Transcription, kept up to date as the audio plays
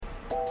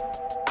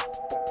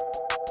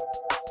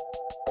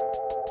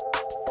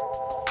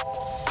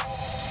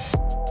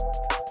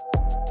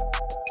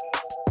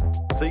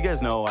So you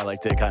guys know I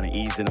like to kind of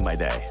ease into my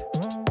day,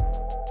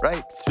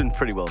 right? It's been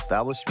pretty well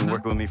established. You've been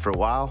working with me for a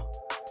while.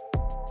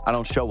 I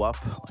don't show up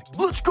like,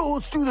 let's go,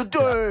 let's do the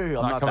day. Yeah,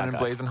 I'm not coming that in guy.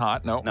 blazing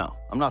hot. No. No,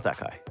 I'm not that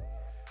guy.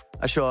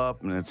 I show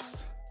up and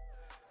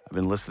I've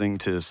been listening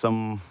to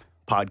some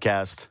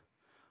podcast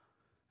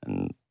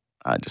and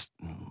I just,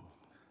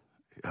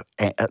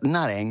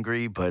 not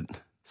angry, but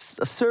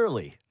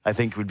surly, I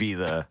think would be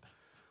I'm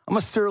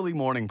a surly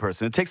morning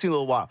person. It takes me a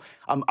little while.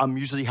 I'm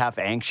usually half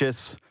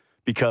anxious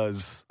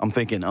because I'm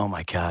thinking, oh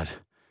my God,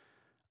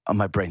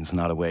 my brain's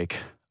not awake.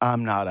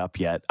 I'm not up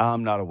yet.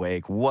 I'm not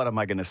awake. What am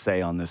I going to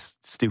say on this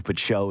stupid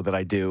show that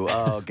I do?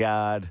 Oh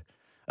God.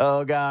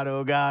 Oh God,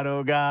 oh God,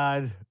 oh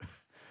God.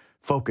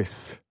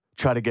 Focus.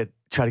 Try to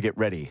get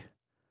ready.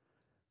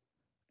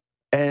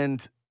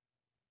 And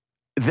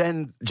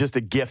then just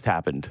a gift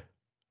happened.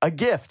 A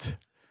gift.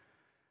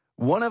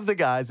 One of the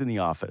guys in the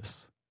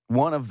office,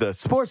 one of the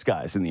sports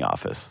guys in the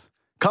office,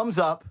 comes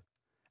up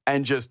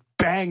and just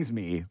bangs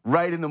me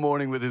right in the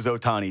morning with his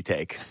Ohtani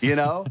take, you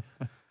know?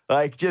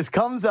 Like, just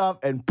comes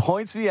up and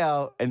points me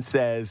out and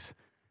says,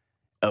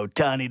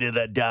 Ohtani to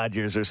the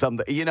Dodgers or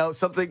something, you know,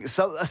 something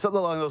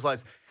along those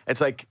lines.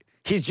 It's like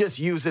he's just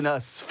using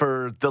us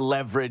for the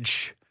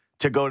leverage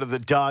to go to the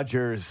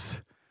Dodgers.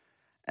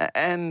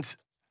 And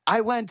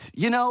I went,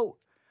 you know,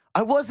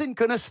 I wasn't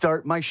going to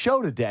start my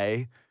show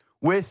today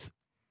with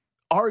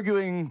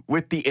arguing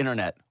with the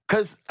internet.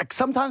 Because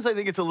sometimes I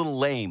think it's a little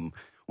lame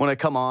when I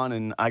come on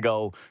and I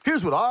go,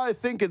 here's what I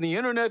think, and the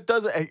internet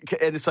does it.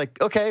 And it's like,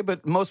 okay,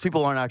 but most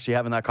people aren't actually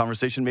having that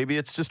conversation. Maybe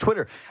it's just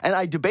Twitter. And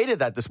I debated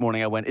that this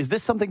morning. I went, is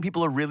this something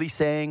people are really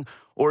saying?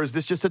 Or is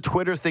this just a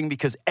Twitter thing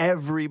because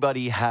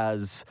everybody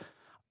has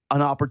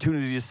an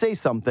opportunity to say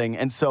something?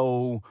 And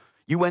so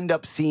you end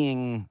up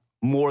seeing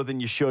more than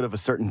you should of a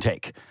certain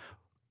take.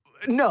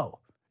 No,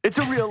 it's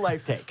a real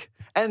life take.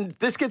 And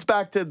this gets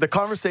back to the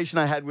conversation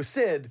I had with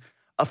Sid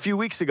a few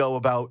weeks ago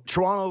about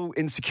Toronto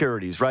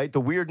insecurities, right?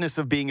 The weirdness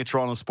of being a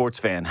Toronto sports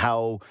fan,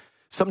 how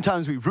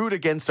sometimes we root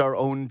against our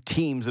own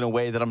teams in a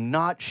way that I'm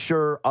not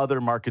sure other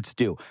markets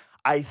do.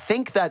 I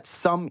think that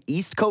some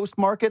East Coast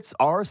markets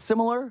are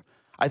similar.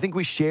 I think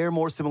we share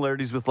more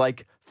similarities with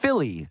like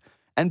Philly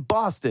and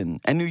Boston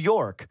and New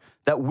York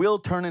that will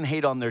turn and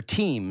hate on their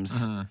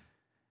teams. Mm-hmm.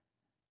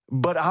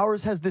 But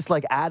ours has this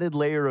like added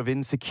layer of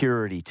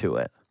insecurity to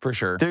it. For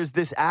sure. There's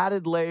this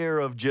added layer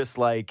of just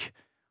like,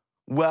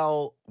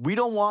 well, we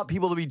don't want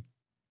people to be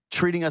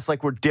treating us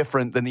like we're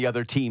different than the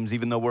other teams,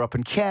 even though we're up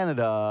in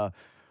Canada.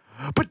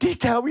 But deep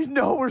down, we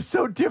know we're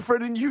so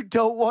different and you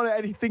don't want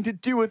anything to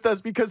do with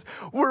us because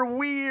we're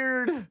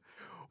weird.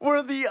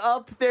 We're the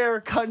up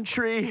there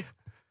country.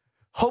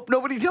 Hope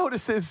nobody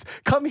notices.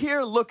 Come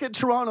here, look at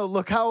Toronto.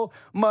 Look how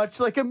much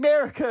like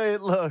America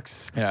it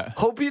looks. Yeah.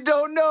 Hope you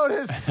don't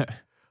notice.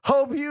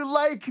 Hope you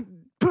like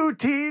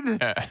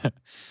poutine.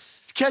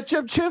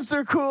 Ketchup chips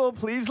are cool.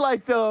 Please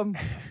like them.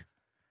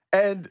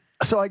 And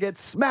so I get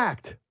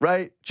smacked,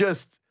 right?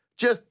 Just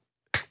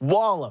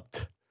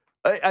walloped.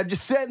 I'm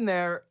just sitting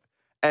there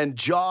and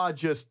jaw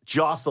just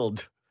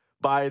jostled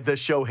by the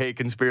Shohei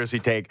conspiracy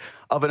take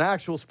of an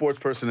actual sports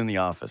person in the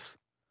office.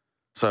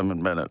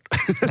 Simon Bennett.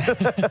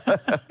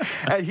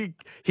 And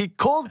he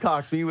cold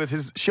cocks me with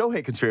his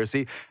Shohei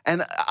conspiracy.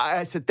 And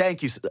I said,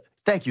 thank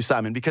you,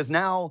 Simon, because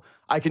now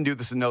I can do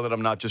this and know that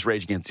I'm not just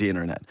raging against the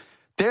internet.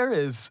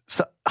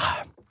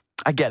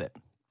 I get it.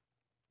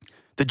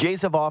 The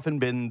Jays have often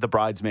been the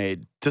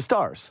bridesmaid to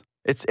stars.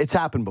 It's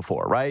happened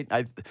before, right?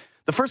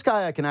 The first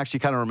guy I can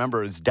actually kind of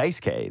remember is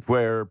Daisuke,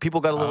 where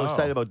people got a little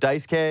excited about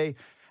Daisuke,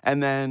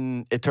 and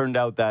then it turned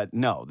out that,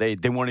 no, they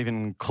weren't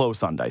even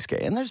close on Daisuke.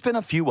 And there's been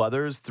a few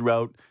others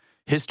throughout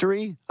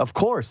history, of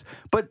course.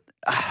 But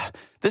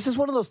this is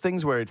one of those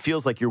things where it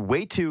feels like you're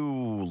way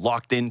too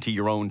locked into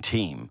your own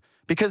team.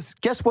 Because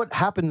guess what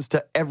happens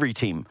to every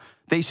team?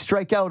 They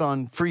strike out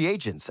on free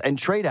agents and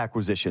trade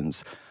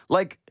acquisitions.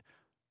 Like,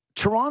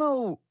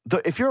 Toronto,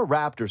 if you're a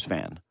Raptors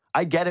fan,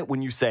 I get it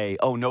when you say,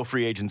 oh, no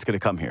free agent's going to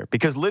come here.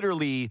 Because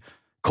literally,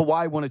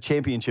 Kawhi won a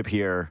championship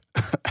here.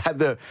 Had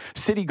the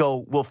city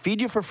go, we'll feed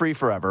you for free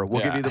forever.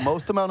 We'll give you the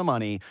most amount of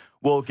money.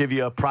 We'll give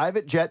you a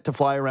private jet to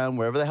fly around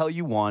wherever the hell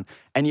you want.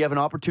 And you have an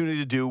opportunity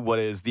to do what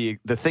is the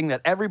thing that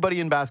everybody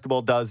in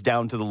basketball does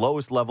down to the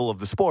lowest level of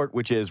the sport,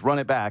 which is run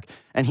it back.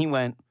 And he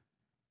went,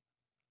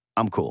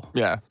 I'm cool.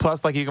 Yeah.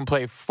 Plus, like, you can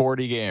play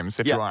 40 games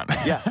if you want.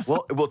 Yeah.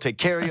 We'll take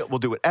care of you. We'll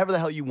do whatever the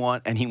hell you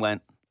want. And he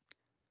went,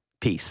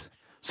 peace.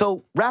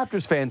 So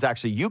Raptors fans,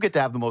 actually, you get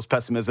to have the most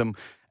pessimism.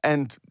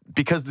 And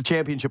because the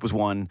championship was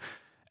won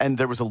and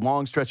there was a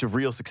long stretch of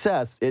real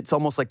success, it's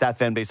almost like that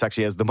fan base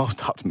actually has the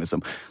most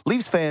optimism.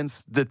 Leafs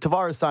fans, the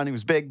Tavares signing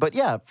was big, but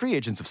yeah, free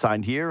agents have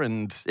signed here,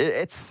 and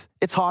it's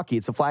hockey.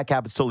 It's a flat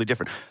cap. It's totally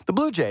different. The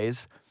Blue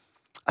Jays,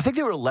 I think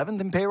they were 11th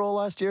in payroll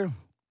last year.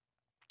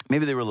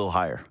 Maybe they were a little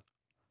higher.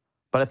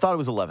 But I thought it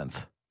was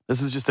 11th.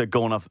 This is just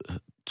going off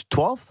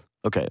 12th?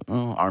 Okay.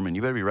 Oh, Armin,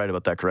 you better be right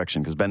about that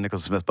correction because Ben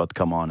Nicholson-Smith about to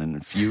come on. And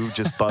if you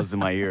just buzzed in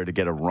my ear to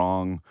get a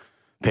wrong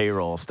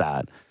payroll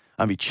stat,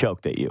 I'd be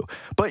choked at you.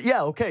 But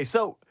yeah, okay.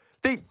 So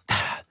they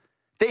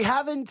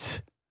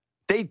haven't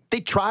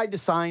they tried to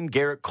sign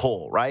Garrett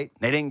Cole, right?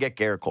 They didn't get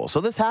Garrett Cole. So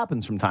this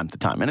happens from time to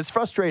time, and it's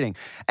frustrating.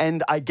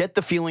 And I get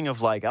the feeling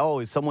of like, oh,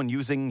 is someone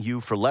using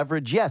you for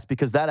leverage? Yes,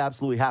 because that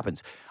absolutely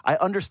happens. I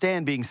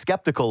understand being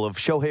skeptical of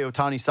Shohei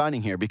Ohtani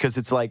signing here because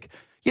it's like,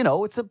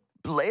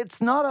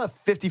 it's not a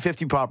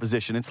 50-50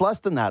 proposition. It's less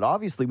than that.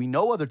 Obviously, we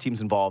know other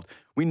teams involved.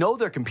 We know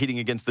they're competing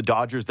against the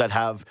Dodgers that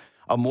have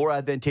a more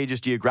advantageous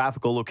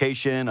geographical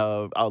location,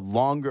 a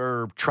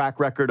longer track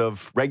record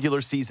of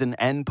regular season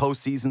and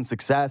postseason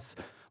success.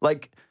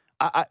 Like,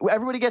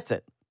 everybody gets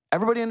it.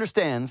 Everybody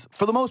understands,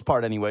 for the most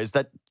part anyways,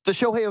 that the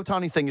Shohei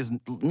Ohtani thing is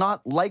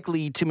not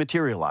likely to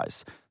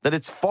materialize, that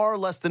it's far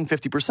less than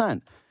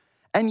 50%.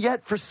 And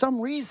yet, for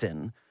some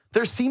reason,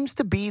 there seems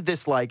to be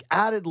this, like,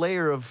 added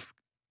layer of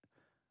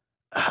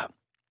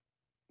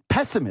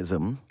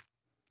pessimism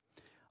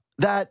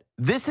that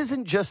this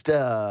isn't just hey,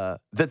 a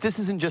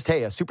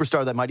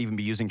superstar that might even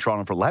be using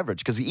Toronto for leverage,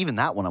 because even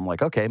that one I'm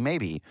like, okay,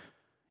 maybe,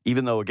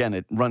 even though again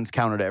it runs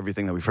counter to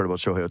everything that we've heard about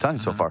Shohei Ohtani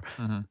so far.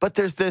 But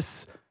there's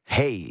this,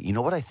 hey, you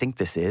know what I think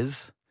this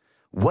is?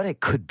 What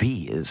it could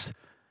be is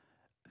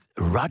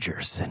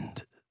Rogers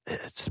and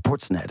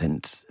Sportsnet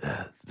and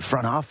the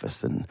front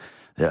office and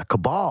the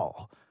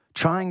cabal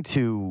trying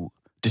to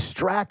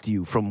distract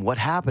you from what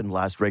happened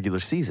last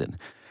regular season.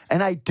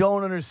 And I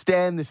don't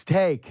understand this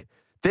take.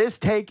 This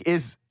take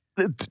is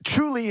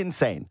truly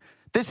insane.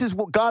 This is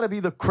got to be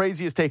the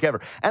craziest take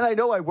ever. And I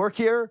know I work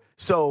here,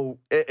 so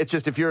it's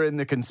just if you're in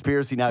the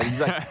conspiracy now,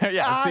 he's like,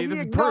 see, he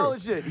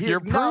acknowledged it.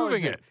 You're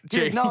proving it.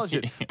 He acknowledged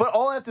it. But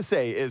all I have to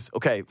say is,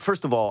 okay,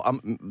 first of all,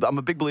 I'm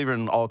a big believer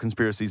in all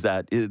conspiracies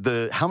that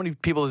how many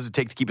people does it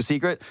take to keep a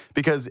secret?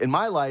 Because in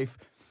my life,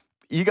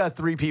 you got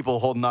 3 people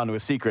holding on to a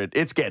secret.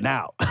 It's getting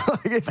out.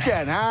 It's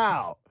getting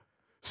out.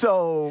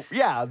 So,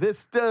 yeah,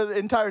 the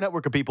entire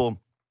network of people,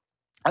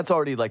 that's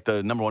already like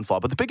the number one flaw.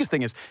 But the biggest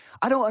thing is,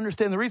 I don't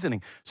understand the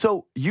reasoning.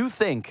 So you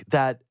think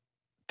that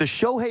the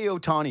Shohei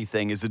Ohtani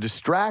thing is a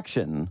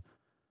distraction,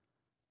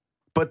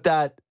 but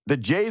that the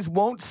Jays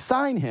won't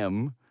sign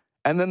him,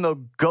 and then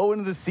they'll go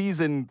into the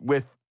season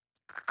with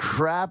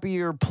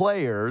crappier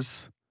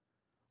players,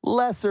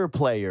 lesser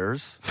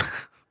players,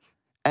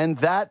 and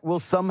that will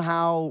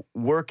somehow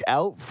work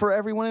out for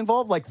everyone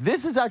involved? Like,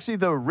 this is actually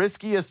the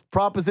riskiest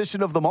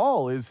proposition of them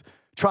all, is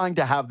trying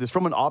to have this.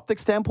 From an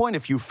optics standpoint,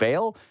 if you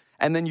fail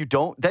and then you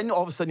don't, then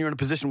all of a sudden you're in a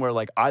position where,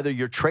 like, either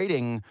you're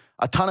trading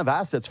a ton of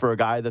assets for a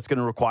guy that's going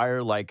to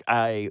require, like,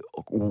 a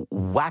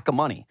whack of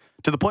money,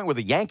 to the point where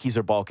the Yankees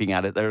are balking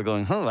at it. They're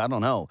going, I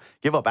don't know,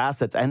 give up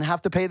assets and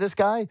have to pay this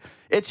guy?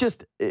 It's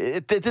just,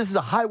 this is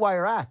a high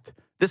wire act.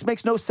 This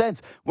makes no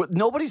sense.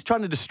 Nobody's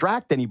trying to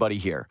distract anybody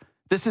here.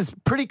 This is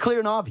pretty clear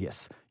and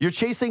obvious. You're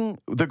chasing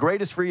the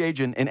greatest free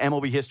agent in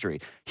MLB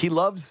history. He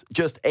loves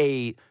just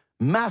a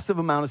massive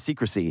amount of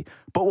secrecy.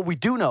 But what we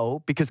do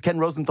know, because Ken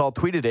Rosenthal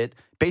tweeted it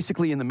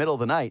basically in the middle of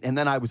the night, and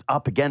then I was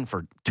up again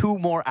for 2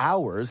 more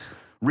hours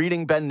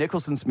reading Ben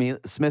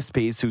Nicholson-Smith's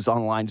piece, who's on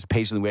the line just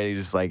patiently waiting,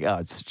 just like,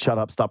 shut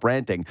up, stop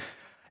ranting,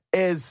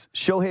 is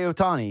Shohei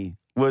Ohtani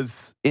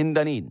was in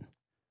Dunedin.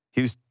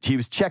 He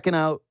was checking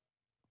out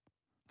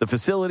the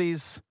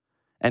facilities,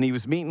 and he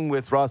was meeting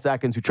with Ross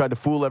Atkins, who tried to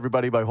fool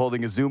everybody by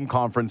holding a Zoom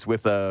conference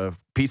with a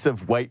piece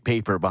of white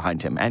paper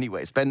behind him.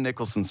 Anyways, Ben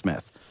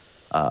Nicholson-Smith,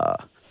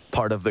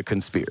 part of the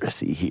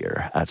conspiracy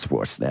here at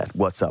Sportsnet.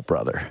 What's up,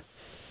 brother?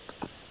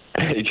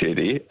 Hey,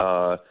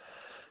 JD.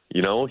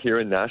 Here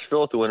in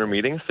Nashville at the winter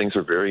meetings, things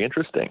are very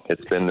interesting.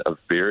 It's been a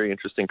very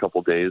interesting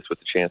couple of days with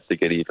the chance to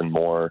get even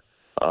more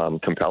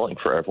compelling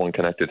for everyone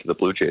connected to the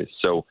Blue Jays.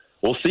 So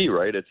we'll see,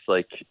 right?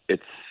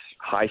 It's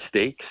high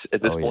stakes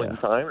at this point in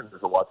time, and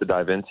there's a lot to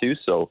dive into,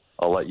 so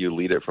I'll let you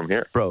lead it from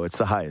here. Bro, it's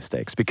the highest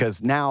stakes,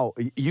 because now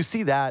you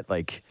see that,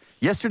 like,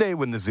 yesterday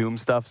when the Zoom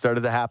stuff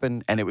started to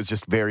happen, and it was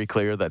just very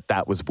clear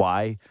that was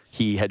why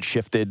he had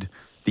shifted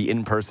the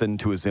in-person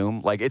to a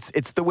Zoom. Like,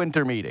 it's the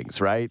winter meetings,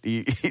 right?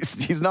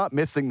 He's not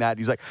missing that.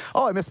 He's like,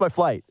 oh, I missed my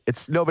flight.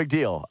 It's no big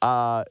deal.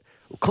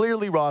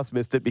 Clearly Ross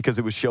missed it because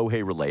it was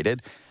Shohei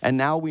related, and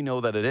now we know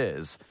that it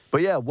is.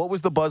 But yeah, what was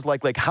the buzz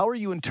like? Like, how are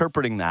you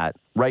interpreting that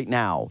right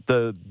now?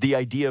 The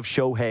idea of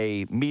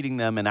Shohei meeting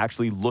them and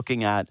actually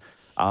looking at,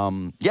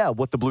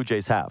 what the Blue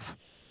Jays have.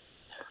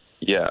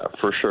 Yeah,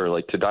 for sure.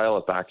 Like, to dial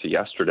it back to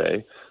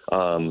yesterday,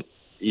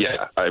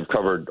 I've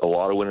covered a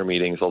lot of winter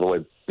meetings all the way,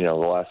 the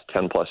last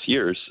 10 plus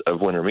years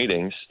of winter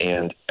meetings,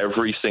 and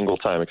every single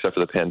time except for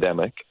the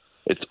pandemic,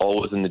 it's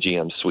always in the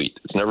GM suite.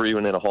 It's never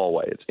even in a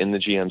hallway. It's in the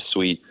GM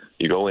suite.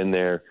 You go in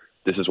there.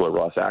 This is what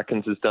Ross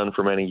Atkins has done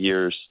for many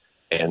years,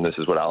 and this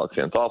is what Alex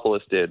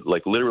Anthopoulos did,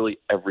 like literally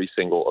every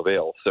single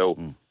avail. So,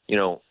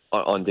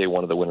 on day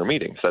one of the winter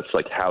meetings, that's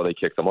like how they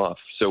kicked them off.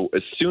 So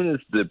as soon as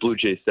the Blue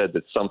Jays said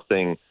that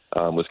something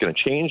was going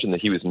to change and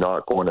that he was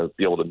not going to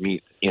be able to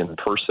meet in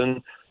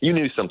person, you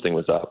knew something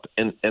was up.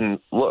 And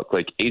look,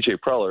 like, AJ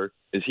Preller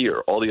is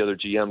here. All the other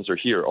GMs are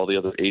here. All the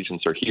other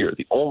agents are here.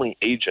 The only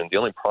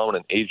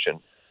prominent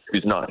agent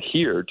who's not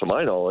here, to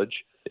my knowledge,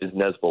 is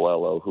Nez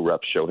Balello, who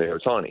reps Shohei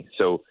Ohtani.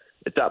 So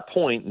at that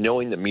point,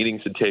 knowing that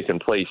meetings had taken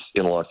place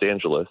in Los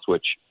Angeles,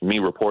 which me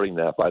reporting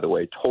that, by the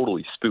way,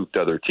 totally spooked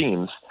other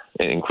teams,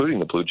 including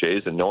the Blue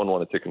Jays, and no one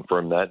wanted to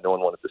confirm that. No one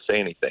wanted to say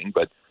anything,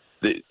 but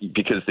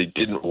because they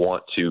didn't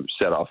want to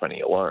set off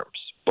any alarms.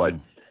 But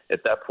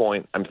at that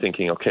point, I'm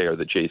thinking, okay, are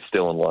the Jays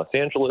still in Los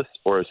Angeles,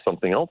 or has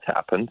something else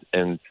happened?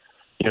 And,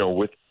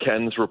 with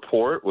Ken's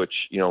report, which,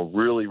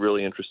 really,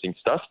 really interesting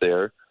stuff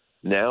there,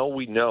 now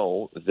we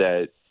know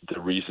that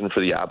the reason for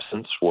the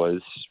absence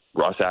was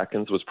Ross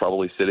Atkins was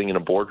probably sitting in a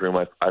boardroom.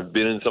 I've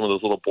been in some of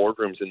those little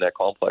boardrooms in that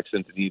complex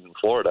in Dunedin,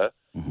 Florida,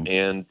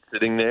 and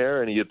sitting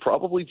there, and he had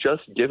probably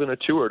just given a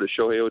tour to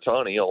Shohei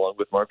Ohtani along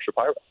with Mark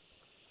Shapiro.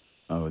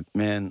 Oh,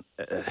 man.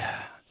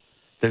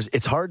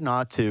 It's hard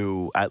not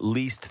to at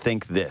least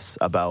think this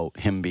about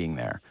him being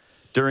there.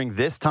 During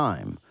this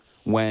time,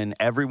 when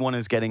everyone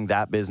is getting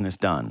that business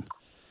done,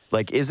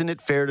 like, isn't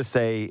it fair to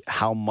say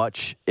how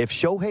much, if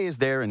Shohei is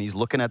there and he's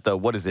looking at the,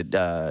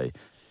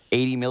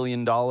 $80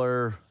 million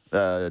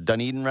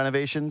Dunedin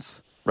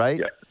renovations,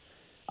 right?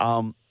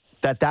 Yeah.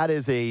 That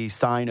is a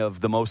sign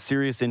of the most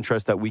serious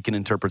interest that we can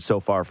interpret so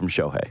far from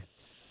Shohei.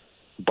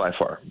 By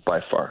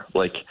far.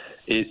 Like,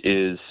 it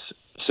is.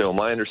 So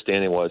my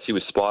understanding was he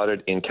was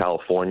spotted in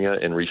California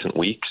in recent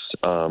weeks.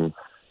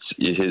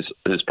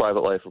 His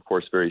private life, of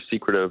course, very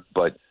secretive,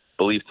 but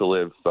believed to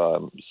live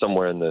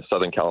somewhere in the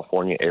Southern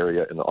California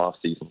area in the off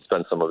season,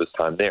 spend some of his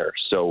time there.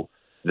 So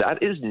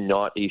that is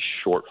not a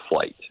short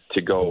flight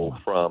to go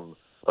from,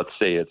 let's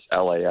say it's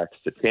LAX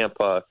to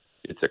Tampa.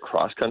 It's a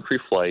cross-country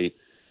flight.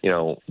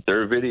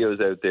 There are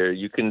videos out there.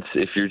 You can,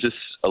 if you're just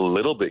a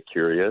little bit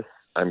curious,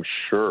 I'm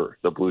sure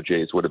the Blue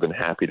Jays would have been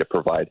happy to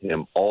provide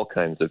him all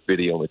kinds of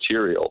video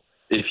material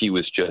if he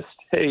was just,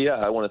 hey, yeah,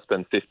 I want to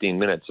spend 15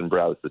 minutes and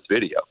browse this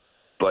video.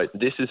 But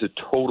this is a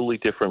totally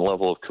different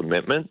level of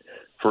commitment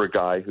for a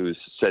guy who's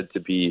said to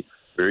be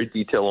very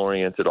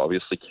detail-oriented,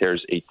 obviously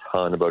cares a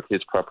ton about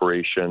his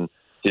preparation,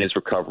 his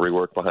recovery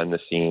work behind the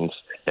scenes.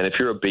 And if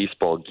you're a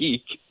baseball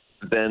geek,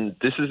 then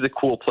this is a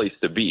cool place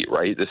to be,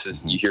 right? This is,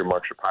 you hear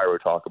Mark Shapiro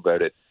talk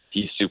about it.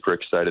 He's super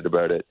excited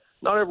about it.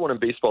 Not everyone in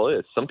baseball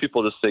is. Some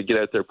people just say, get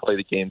out there, play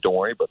the game, don't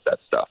worry about that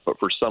stuff. But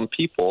for some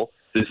people,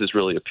 this is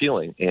really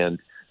appealing. And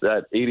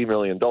that $80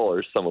 million,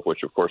 some of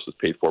which, of course, was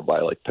paid for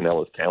by, like,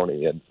 Pinellas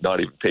County and not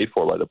even paid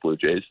for by the Blue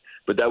Jays,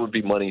 but that would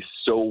be money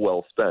so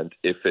well spent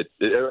if it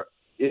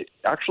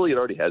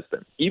already has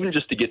been. Even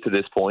just to get to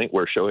this point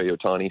where Shohei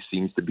Ohtani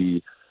seems to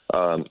be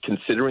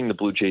considering the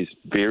Blue Jays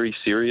very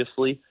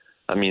seriously,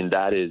 I mean,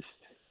 that is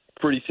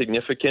pretty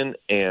significant,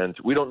 and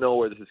we don't know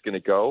where this is going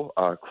to go.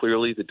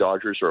 Clearly, the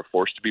Dodgers are a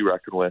force to be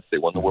reckoned with. They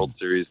won the World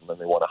Series, and then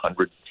they won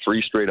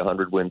 3 straight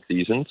 100-win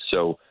seasons,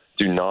 so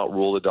do not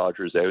rule the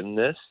Dodgers out in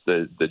this.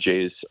 The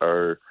Jays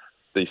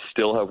they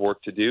still have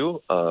work to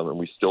do, and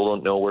we still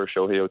don't know where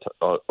Shohei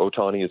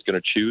Ohtani is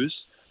going to choose,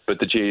 but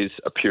the Jays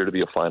appear to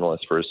be a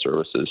finalist for his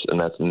services, and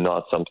that's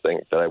not something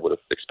that I would have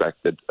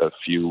expected a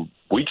few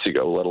weeks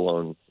ago, let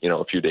alone,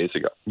 a few days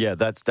ago. Yeah,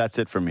 that's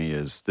it for me.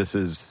 This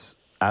is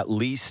at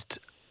least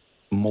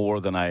more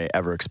than I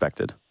ever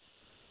expected.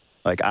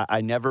 Like,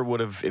 I never would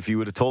have, if you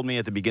would have told me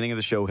at the beginning of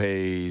the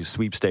Shohei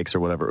sweepstakes or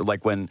whatever,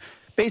 like when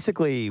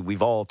basically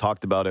we've all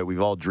talked about it,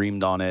 we've all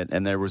dreamed on it,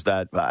 and there was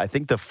that, I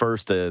think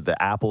the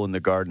apple in the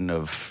garden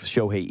of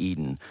Shohei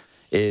Eden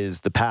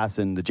is the pass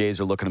and the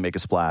Jays are looking to make a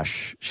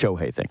splash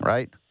Shohei thing,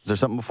 right? Is there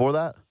something before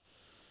that?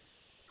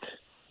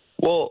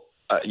 Well,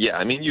 yeah,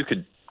 I mean, you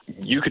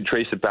could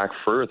trace it back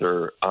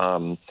further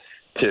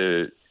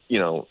to,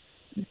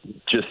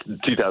 just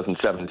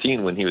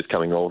 2017 when he was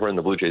coming over and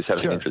the Blue Jays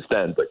had an interest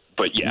then.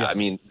 But yeah, I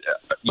mean,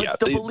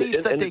 but the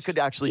belief that they could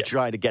actually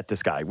try to get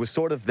this guy was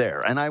sort of there.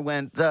 And I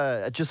went,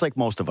 just like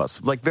most of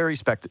us, like very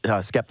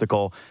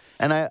skeptical.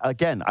 And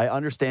I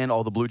understand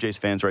all the Blue Jays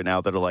fans right now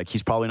that are like,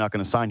 he's probably not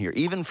going to sign here.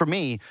 Even for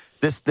me,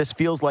 this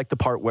feels like the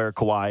part where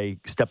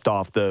Kawhi stepped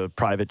off the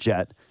private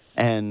jet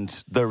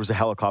and there was a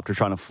helicopter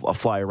trying to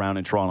fly around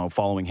in Toronto,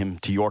 following him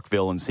to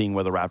Yorkville and seeing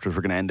where the Raptors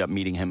were going to end up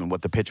meeting him and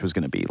what the pitch was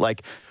going to be.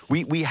 Like,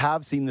 we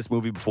have seen this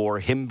movie before.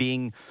 Him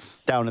being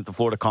down at the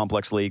Florida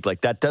Complex League,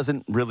 like, that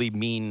doesn't really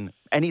mean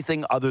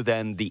anything other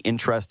than the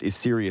interest is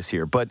serious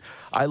here. But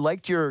I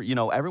liked your,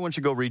 everyone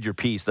should go read your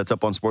piece that's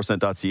up on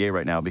sportsnet.ca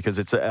right now, because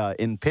it's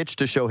in pitch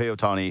to Shohei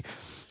Ohtani,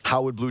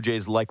 how would Blue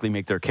Jays likely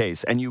make their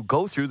case? And you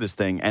go through this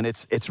thing, and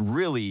it's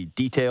really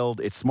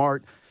detailed. It's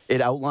smart. It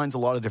outlines a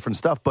lot of different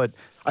stuff, but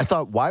I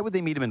thought, why would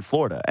they meet him in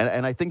Florida?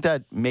 And I think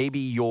that maybe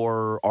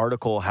your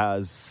article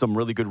has some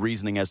really good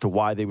reasoning as to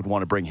why they would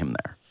want to bring him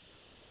there.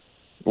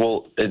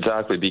 Well,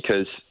 exactly,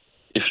 because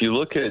if you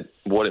look at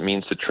what it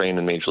means to train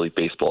in Major League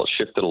Baseball, it's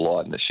shifted a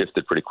lot, and it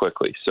shifted pretty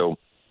quickly. So,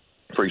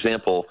 for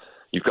example,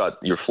 you've got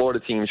your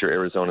Florida teams, your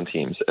Arizona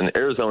teams, and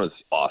Arizona's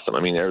awesome.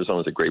 I mean,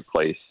 Arizona's a great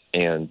place,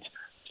 and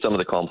some of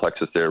the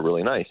complexes there are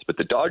really nice. But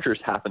the Dodgers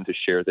happen to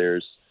share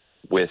theirs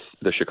with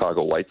the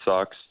Chicago White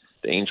Sox.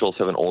 The Angels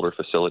have an older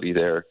facility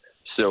there.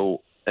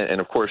 So, and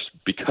of course,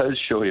 because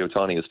Shohei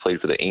Ohtani has played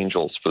for the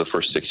Angels for the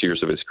first 6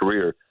 years of his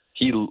career,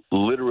 he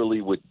literally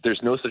would, there's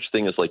no such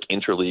thing as like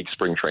interleague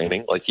spring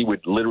training. Like, he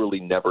would literally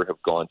never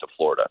have gone to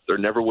Florida. There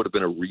never would have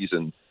been a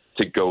reason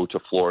to go to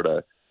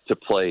Florida to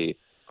play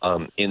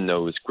in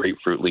those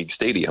Grapefruit League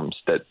stadiums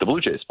that the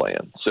Blue Jays play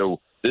in. So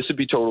This would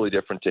be totally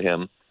different to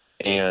him.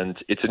 And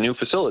it's a new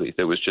facility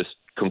that was just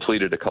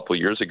completed a couple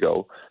years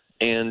ago.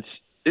 And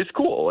it's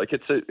cool. Like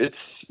it's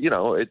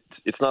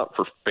not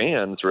for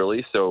fans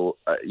really. So,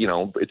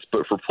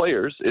 but for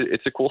players,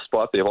 it's a cool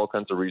spot. They have all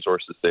kinds of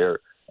resources there.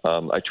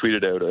 I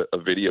tweeted out a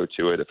video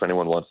to it if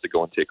anyone wants to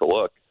go and take a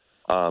look.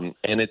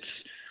 And it's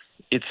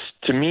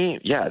to me,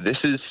 this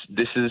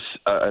is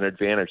an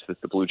advantage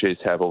that the Blue Jays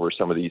have over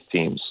some of these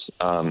teams.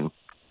 And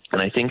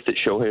I think that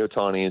Shohei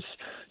Ohtani's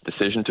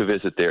decision to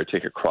visit there,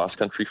 take a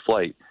cross-country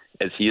flight,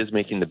 as he is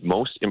making the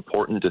most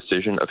important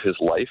decision of his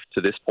life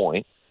to this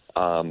point,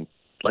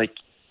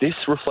 this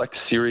reflects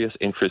serious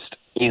interest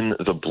in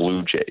the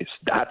Blue Jays.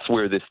 That's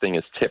where this thing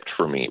is tipped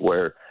for me,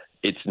 where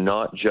it's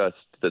not just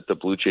that the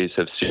Blue Jays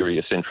have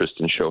serious interest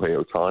in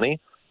Shohei Ohtani,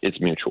 it's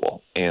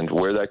mutual. And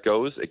where that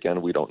goes,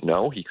 again, we don't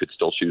know. He could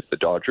still choose the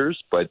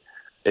Dodgers, but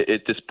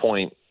at this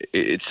point,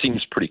 it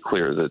seems pretty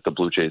clear that the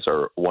Blue Jays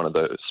are one of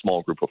the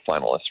small group of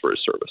finalists for his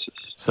services.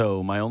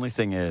 So my only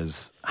thing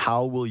is,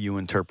 how will you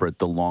interpret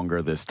the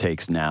longer this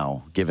takes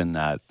now, given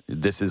that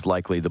this is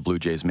likely the Blue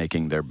Jays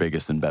making their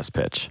biggest and best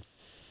pitch?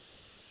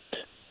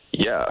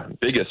 Yeah,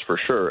 biggest for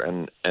sure.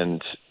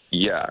 And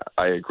yeah,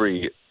 I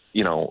agree,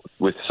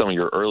 with some of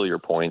your earlier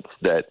points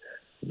that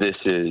this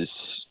is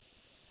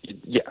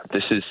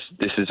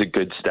a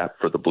good step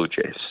for the Blue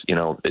Jays.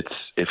 It's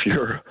if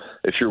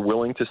you're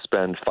willing to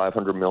spend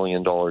 $500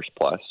 million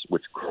plus,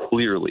 which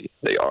clearly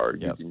they are,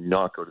 you do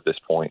not go to this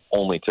point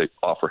only to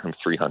offer him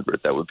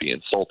 $300. That would be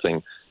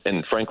insulting,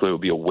 and frankly, it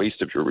would be a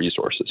waste of your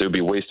resources. It would be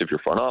a waste of your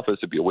front office.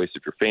 It would be a waste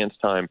of your fans'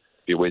 time. It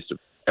would be a waste of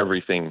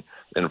everything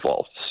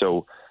involved.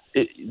 So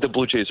the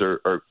Blue Jays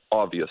are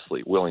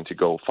obviously willing to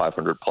go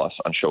 500 plus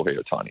on Shohei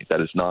Ohtani. That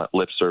is not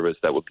lip service.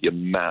 That would be a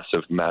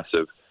massive,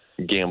 massive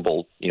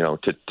gamble,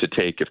 to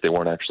take if they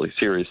weren't actually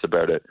serious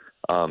about it.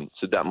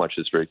 So that much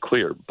is very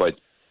clear. But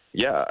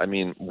yeah, I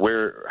mean,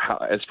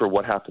 as for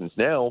what happens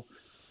now,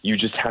 you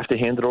just have to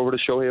hand it over to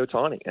Shohei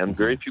Ohtani. And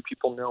very few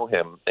people know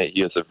him.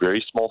 He has a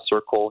very small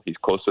circle. He's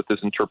close with his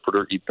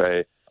interpreter,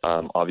 Ippei.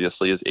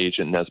 Obviously, his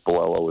agent, Nez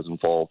Bolello, is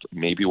involved,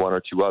 maybe one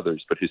or two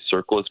others, but his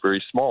circle is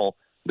very small.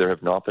 There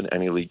have not been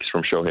any leaks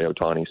from Shohei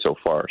Ohtani so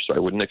far. So I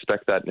wouldn't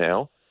expect that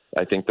now.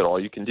 I think that all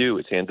you can do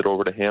is hand it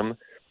over to him,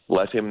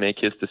 let him make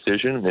his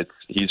decision.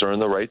 He's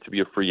earned the right to be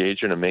a free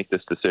agent and make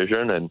this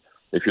decision. And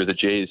if you're the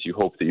Jays, you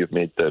hope that you've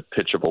made the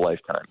pitch of a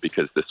lifetime,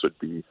 because this would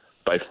be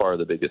by far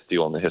the biggest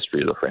deal in the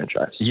history of the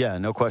franchise. Yeah,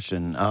 no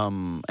question.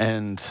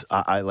 And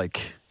I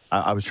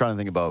was trying to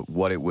think about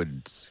what it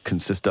would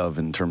consist of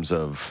in terms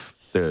of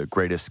the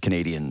greatest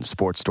Canadian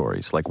sports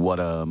stories. Like, what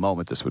a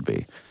moment this would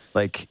be.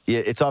 Like,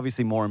 it's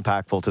obviously more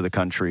impactful to the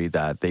country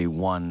that they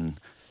won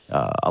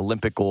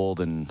Olympic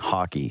gold in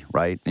hockey,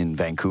 right, in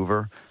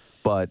Vancouver.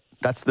 But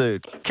that's the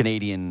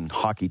Canadian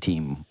hockey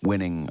team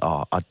winning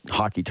a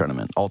hockey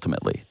tournament,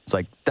 ultimately. It's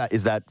like,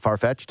 is that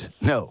far-fetched?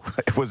 No.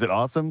 Was it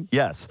awesome?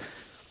 Yes.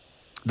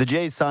 The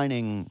Jays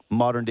signing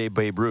modern-day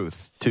Babe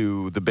Ruth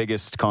to the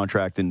biggest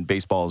contract in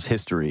baseball's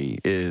history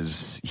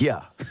is,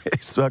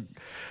 it's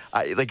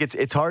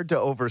hard to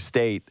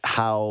overstate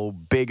how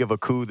big of a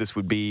coup this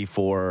would be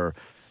for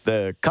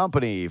the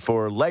company,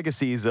 for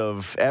legacies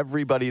of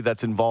everybody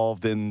that's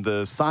involved in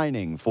the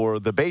signing, for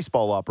the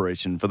baseball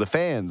operation, for the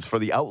fans, for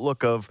the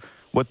outlook of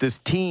what this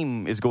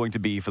team is going to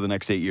be for the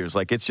next 8 years.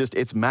 Like, it's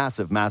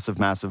massive, massive,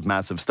 massive,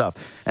 massive stuff.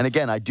 And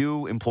again, I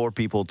do implore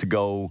people to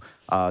go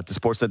to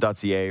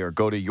sportsnet.ca or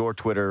go to your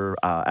Twitter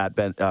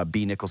at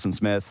B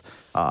Nicholson-Smith.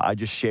 I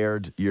just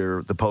shared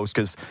the post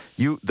because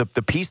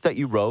the piece that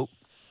you wrote,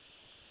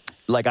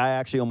 like, I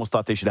actually almost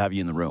thought they should have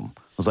you in the room.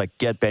 I was like,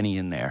 get Benny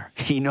in there.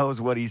 He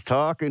knows what he's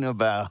talking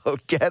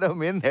about. Get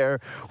him in there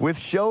with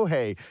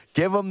Shohei.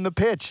 Give him the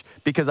pitch.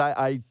 Because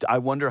I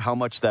wonder how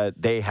much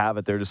that they have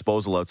at their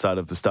disposal outside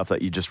of the stuff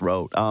that you just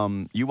wrote.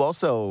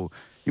 You're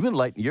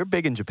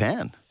big in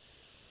Japan.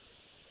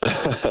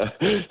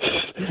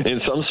 In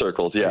some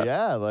circles, yeah.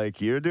 Yeah, like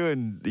you're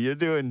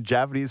doing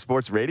Japanese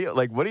sports radio.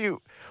 Like, what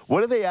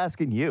are they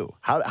asking you?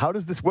 How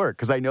does this work?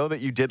 Because I know that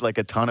you did like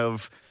a ton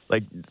of,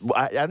 like,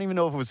 I don't even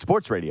know if it was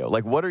sports radio.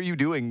 Like, what are you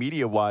doing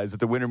media-wise at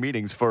the winter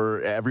meetings for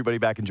everybody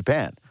back in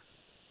Japan?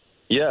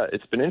 Yeah,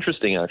 it's been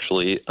interesting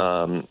actually,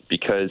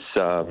 because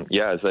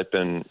as I've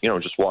been,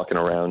 just walking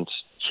around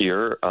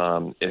here,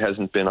 it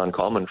hasn't been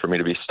uncommon for me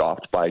to be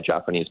stopped by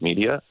Japanese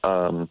media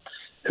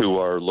who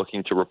are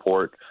looking to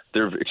report.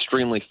 They're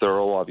extremely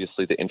thorough.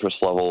 Obviously, the interest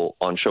level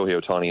on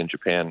Shohei Ohtani in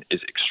Japan is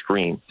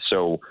extreme.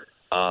 So,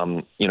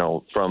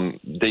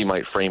 they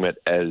might frame it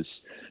as,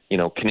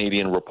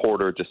 Canadian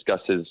reporter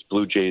discusses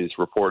Blue Jays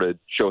reported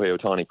Shohei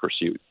Ohtani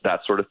pursuit, that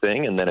sort of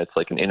thing. And then it's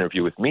like an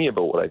interview with me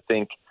about what I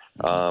think.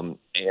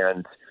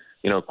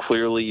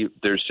 Clearly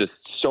there's just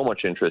so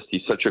much interest.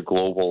 He's such a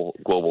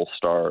global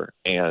star,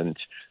 and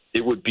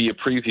it would be a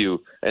preview.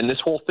 And this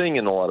whole thing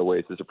in a lot of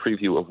ways is a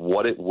preview of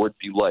what it would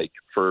be like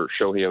for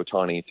Shohei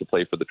Ohtani to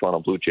play for the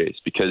Toronto Blue Jays.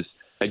 Because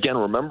again,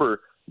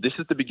 remember, this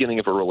is the beginning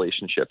of a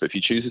relationship. If he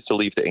chooses to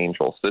leave the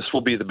Angels, this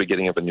will be the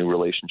beginning of a new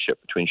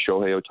relationship between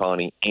Shohei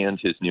Ohtani and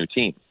his new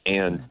team.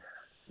 And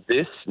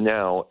this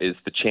now is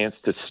the chance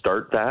to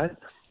start that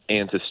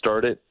and to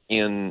start it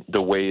in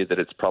the way that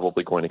it's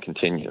probably going to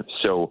continue.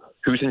 So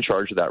who's in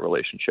charge of that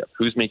relationship?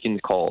 Who's making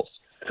the calls?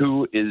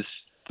 Who is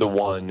the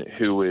one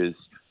who is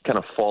kind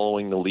of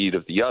following the lead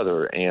of the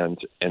other and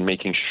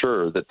making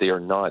sure that they are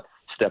not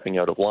stepping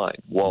out of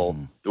line? Well,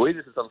 the way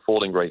this is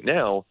unfolding right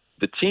now,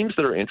 the teams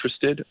that are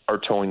interested are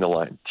towing the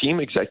line. Team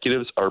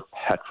executives are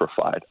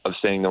petrified of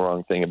saying the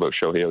wrong thing about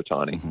Shohei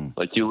Ohtani.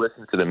 Like, you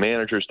listen to the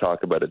managers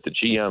talk about it, the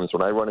GMs.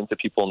 When I run into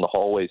people in the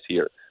hallways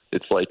here,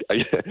 it's like,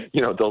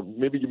 they'll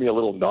maybe give me a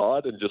little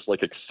nod and just like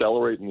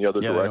accelerate in the other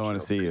direction. Yeah, they don't want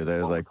to see you.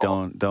 They're like,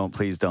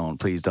 please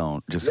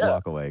don't. Just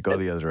walk away. Go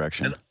the other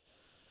direction.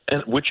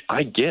 And which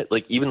I get.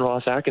 Like, even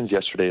Ross Atkins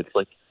yesterday, it's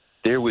like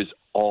there was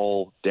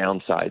all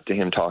downside to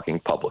him talking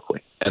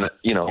publicly. And,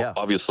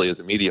 obviously as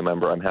a media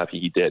member, I'm happy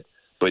he did.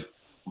 But,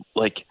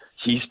 like,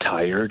 he's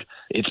tired.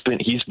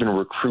 He's been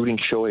recruiting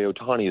Shohei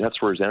Ohtani.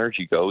 That's where his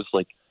energy goes.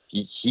 Like,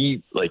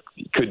 he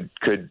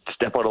could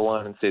step out of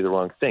line and say the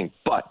wrong thing,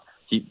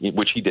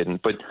 which he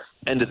didn't. But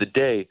end of the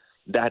day,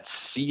 that's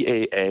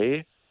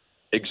CAA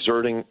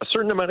exerting a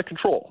certain amount of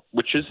control,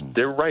 which is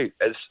their right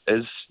as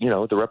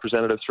the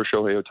representatives for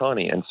Shohei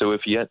Ohtani. And so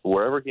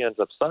wherever he ends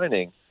up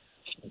signing,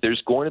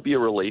 there's going to be a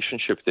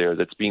relationship there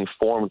that's being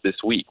formed this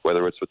week,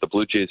 whether it's with the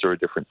Blue Jays or a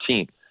different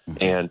team.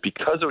 And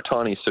because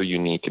Ohtani is so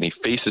unique and he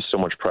faces so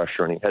much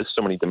pressure and he has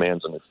so many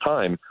demands on his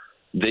time,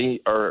 they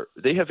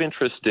have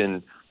interest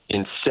in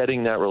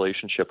setting that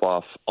relationship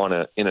off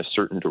in a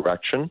certain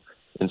direction.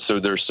 And so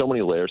there's so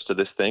many layers to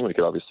this thing. We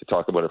could obviously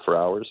talk about it for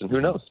hours, and who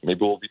knows? Maybe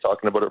we'll be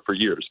talking about it for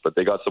years, but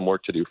they got some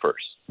work to do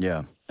first.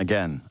 Yeah.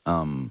 Again,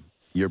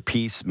 your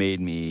piece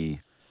made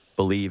me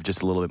believe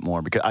just a little bit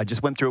more, because I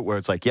just went through it where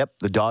it's like, yep,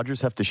 the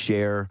Dodgers have to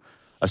share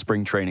a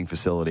spring training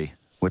facility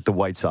with the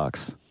White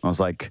Sox. I was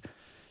like,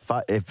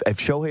 if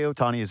Shohei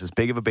Ohtani is as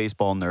big of a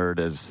baseball nerd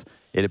as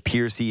it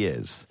appears he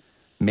is,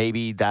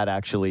 maybe that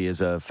actually is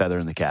a feather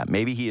in the cap.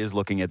 Maybe he is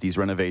looking at these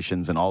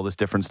renovations and all this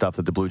different stuff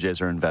that the Blue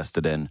Jays are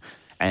invested in,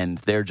 and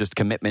they're just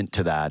commitment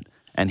to that.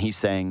 And he's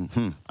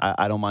saying,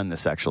 I don't mind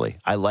this, actually.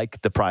 I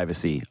like the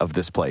privacy of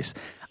this place.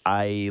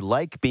 I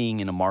like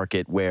being in a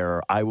market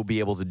where I will be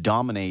able to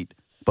dominate,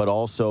 but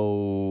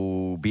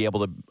also be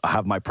able to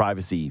have my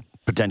privacy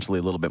potentially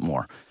a little bit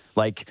more.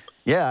 Like,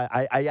 yeah,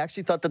 I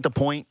actually thought that the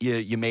point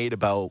you made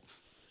about,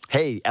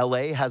 hey,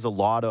 LA has a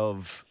lot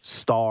of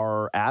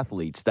star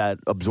athletes that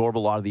absorb a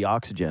lot of the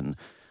oxygen.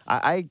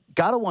 I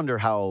got to wonder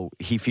how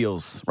he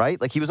feels, right?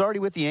 Like, he was already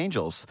with the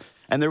Angels,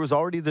 and there was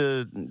already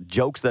the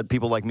jokes that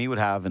people like me would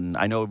have, and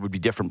I know it would be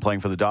different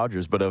playing for the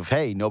Dodgers, but of,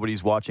 hey,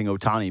 nobody's watching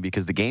Ohtani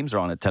because the games are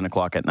on at 10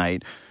 o'clock at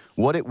night.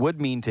 What it would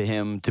mean to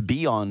him to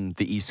be on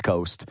the East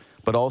Coast,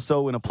 but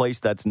also in a place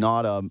that's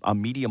not a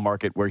media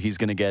market where he's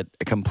going to get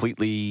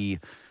completely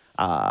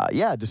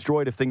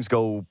destroyed if things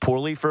go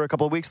poorly for a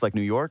couple of weeks, like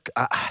New York.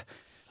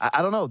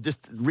 I don't know.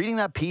 Just reading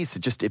that piece,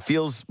 it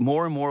feels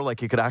more and more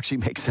like it could actually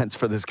make sense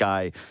for this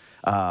guy.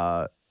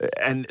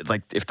 And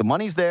like, if the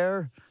money's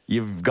there,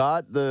 you've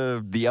got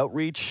the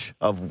outreach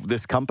of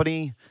this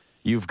company.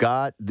 You've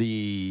got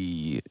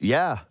the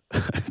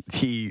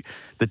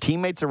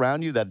teammates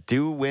around you that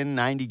do win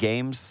 90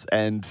 games,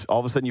 and all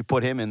of a sudden you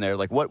put him in there.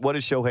 Like, what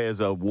is Shohei as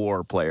a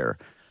WAR player?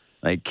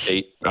 Like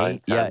 8,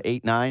 9. Yeah,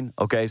 8, 9.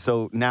 Okay,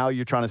 so now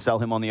you're trying to sell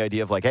him on the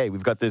idea of like, hey,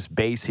 we've got this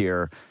base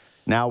here.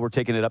 Now we're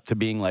taking it up to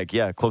being like,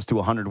 close to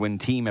a 100-win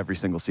team every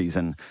single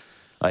season.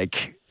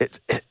 Like,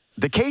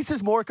 the case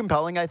is more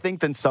compelling, I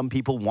think, than some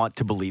people want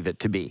to believe it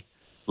to be.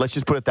 Let's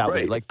just put it that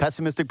way. Like,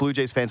 pessimistic Blue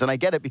Jays fans, and I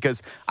get it,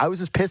 because I was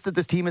as pissed at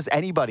this team as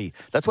anybody.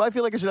 That's why I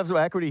feel like I should have some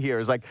equity here.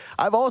 Is like,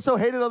 I've also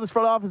hated on this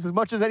front office as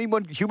much as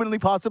anyone humanly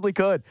possibly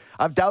could.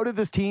 I've doubted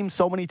this team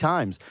so many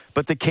times.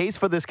 But the case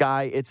for this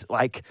guy, it's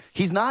like,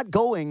 he's not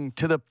going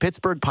to the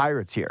Pittsburgh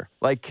Pirates here.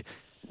 Like,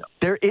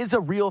 there is a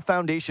real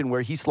foundation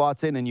where he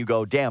slots in and you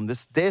go, damn,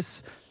 this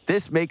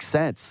makes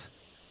sense.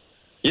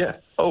 Yeah.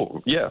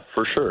 Oh, yeah,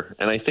 for sure.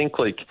 And I think,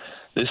 like,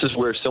 this is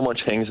where so much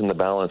hangs in the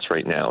balance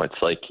right now.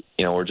 It's like,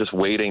 we're just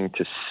waiting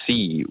to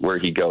see where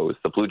he goes.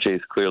 The Blue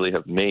Jays clearly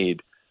have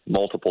made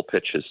multiple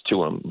pitches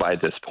to him by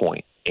this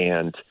point,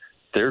 and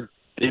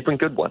they've been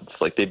good ones.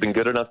 Like, they've been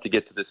good enough to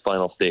get to this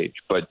final stage.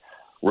 But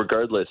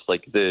regardless,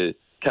 like, the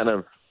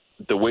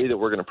way that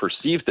we're going to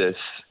perceive this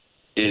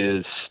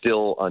is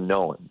still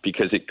unknown,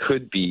 because it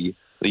could be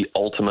the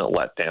ultimate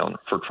letdown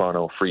for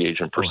Toronto free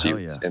agent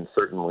pursuits, and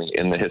certainly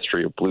in the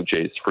history of Blue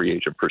Jays free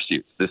agent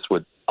pursuits. This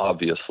would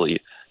obviously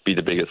be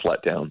the biggest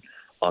letdown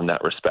on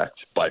that respect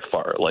by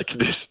far. Like,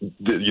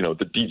 the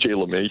DJ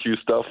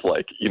LeMahieu stuff,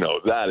 like,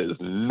 that is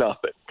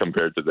nothing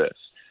compared to this.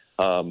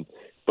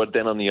 But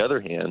then on the other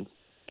hand,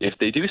 if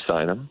they do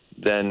sign him,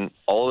 then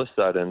all of a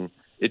sudden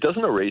it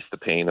doesn't erase the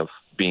pain of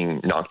being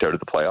knocked out of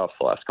the playoffs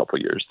the last couple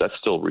of years. That's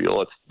still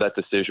real. That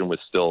decision was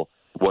still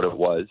what it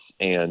was.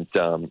 And,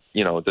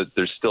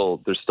 there's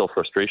still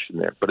frustration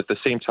there. But at the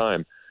same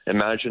time,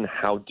 imagine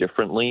how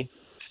differently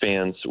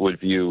fans would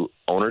view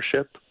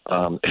ownership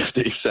if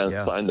they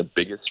signed the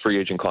biggest free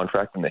agent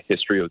contract in the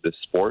history of this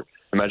sport.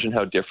 Imagine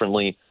how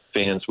differently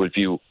fans would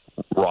view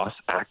Ross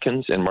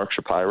Atkins and Mark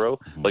Shapiro.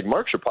 Like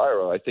Mark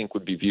Shapiro, I think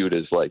would be viewed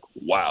as like,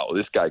 wow,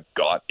 this guy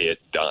got it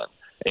done.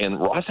 And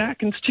Ross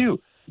Atkins too.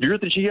 You're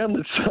the GM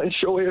that signed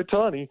Shohei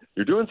Ohtani.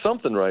 You're doing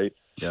something right.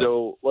 Yep.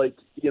 So, like,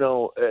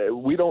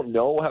 we don't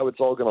know how it's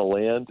all going to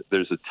land.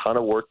 There's a ton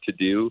of work to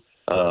do.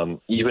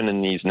 Even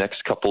in these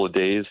next couple of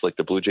days, like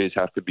the Blue Jays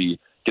have to be,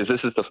 because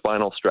this is the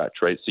final stretch,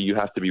 right? So you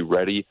have to be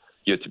ready.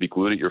 You have to be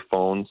glued at your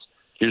phones.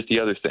 Here's the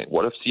other thing.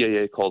 What if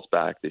CAA calls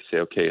back? They say,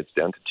 okay, it's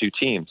down to 2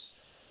 teams.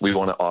 We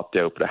want to opt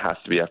out, but it has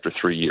to be after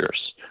 3 years.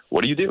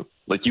 What do?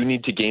 Like, you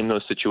need to game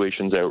those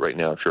situations out right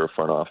now if you're a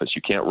front office.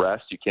 You can't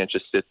rest. You can't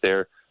just sit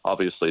there.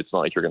 Obviously, it's not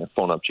like you're going to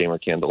phone up Jeimer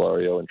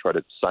Candelario and try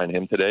to sign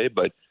him today,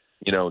 but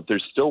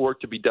there's still work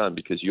to be done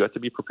because you have to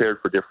be prepared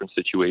for different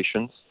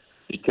situations,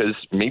 because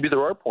maybe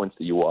there are points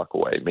that you walk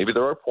away. Maybe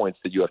there are points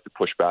that you have to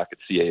push back at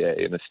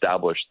CAA and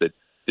establish that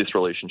this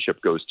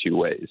relationship goes 2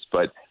 ways.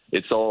 But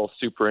it's all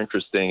super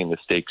interesting, and the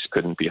stakes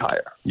couldn't be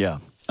higher. Yeah.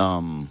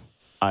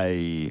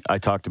 I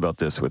talked about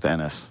this with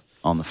Ennis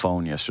on the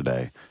phone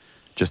yesterday,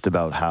 just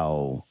about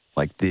how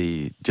like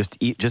the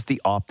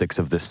optics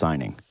of this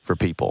signing for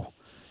people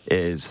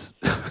is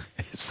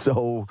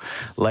so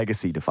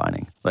legacy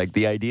defining. Like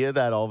the idea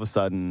that all of a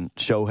sudden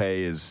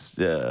Shohei is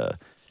the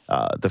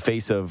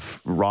face of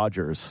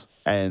Rogers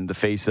and the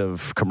face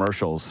of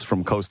commercials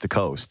from coast to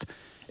coast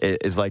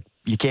is like,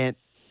 you can't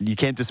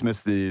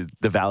dismiss the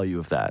value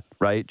of that,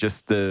 right?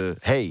 Just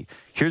hey,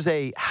 here's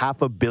a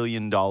 $500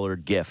 million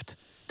gift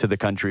to the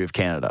country of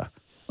Canada.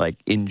 Like,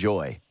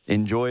 enjoy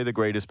the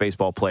greatest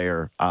baseball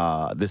player,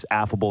 this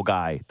affable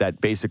guy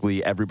that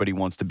basically everybody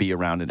wants to be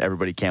around and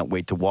everybody can't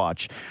wait to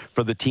watch,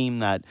 for the team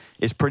that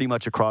is pretty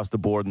much across the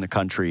board in the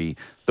country,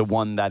 the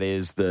one that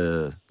is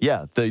the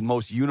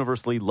most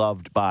universally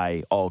loved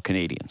by all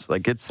Canadians.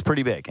 Like, it's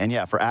pretty big. And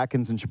yeah, for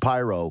Atkins and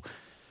Shapiro,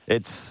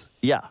 it's,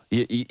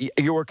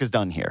 your work is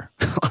done here.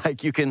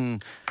 Like, you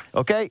can,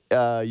 you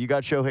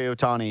got Shohei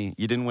Ohtani,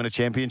 you didn't win a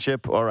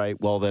championship. All right,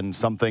 well then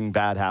something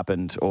bad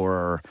happened,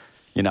 or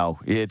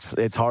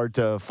it's hard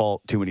to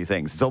fault too many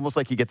things. It's almost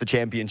like you get the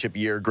championship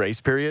year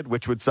grace period,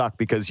 which would suck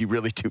because you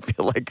really do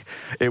feel like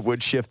it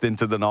would shift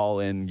into the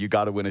all-in, you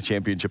got to win a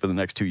championship in the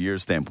next 2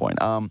 years standpoint.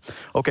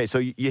 Okay, so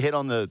you hit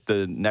on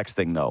the next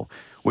thing, though,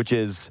 which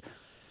is,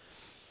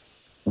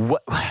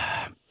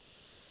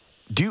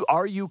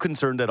 are you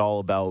concerned at all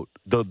about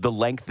the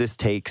length this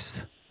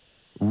takes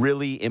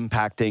really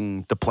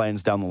impacting the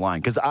plans down the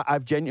line? Because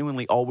I've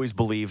genuinely always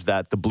believed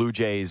that the Blue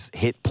Jays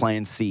hit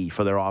Plan C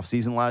for their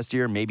offseason last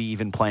year, maybe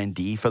even Plan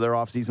D for their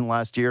offseason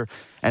last year,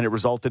 and it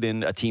resulted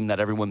in a team that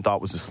everyone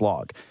thought was a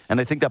slog.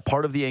 And I think that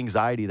part of the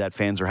anxiety that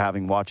fans are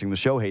having watching the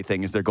Shohei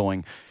thing is they're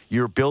going,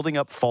 you're building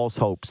up false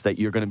hopes that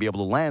you're going to be able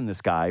to land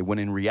this guy, when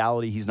in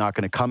reality he's not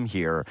going to come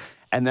here.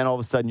 And then all of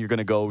a sudden you're going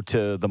to go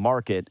to the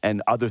market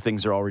and other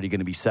things are already going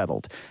to be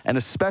settled. And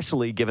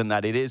especially given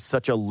that it is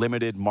such a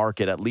limited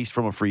market, at least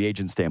from a free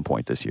agent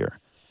standpoint this year.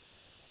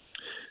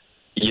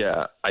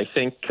 Yeah, I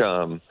think,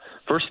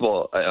 first of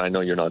all, I know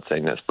you're not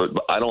saying this, but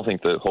I don't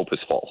think the hope is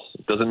false.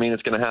 It doesn't mean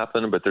it's going to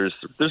happen, but there's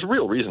a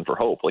real reation for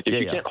hope. Like, if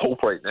you can't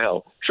hope right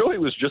now, Shohei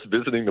was just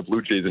visiting the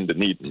Blue Jays in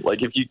Dunedin. Like,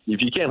 if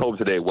you can't hope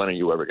today, when are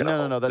you ever going to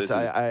hope? No, that's,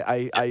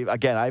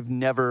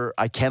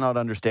 I cannot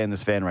understand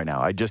this fan right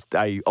now.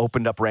 I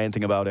opened up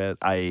ranting about it.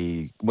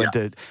 I'm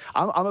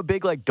a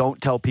big, like,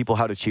 don't tell people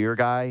how to cheer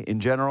guy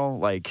in general.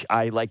 Like,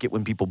 I like it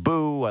when people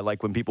boo. I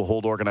like when people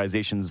hold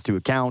organizations to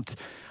account.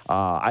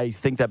 I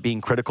think that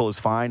being critical is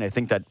fine. I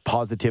think that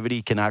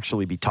positivity can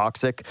actually be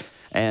toxic,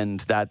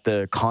 and that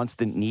the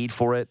constant need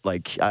for it.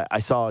 Like, I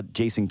saw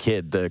Jason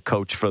Kidd, the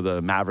coach for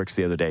the Mavericks,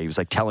 the other day. He was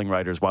like telling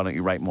writers, why don't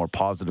you write more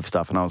positive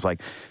stuff? And I was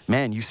like,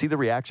 man, you see the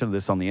reaction of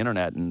this on the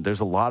internet, and there's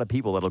a lot of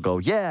people that'll go,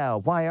 yeah,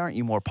 why aren't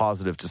you more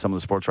positive to some of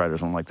the sports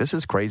writers? And I'm like, this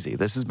is crazy.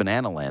 This is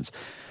banana lands.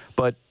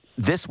 But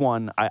this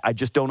one, I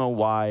just don't know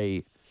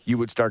why you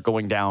would start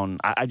going down.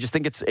 I just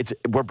think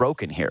we're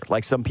broken here.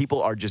 Like, some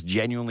people are just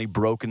genuinely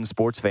broken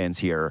sports fans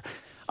here,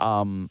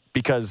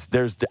 because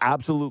there's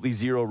absolutely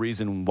zero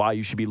reason why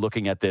you should be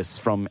looking at this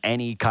from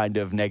any kind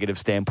of negative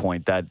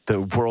standpoint, that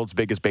the world's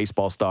biggest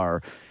baseball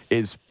star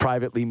is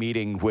privately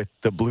meeting with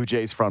the Blue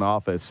Jays front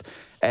office.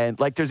 And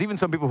like, there's even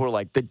some people who are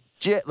like,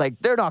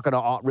 they're not going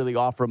to really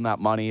offer him that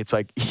money. It's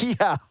like,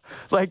 yeah,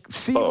 like,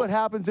 see what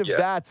happens if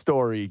that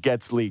story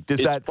gets leaked.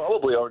 It's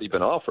probably already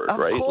been offered,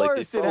 right? Of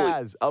course it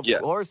has. Of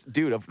course,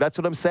 dude. That's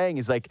what I'm saying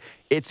is, like,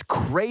 it's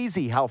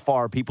crazy how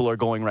far people are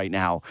going right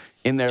now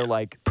in their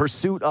like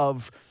pursuit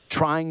of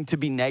trying to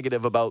be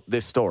negative about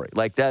this story.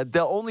 Like,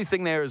 the only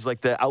thing there is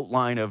like the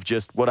outline of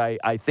just what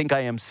I think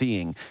I am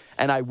seeing.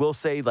 And I will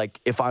say, like,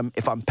 if I'm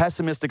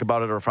pessimistic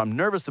about it, or if I'm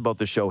nervous about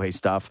the Shohei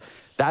stuff,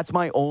 that's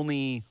my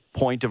only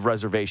point of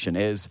reservation,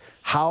 is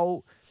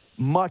how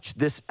much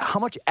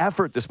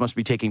effort this must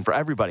be taking for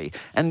everybody.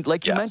 And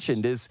like you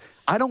mentioned,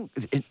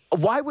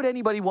 why would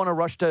anybody want to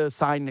rush to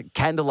sign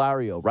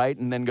Candelario, right?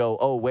 And then go,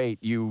 oh, wait,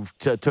 you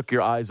took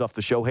your eyes off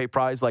the Shohei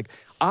prize. Like,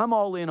 I'm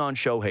all in on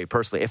Shohei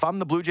personally. If I'm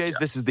the Blue Jays,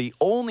 this is the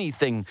only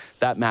thing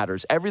that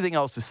matters. Everything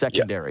else is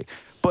secondary.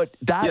 But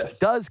that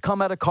does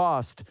come at a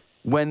cost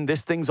when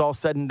this thing's all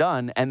said and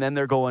done, and then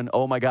they're going,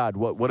 oh, my God,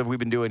 what have we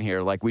been doing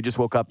here? Like, we just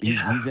woke up,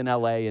 he's in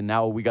L.A., and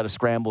now we got to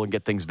scramble and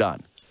get things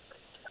done.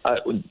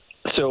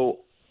 So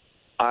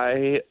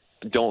I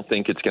don't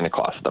think it's going to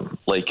cost them.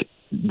 Like,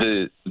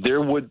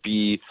 there would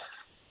be,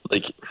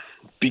 like,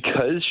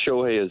 because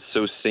Shohei is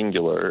so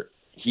singular,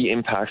 he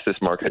impacts this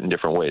market in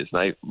different ways.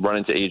 And I run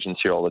into agents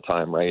here all the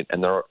time, right?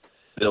 And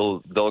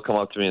they'll come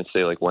up to me and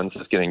say, like, when's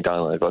this getting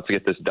done? Like, let's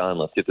get this done.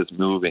 Let's get this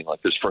moving.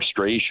 Like, there's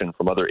frustration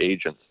from other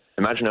agents.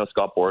 Imagine how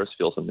Scott Boras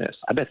feels in this.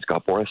 I bet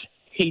Scott Boras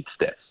hates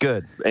this.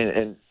 Good.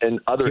 And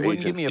other agents. He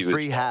wouldn't give me a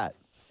free hat.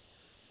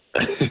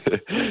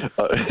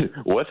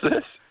 What's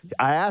this?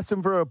 I asked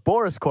him for a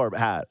Boris Corp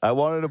hat. I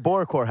wanted a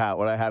Boracorp hat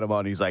when I had him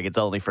on. He's like, it's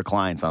only for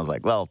clients. I was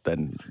like, well,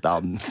 then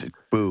I'll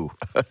boo.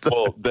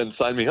 Well, then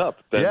sign me up.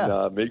 Then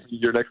make me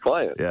your next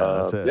client. Yeah,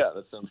 that's it. Yeah,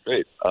 that sounds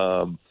great.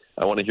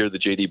 I want to hear the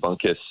JD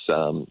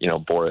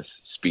Bunkus, Boris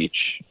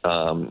speech.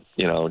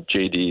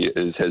 JD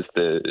has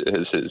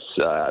his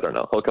I don't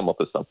know. He'll come up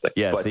with something.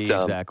 Yeah, but,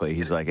 exactly.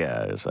 He's like,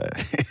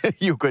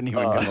 you couldn't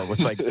even come up with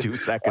like 2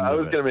 seconds. I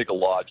was going to make a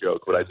law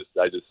joke, but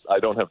I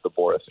don't have the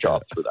Boris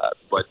chops for that.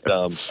 But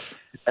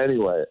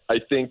anyway, I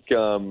think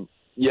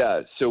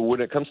So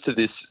when it comes to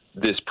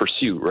this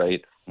pursuit,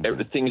 right?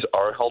 Mm-hmm. Things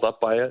are held up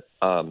by it.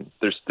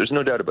 There's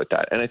no doubt about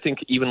that. And I think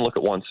even look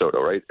at Juan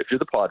Soto, right? If you're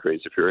the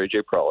Padres, if you're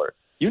AJ Preller,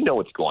 you know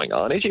what's going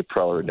on. AJ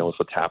Preller knows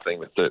what's happening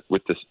with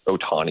this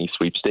Ohtani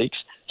sweepstakes.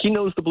 He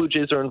knows the Blue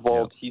Jays are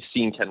involved. Yeah. He's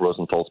seen Ken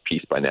Rosenthal's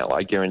piece by now.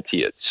 I guarantee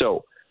it.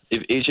 So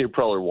if AJ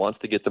Preller wants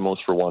to get the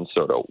most for Juan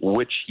Soto,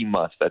 which he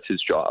must, that's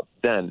his job,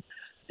 then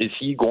is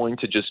he going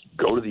to just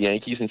go to the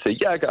Yankees and say,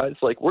 yeah, guys,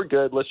 like, we're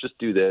good. Let's just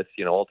do this.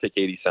 I'll take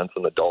 80 cents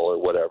on the dollar,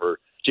 whatever.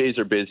 Jays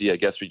are busy. I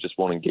guess we just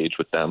won't engage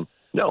with them.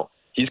 No,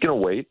 he's going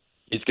to wait.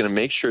 He's going to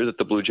make sure that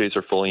the Blue Jays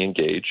are fully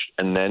engaged,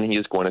 and then he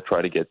is going to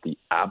try to get the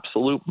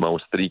absolute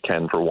most that he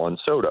can for Juan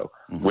Soto,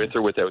 mm-hmm. with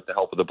or without the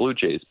help of the Blue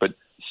Jays, but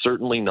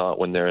certainly not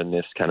when they're in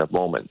this kind of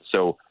moment.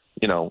 So,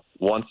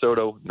 Juan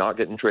Soto not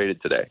getting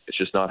traded today. It's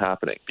just not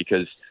happening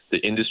because the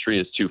industry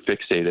is too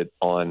fixated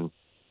on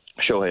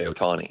Shohei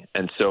Ohtani.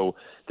 And so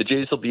the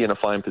Jays will be in a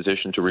fine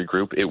position to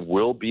regroup. It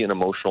will be an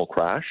emotional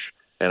crash,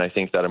 and I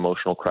think that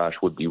emotional crash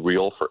would be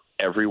real for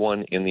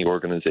everyone in the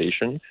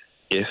organization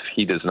if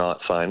he does not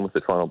sign with the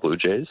Toronto Blue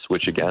Jays,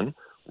 which, again,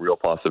 real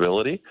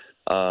possibility.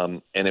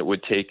 And it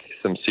would take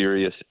some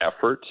serious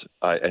effort,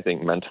 I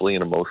think, mentally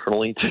and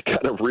emotionally to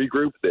kind of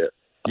regroup there.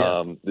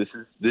 Yeah.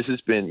 This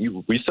has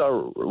been, we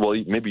saw, well,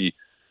 maybe,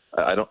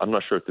 I'm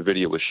not sure if the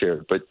video was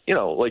shared, but,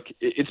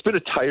 it's been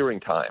a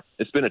tiring time.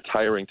 It's been a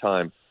tiring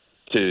time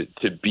to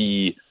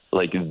be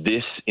like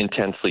this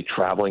intensely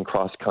traveling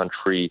cross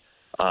country,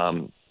 as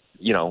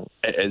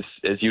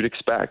you'd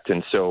expect.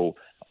 And so,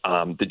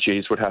 the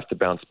Jays would have to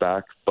bounce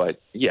back, but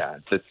yeah,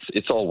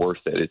 it's all worth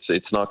it.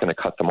 It's not going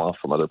to cut them off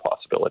from other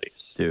possibilities.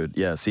 Dude,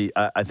 yeah. See,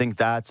 I think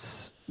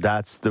that's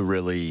the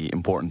really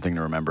important thing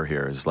to remember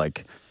here is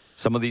like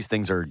some of these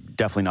things are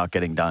definitely not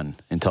getting done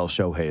until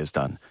Shohei is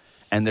done.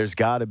 And there's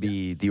got to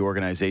be the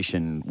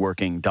organization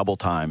working double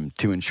time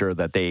to ensure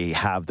that they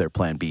have their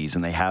plan Bs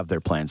and they have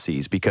their plan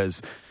Cs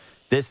because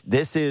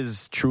this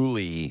is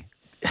truly...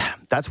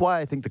 That's why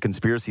I think the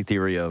conspiracy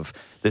theory of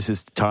this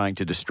is trying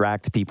to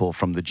distract people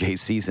from the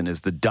Jays season is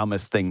the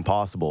dumbest thing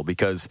possible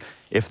because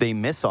if they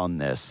miss on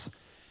this,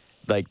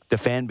 like the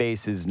fan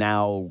base is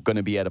now going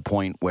to be at a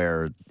point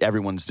where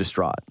everyone's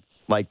distraught.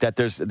 Like that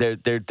there's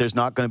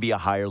not going to be a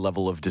higher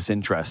level of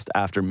disinterest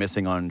after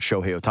missing on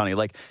Shohei Ohtani.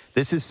 Like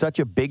this is such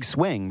a big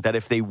swing that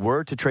if they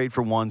were to trade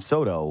for Juan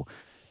Soto,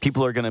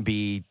 people are going to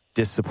be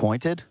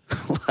disappointed.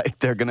 Like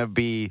they're going to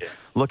be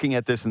looking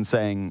at this and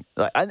saying,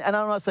 and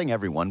I'm not saying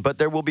everyone, but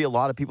there will be a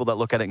lot of people that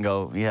look at it and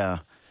go, yeah,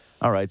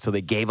 all right, so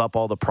they gave up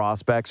all the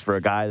prospects for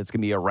a guy that's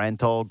going to be a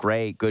rental.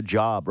 Great, good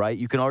job, right?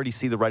 You can already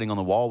see the writing on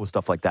the wall with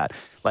stuff like that.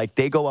 Like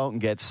they go out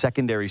and get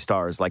secondary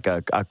stars like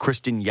a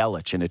Christian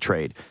Yelich in a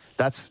trade.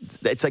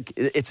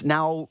 It's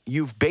now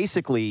you've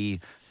basically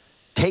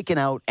taken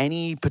out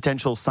any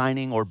potential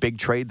signing or big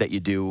trade that you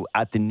do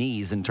at the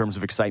knees in terms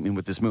of excitement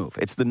with this move.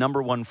 It's the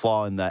number one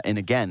flaw in that. And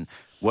again,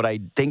 what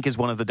I think is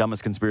one of the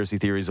dumbest conspiracy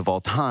theories of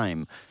all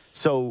time.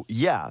 So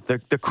yeah,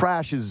 the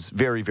crash is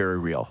very, very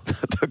real.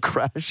 The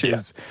crash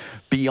is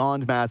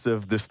beyond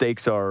massive. The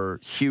stakes are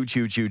huge,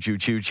 huge, huge,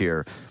 huge, huge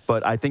here.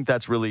 But I think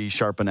that's really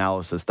sharp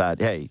analysis that,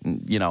 hey,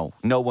 no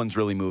one's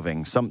really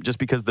moving. Just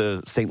because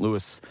the St.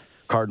 Louis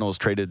Cardinals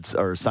traded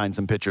or signed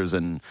some pitchers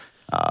and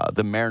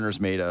the Mariners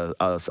made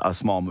a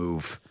small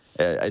move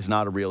is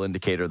not a real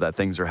indicator that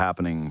things are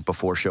happening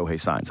before Shohei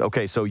signs.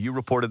 Okay, so you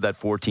reported that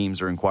 4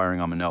 teams are inquiring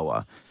on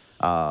Manoah.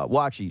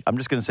 Well, actually, I'm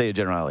just going to say a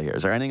generality here.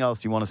 Is there anything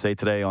else you want to say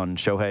today on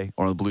Shohei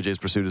or on the Blue Jays'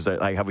 pursuit?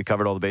 Have we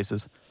covered all the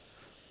bases?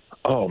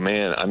 Oh,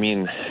 man. I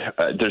mean,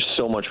 there's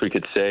so much we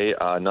could say.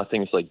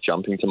 Nothing's,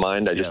 jumping to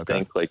mind. I just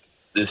think,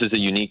 this is a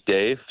unique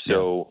day.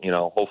 So,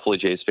 hopefully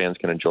Jays fans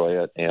can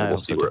enjoy it, and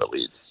we'll see where it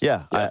leads.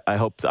 Yeah. I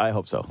hope so. I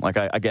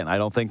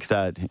don't think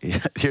that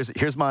 –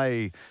 here's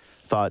my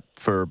thought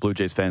for Blue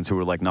Jays fans who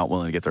were like not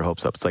willing to get their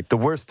hopes up. It's like the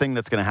worst thing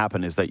that's going to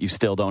happen is that you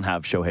still don't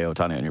have Shohei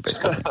Ohtani on your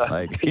baseball team.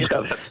 Like,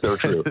 that's so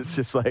true. It's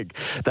just like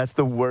that's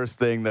the worst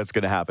thing that's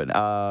going to happen.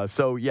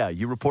 So yeah,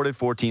 you reported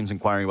 4 teams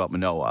inquiring about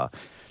Manoah.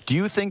 Do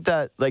you think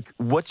that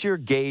what's your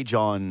gauge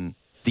on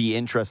the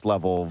interest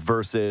level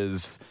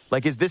versus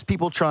is this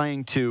people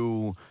trying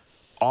to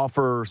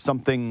offer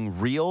something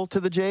real to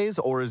the Jays,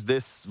 or is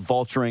this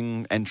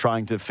vulturing and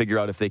trying to figure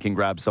out if they can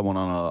grab someone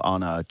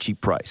on a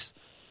cheap price?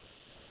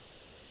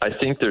 I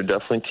think there are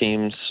definitely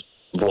teams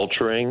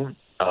vulturing.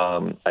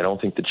 I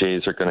don't think the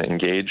Jays are going to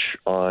engage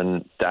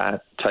on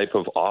that type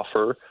of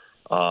offer.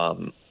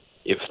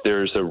 If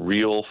there's a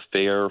real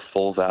fair,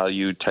 full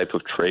value type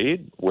of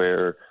trade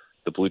where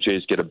the Blue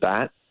Jays get a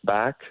bat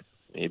back,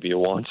 maybe a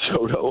Juan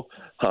Soto,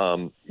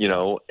 then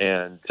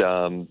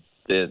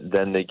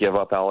they give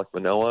up Alek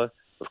Manoah,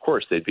 of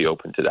course they'd be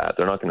open to that.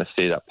 They're not going to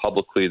say that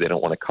publicly. They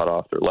don't want to cut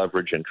off their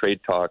leverage in trade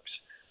talks.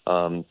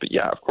 But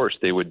yeah, of course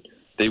they would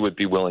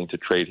be willing to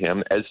trade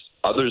him, as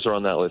others are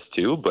on that list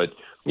too. But,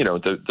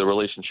 the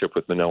relationship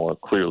with Manoah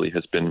clearly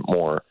has been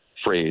more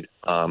frayed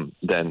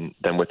than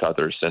with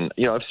others. And,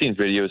 I've seen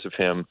videos of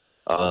him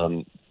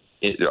from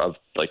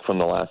taken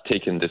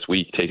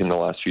the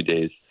last few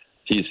days.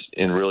 He's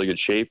in really good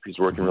shape. He's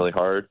working really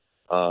hard.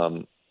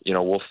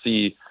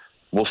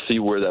 We'll see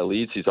where that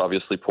leads. He's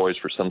obviously poised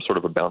for some sort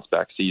of a bounce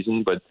back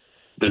season, but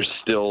there's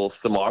still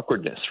some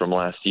awkwardness from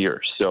last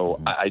year. So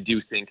I do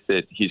think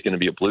that he's going to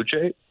be a Blue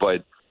Jay,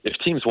 but if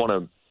teams want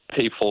to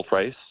pay full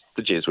price,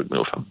 the Jays would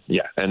move him.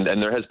 Yeah. And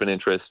there has been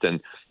interest, and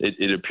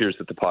it appears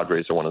that the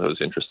Padres are one of those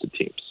interested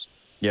teams.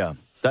 Yeah.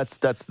 That's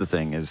the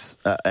thing is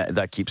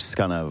that keeps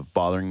kind of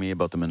bothering me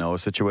about the Manoah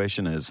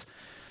situation is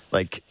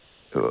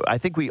I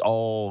think we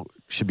all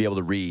should be able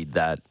to read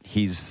that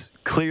he's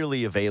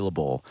clearly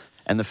available.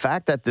 And the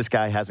fact that this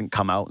guy hasn't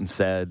come out and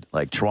said,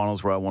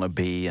 Toronto's where I want to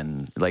be,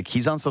 and,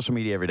 he's on social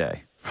media every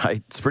day,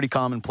 right? It's pretty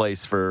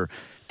commonplace for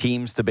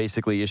teams to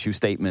basically issue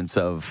statements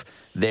of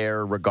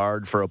their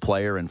regard for a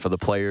player and for the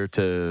player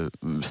to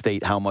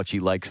state how much he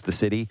likes the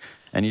city.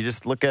 And you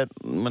just look at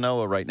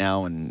Manoah right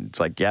now, and it's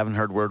you haven't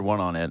heard word one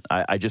on it.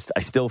 I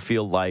still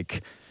feel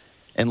like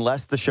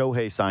unless the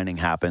Shohei signing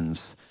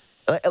happens,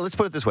 let's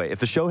put it this way. If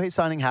the Shohei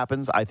signing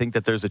happens, I think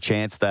that there's a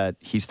chance that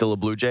he's still a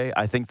Blue Jay.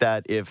 I think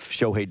that if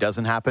Shohei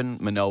doesn't happen,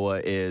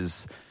 Manoah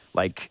is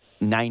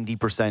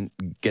 90%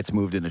 gets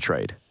moved in a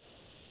trade.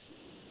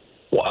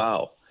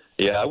 Wow.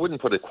 Yeah, I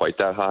wouldn't put it quite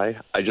that high.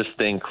 I just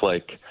think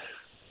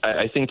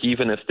I think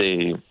even if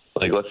they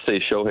let's say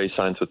Shohei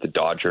signs with the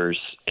Dodgers,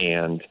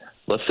 and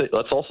let's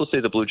also say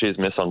the Blue Jays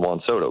miss on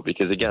Juan Soto,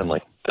 because again,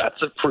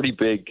 that's a pretty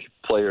big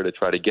player to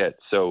try to get.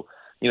 So,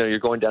 you're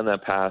going down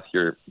that path.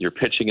 Your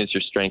pitching is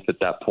your strength at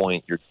that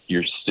point.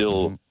 You're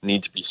still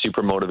need to be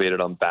super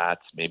motivated on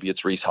bats. Maybe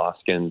it's Rhys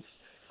Hoskins.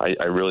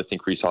 I really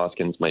think Rhys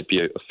Hoskins might be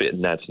a fit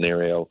in that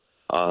scenario.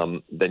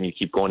 Then you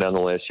keep going down the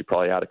list. You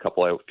probably add a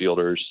couple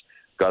outfielders.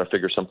 Got to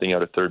figure something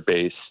out at third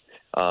base.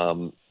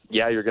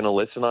 You're going to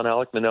listen on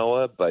Alek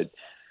Manoah, but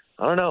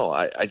I don't know.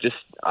 I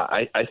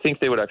think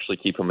they would actually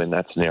keep him in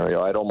that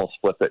scenario. I'd almost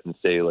flip it and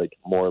say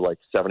more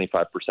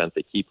 75%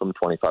 they keep him,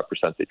 25%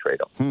 they trade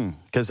him.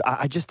 Because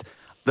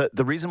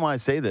the reason why I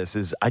say this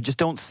is I just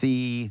don't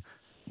see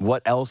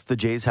what else the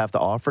Jays have to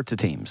offer to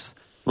teams.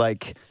 I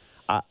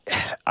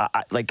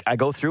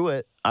go through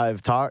it.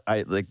 I've talked.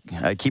 I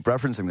keep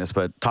referencing this,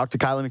 but talked to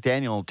Kylie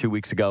McDaniel 2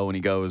 weeks ago, and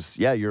he goes,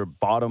 "Yeah, you're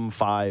bottom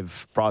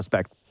 5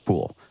 prospect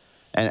pool,"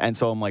 and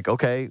so I'm like,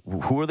 okay,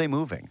 who are they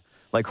moving?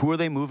 Who are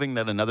they moving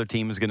that another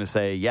team is going to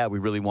say, yeah, we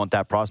really want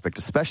that prospect,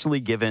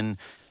 especially given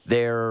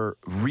their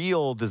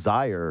real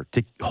desire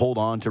to hold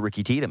on to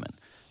Ricky Tiedemann.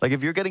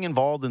 If you're getting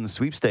involved in the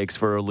sweepstakes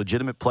for a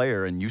legitimate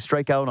player and you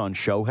strike out on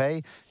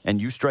Shohei and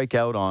you strike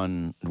out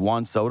on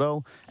Juan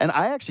Soto, and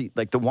I actually,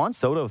 the Juan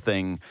Soto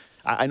thing,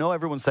 I know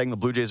everyone's saying the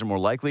Blue Jays are more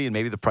likely and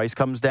maybe the price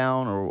comes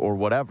down or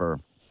whatever,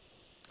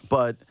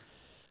 but,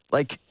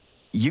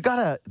 you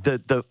gotta,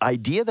 the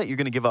idea that you're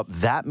going to give up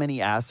that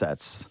many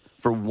assets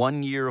for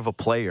 1 year of a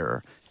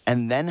player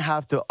and then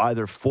have to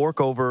either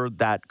fork over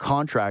that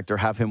contract or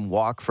have him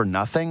walk for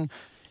nothing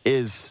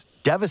is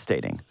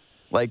devastating.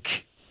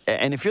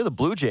 And if you're the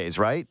Blue Jays,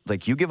 right,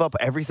 you give up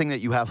everything that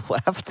you have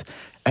left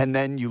and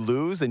then you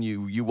lose and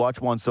you watch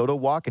Juan Soto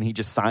walk and he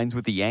just signs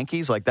with the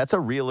Yankees, that's a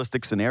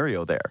realistic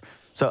scenario there.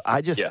 So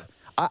I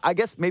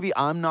guess maybe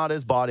I'm not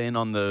as bought in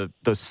on the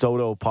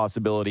Soto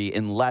possibility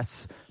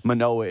unless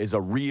Manoah is a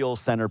real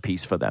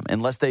centerpiece for them.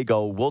 Unless they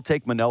go, we'll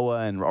take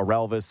Manoah and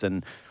Orelvis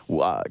and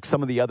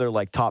some of the other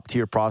top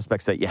tier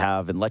prospects that you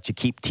have and let you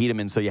keep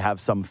Tiedemann so you have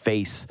some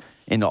face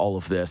into all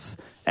of this.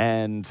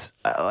 And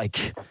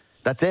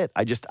that's it.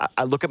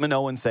 I look at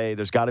Manoah and say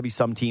there's got to be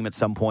some team at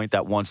some point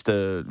that wants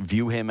to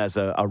view him as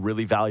a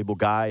really valuable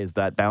guy, as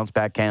that bounce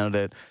back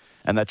candidate,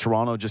 and that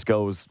Toronto just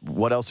goes,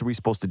 what else are we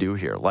supposed to do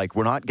here?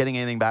 We're not getting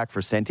anything back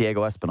for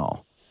Santiago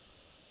Espinal.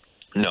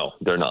 No,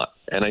 they're not.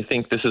 And I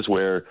think this is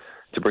where,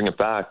 to bring it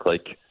back,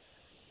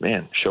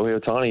 Shohei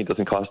Ohtani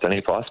doesn't cost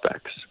any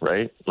prospects,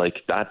 right?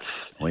 That's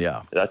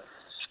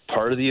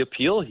part of the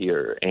appeal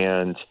here.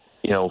 And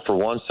for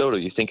Juan Soto,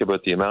 you think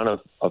about the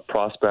amount of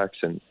prospects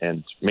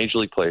and major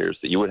league players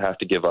that you would have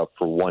to give up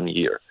for 1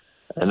 year.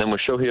 And then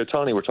with Shohei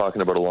Ohtani, we're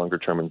talking about a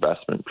longer-term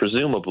investment,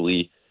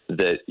 presumably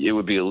that it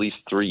would be at least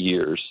 3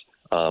 years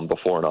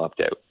before an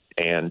opt-out.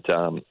 And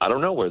I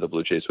don't know where the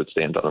Blue Jays would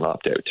stand on an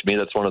opt-out. To me,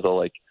 that's one of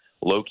the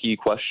low-key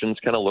questions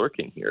kind of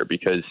lurking here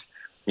because,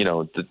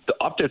 the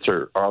opt-outs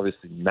are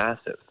obviously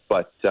massive.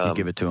 But you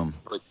give it to them.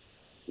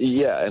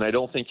 Yeah, and I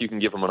don't think you can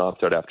give them an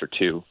opt-out after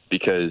 2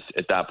 because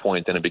at that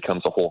point, then it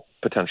becomes a whole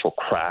potential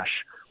crash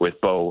with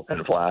Bo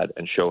and Vlad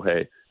and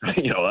Shohei.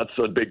 That's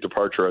a big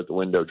departure out the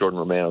window. Jordan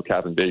Romano,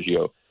 Kevin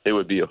Biggio. It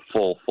would be a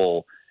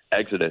full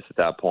exodus at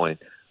that point.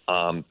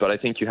 But I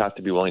think you have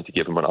to be willing to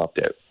give them an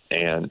opt-out.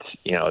 And,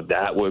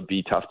 that would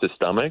be tough to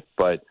stomach.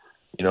 But,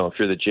 if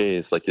you're the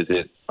Jays, is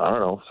it, I don't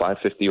know,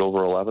 $550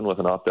 over 11 with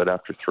an opt-out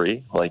after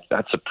 3?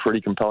 That's a pretty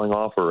compelling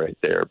offer right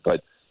there.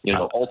 But,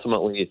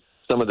 ultimately,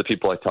 some of the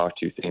people I talk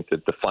to think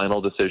that the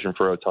final decision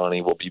for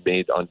Ohtani will be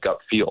made on gut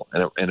feel.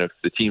 And if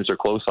the teams are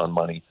close on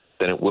money,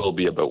 then it will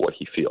be about what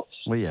he feels.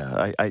 Well,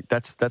 yeah,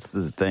 that's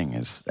the thing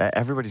is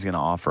everybody's going to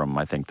offer him,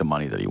 I think, the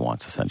money that he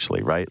wants,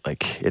 essentially, right?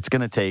 It's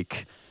going to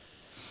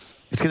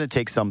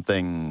take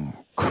something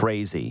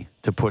crazy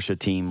to push a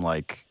team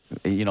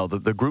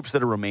the groups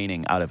that are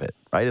remaining out of it,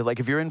 right?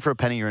 If you're in for a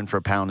penny, you're in for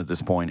a pound at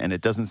this point, and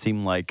it doesn't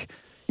seem like,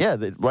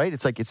 right?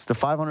 It's it's the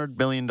 $500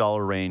 million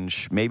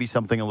range, maybe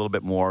something a little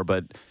bit more,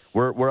 but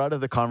we're out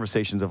of the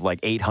conversations of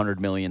 $800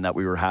 million that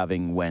we were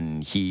having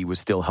when he was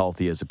still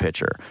healthy as a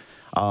pitcher.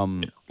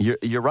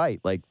 You're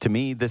right. To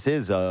me, this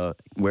is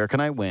where can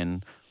I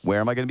win? Where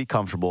am I going to be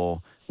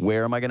comfortable?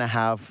 Where am I going to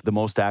have the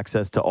most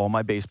access to all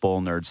my baseball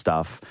nerd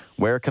stuff?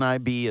 Where can I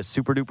be a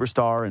super duper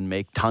star and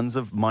make tons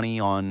of money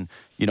on,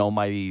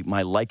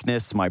 my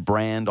likeness, my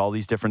brand, all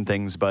these different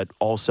things, but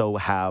also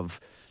have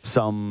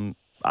some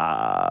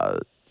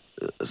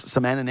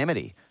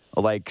anonymity,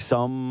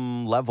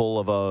 some level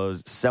of a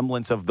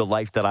semblance of the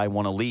life that I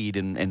want to lead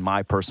in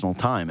my personal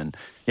time. And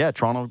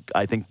Toronto,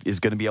 I think, is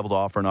going to be able to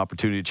offer an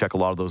opportunity to check a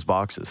lot of those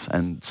boxes.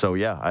 And so,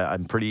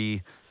 I'm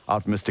pretty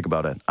optimistic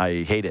about it.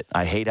 I hate it.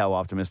 I hate how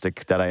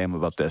optimistic that I am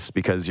about this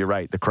because you're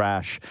right. The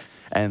crash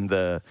and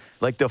the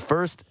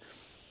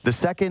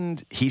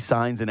second he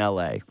signs in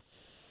LA,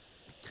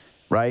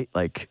 right?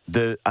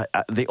 The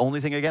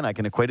only thing, again, I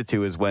can equate it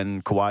to is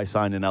when Kawhi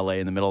signed in LA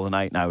in the middle of the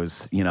night and I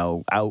was,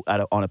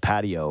 out on a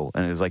patio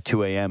and it was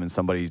 2 a.m. and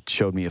somebody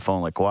showed me a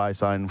phone Kawhi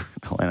signed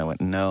and I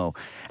went, no.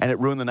 And it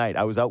ruined the night.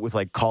 I was out with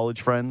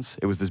college friends.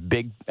 It was this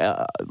big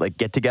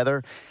get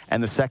together.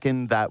 And the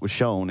second that was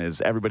shown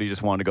is everybody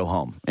just wanted to go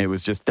home. It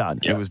was just done.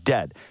 Yeah. It was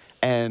dead.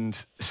 And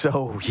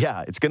so,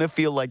 it's going to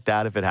feel like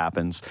that if it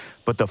happens.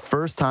 But the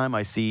first time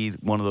I see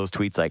one of those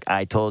tweets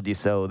I told you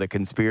so, the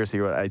conspiracy,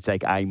 it's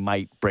I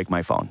might break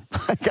my phone.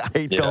 You got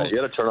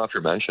to turn off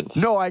your mentions.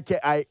 No, I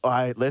can't.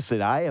 I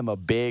listen, I am a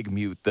big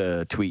mute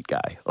the tweet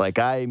guy.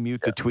 I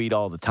mute the tweet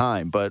all the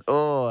time. But,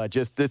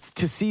 it's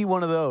to see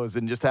one of those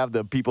and just have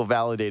the people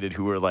validated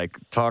who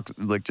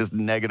are just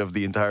negative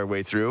the entire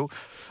way through.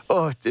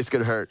 Oh, it's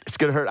going to hurt. It's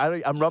going to hurt.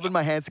 I'm rubbing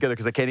my hands together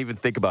because I can't even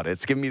think about it.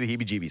 It's giving me the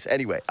heebie-jeebies.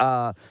 Anyway,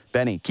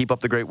 Benny, keep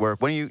up the great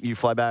work. When you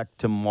fly back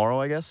tomorrow,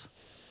 I guess?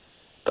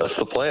 That's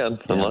the plan,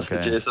 unless the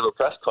Jays have a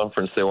press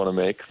conference they want to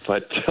make.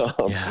 But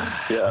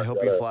I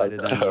hope you fly to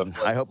Dunedin.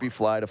 I hope you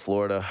fly to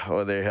Florida,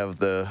 or they have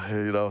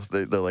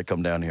they're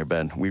come down here,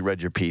 Ben. We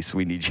read your piece.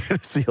 We need you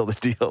to seal the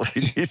deal.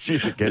 We need you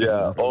to get.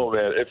 Yeah. Oh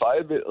man, if I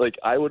had been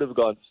I would have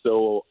gone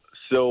so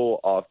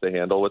off the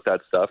handle with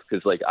that stuff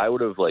because I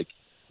would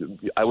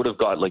have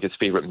got his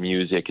favorite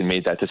music and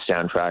made that the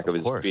soundtrack of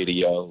his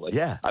video.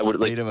 I would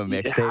made him a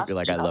mixtape. Be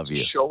I love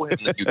you. Show him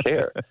that you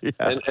care.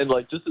 And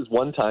just this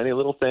one tiny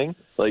little thing.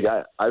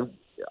 I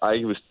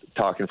was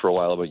talking for a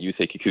while about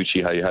Yusei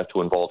Kikuchi, how you have to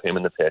involve him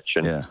in the pitch,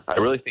 and I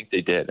really think they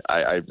did.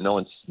 No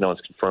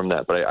one's confirmed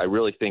that, but I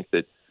really think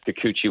that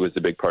Kikuchi was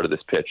a big part of this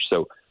pitch.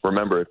 So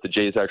remember, if the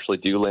Jays actually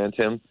do land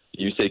him,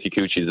 Yusei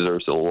Kikuchi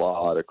deserves a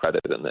lot of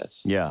credit in this.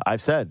 Yeah,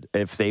 I've said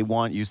if they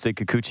want Yusei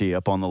Kikuchi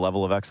up on the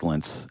level of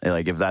excellence,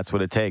 if that's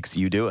what it takes,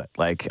 you do it.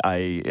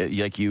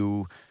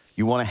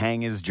 You want to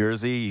hang his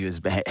jersey,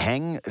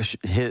 hang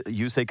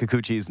Yusei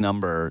Kikuchi's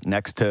number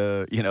next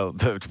to,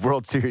 the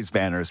World Series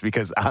banners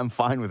because I'm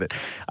fine with it.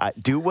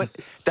 Do what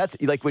that's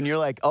when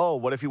you're oh,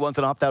 what if he wants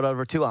an opt-out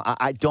over 2?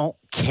 I don't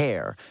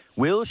care.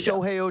 Will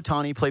Shohei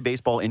Ohtani play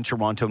baseball in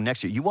Toronto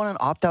next year? You want an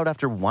opt-out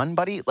after 1,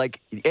 buddy?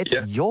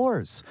 It's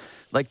yours.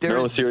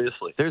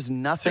 Seriously. There's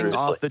nothing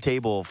off the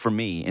table for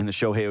me in the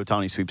Shohei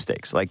Ohtani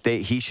sweepstakes.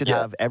 He should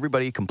have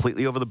everybody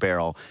completely over the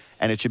barrel,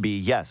 and it should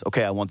be,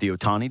 I want the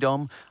Ohtani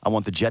Dome. I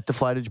want the jet to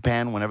fly to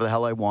Japan whenever the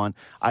hell I want.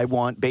 I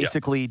want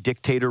basically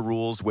dictator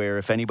rules where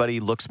if anybody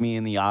looks me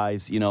in the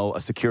eyes, a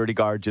security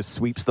guard just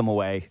sweeps them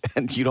away,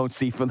 and you don't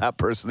see from that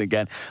person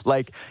again.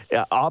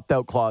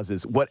 Opt-out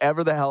clauses,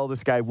 whatever the hell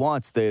this guy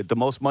wants, the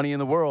most money in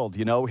the world,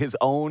 his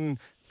own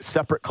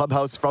separate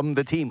clubhouse from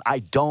the team. I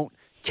don't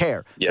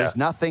care. There's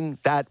nothing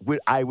that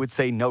I would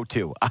say no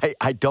to.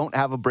 I don't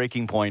have a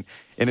breaking point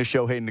in a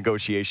Shohei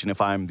negotiation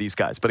if I'm these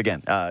guys. But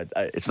again,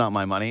 it's not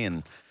my money,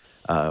 and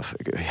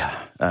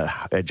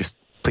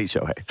Please,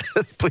 Shohei.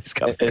 Please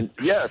come. And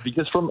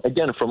because from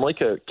like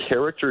a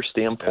character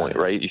standpoint,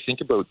 right? You think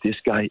about this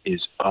guy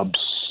is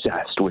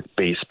obsessed with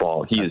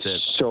baseball. He is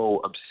so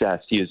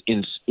obsessed. He is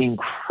in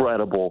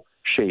incredible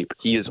shape.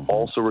 He is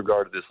also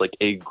regarded as like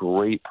a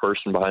great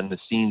person behind the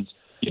scenes.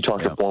 You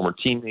talk to former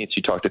teammates,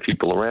 you talk to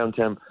people around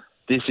him.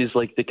 This is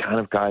like the kind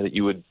of guy that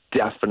you would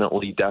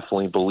definitely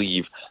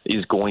believe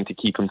is going to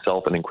keep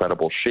himself in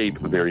incredible shape,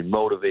 very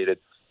motivated,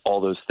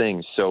 all those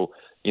things. So,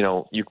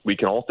 we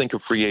can all think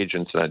of free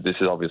agents, and this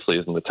obviously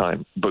isn't the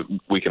time, but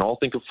we can all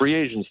think of free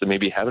agents that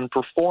maybe haven't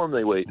performed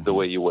the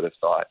way you would have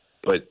thought.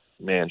 But,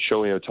 man,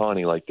 Shohei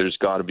Ohtani, like, there's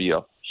got to be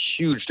a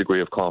huge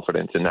degree of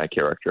confidence in that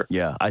character.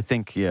 Yeah, I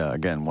think,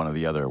 again, one of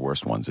the other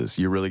worst ones is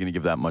you're really going to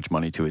give that much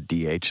money to a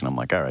DH, and I'm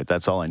like, all right,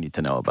 that's all I need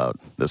to know about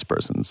this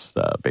person's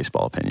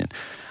baseball opinion.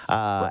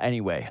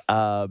 Anyway,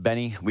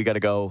 Benny, we got to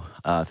go.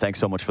 Thanks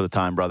so much for the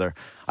time, brother.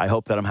 I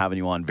hope that I'm having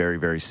you on very,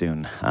 very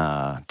soon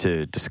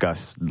to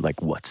discuss,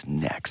 like, what's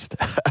next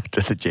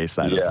after the J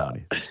side of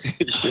Ohtani.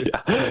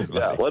 Yeah, let's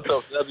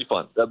hope. That'd be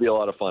fun. That'd be a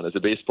lot of fun. As a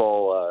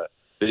baseball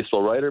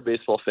writer,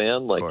 baseball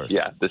fan,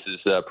 this is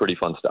pretty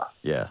fun stuff.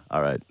 Yeah.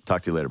 All right.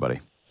 Talk to you later, buddy.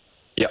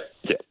 Yeah.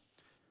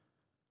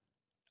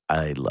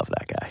 I love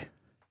that guy.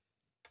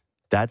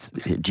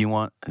 Do you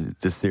want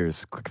this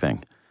serious quick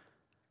thing?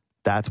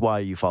 That's why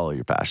you follow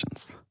your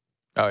passions.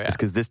 Oh, yeah. It's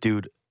because this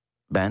dude,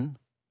 Ben,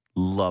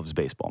 loves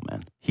baseball,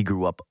 man. He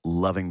grew up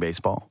loving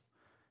baseball,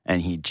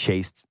 and he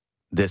chased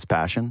this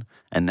passion.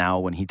 And now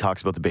when he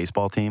talks about the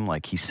baseball team,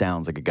 like, he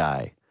sounds like a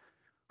guy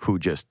who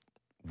just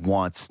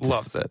loves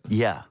it.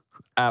 Yeah.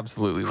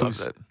 Absolutely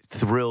loves it.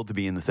 Thrilled to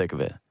be in the thick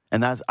of it.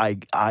 And that's I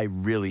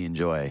really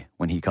enjoy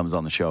when he comes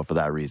on the show for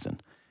that reason.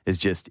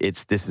 This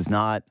is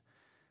not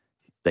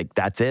like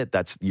that's it.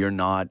 You're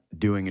not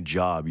doing a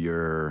job.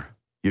 You're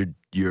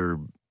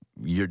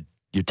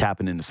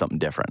tapping into something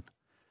different.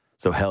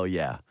 So hell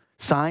yeah.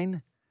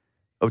 Sign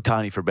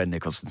Ohtani for Ben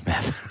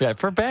Nicholson-Smith. Yeah,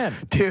 for Ben.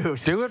 Dude.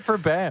 Do it for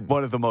Ben.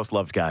 One of the most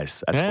loved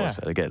guys at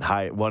Sportsnet. Again,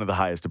 one of the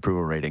highest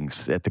approval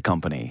ratings at the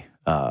company.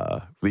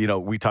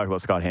 We talked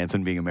about Scott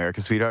Hansen being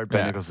America's sweetheart.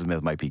 Ben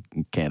Nicholson-Smith might be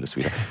Canada's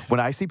sweetheart. When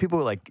I see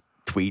people like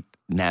tweet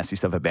nasty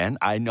stuff at Ben,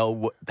 I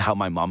know how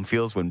my mom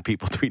feels when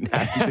people tweet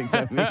nasty things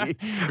at me.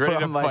 Ready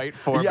to fight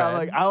for Ben. I'm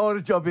like, I want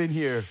to jump in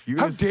here.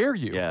 How dare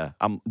you? Yeah,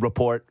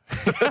 report.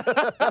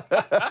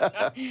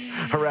 Harassment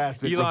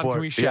Elon, report.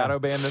 can we shadow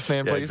ban this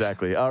man, please? Yeah,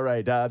 exactly. All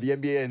right, the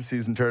NBA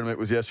in-season tournament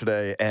was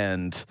yesterday,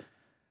 and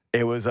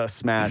it was a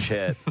smash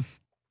hit.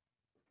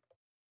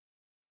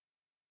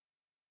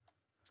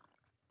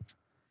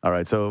 All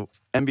right, so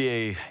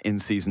NBA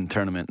in-season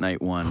tournament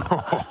night one.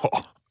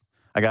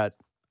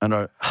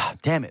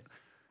 Damn it.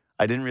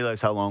 I didn't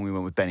realize how long we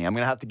went with Benny. I'm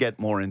going to have to get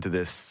more into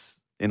this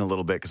in a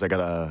little bit because I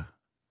got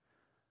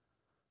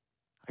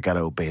to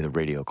obey the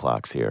radio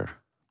clocks here.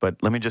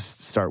 But let me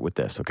just start with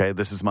this, okay?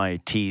 This is my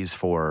tease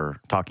for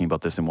talking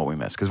about this and what we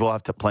missed because we'll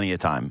have plenty of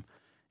time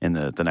in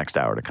the next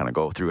hour to kind of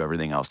go through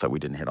everything else that we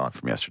didn't hit on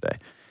from yesterday.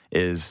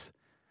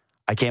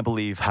 I can't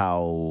believe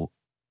how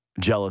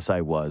jealous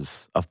I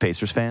was of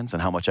Pacers fans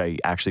and how much I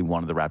actually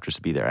wanted the Raptors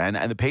to be there.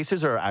 And the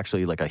Pacers are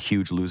actually like a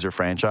huge loser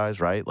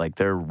franchise, right? Like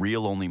their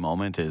real only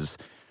moment is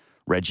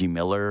Reggie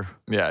Miller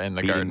in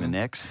the beating Garden. the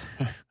Knicks.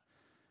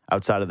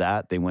 Outside of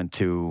that, they went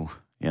to,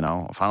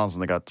 finals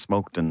and they got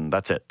smoked and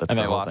that's it. That's and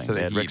the they whole lost thing.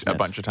 to the Heat a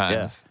bunch of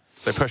times.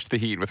 Yeah. They pushed the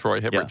Heat with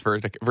Roy Hibbert's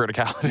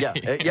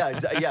verticality.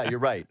 Yeah, you're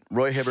right.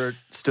 Roy Hibbert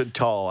stood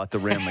tall at the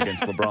rim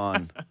against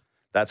LeBron.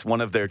 That's one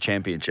of their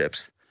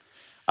championships.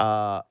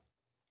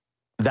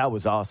 That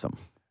was awesome.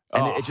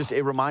 And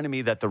it reminded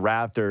me that the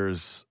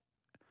Raptors,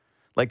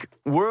 like,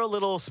 we're a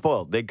little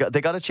spoiled. They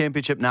got a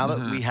championship now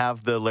that we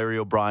have the Larry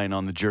O'Brien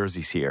on the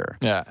jerseys here.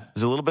 Yeah.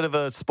 There's a little bit of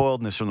a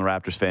spoiledness from the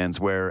Raptors fans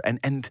where,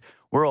 and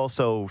we're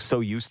also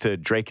so used to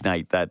Drake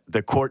night that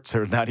the courts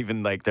are not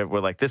even like, we're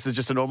like, this is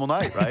just a normal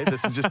night, right?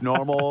 This is just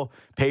normal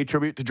pay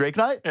tribute to Drake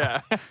night?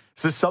 Yeah.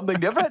 Is this something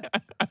different?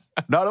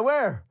 Not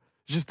aware.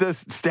 It's just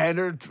this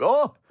standard,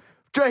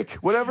 Drake,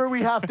 whatever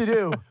we have to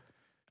do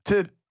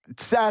to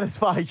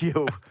satisfy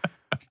you,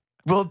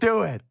 we'll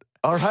do it.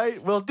 All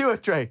right? We'll do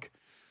it, Drake.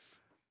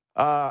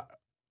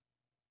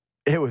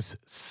 It was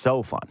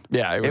so fun.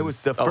 Yeah, it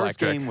was the first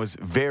electric. game was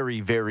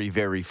very, very,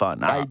 very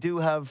fun. I do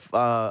have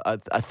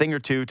a thing or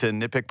two to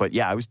nitpick, but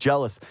yeah, I was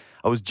jealous.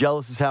 I was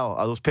jealous as hell.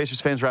 Those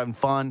Pacers fans were having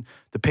fun.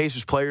 The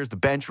Pacers players, the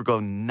bench were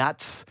going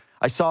nuts.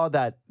 I saw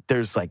that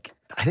there's I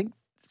think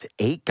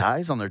 8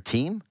 guys on their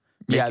team.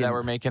 That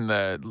were making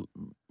the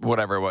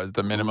whatever it was,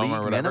 the minimum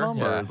or whatever.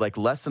 Or like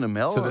less than $1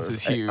 million. So this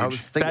is huge. I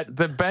was thinking,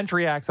 the bench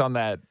reacts on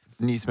that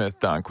Nesmith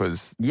dunk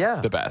was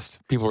the best.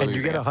 People were and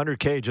you get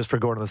 $100K just for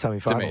going to the semifinals.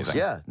 It's amazing.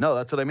 Yeah, no,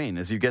 that's what I mean.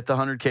 Is you get the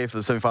 $100K for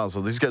the semifinals.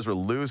 So these guys were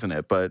losing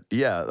it, but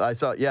yeah, I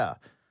saw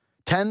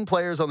 10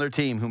 players on their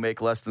team who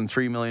make less than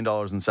 $3 million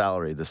in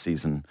salary this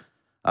season.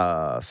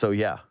 So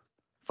yeah,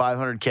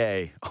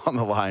 $500K on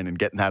the line and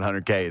getting that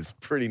 $100K is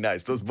pretty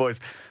nice. Those boys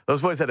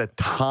had a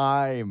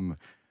time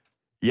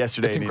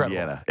yesterday in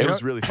Indiana. It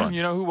was really fun.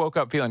 You know who woke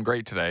up feeling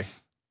great today?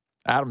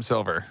 Adam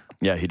Silver.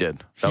 Yeah, he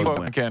did. He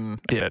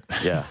fucking did it.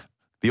 Yeah.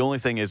 The only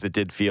thing is it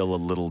did feel a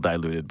little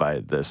diluted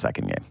by the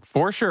second game.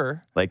 For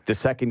sure. Like the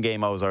second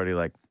game, I was already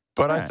like,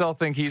 but I still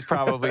think he's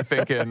probably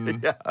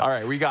thinking, all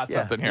right, we got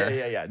something here.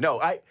 Yeah. No,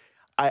 I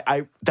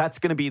that's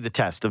going to be the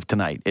test of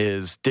tonight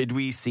is did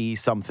we see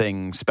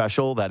something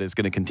special that is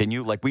going to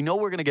continue? Like we know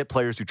we're going to get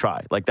players who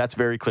try. Like that's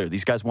very clear.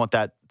 These guys want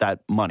that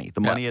money. The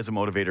money as a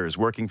motivator is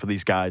working for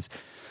these guys.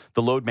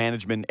 The load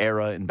management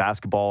era in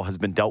basketball has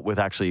been dealt with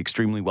actually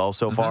extremely well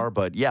so far.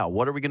 But yeah,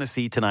 what are we going to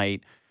see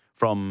tonight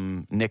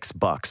from Knicks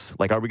Bucks?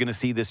 Like, are we going to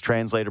see this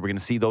translate? Are we going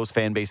to see those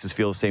fan bases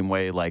feel the same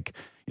way? Like,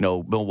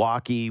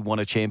 Milwaukee won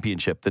a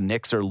championship. The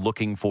Knicks are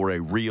looking for a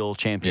real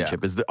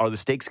championship. Yeah. Are the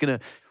stakes going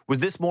to? Was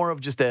this more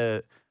of just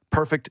a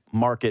perfect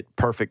market,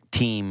 perfect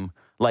team?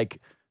 Like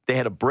they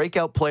had a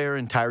breakout player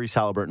in Tyrese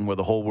Halliburton, where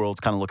the whole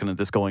world's kind of looking at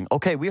this, going,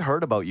 "Okay, we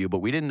heard about you, but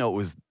we didn't know it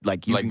was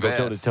like you can go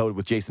toe to toe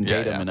with Jason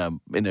Tatum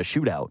in a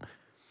shootout."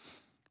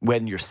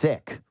 When you're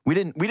sick. We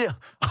didn't,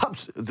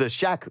 the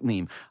Shaq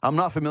meme. I'm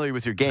not familiar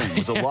with your game.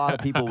 There's a lot of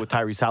people with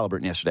Tyrese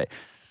Halliburton yesterday.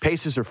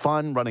 Pacers are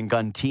fun, run and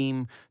gun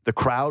team. The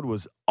crowd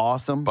was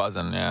awesome.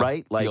 Buzzing, yeah.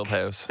 Right? Like,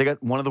 Fieldhouse. They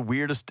got one of the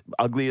weirdest,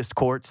 ugliest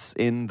courts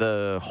in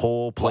the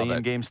whole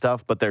play-in game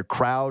stuff, but their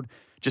crowd,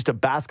 just a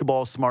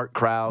basketball smart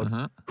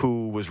crowd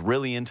who was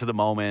really into the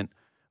moment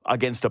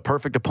against a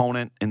perfect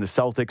opponent in the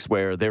Celtics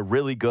where they're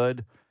really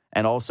good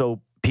and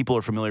also people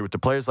are familiar with the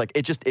players. Like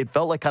it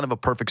felt like kind of a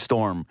perfect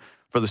storm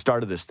for the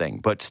start of this thing,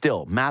 but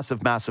still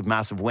massive, massive,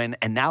 massive win.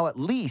 And now at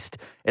least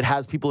it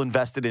has people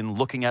invested in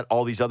looking at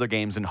all these other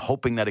games and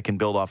hoping that it can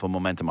build off a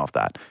momentum off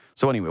that.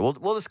 So anyway,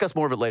 we'll discuss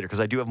more of it later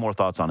because I do have more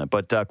thoughts on it.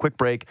 But quick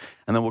break,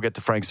 and then we'll get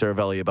to Frank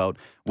Seravalli about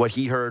what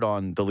he heard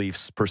on the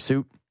Leafs'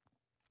 pursuit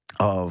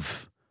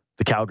of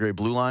the Calgary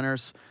Blue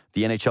Liners,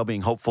 the NHL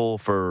being hopeful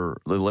for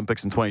the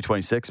Olympics in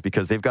 2026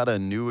 because they've got a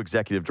new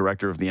executive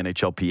director of the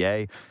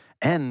NHLPA,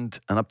 and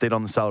an update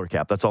on the salary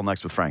cap. That's all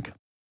next with Frank.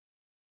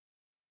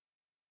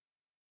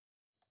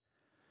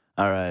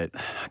 All right.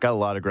 Got a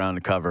lot of ground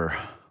to cover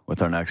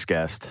with our next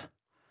guest.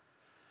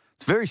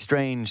 It's very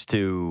strange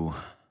to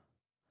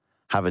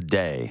have a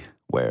day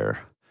where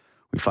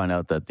we find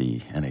out that the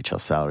NHL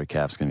salary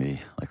cap is going to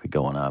be likely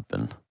going up,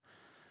 and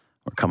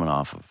we're coming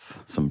off of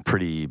some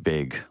pretty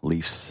big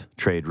Leafs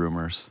trade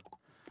rumors.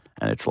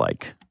 And it's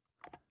like,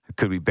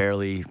 we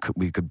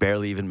could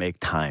barely even make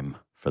time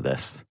for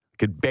this.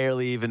 Could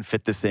barely even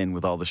fit this in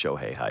with all the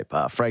Shohei hype.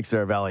 Frank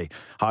Seravalli,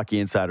 hockey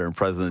insider and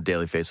president of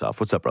Daily Faceoff.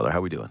 What's up, brother?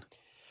 How we doing?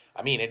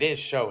 I mean, it is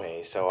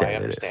Shohei, so I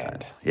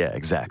understand. Yeah,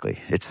 exactly.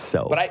 It's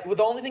so. But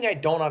the only thing I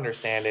don't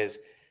understand is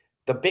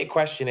the big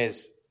question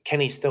is, can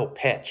he still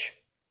pitch?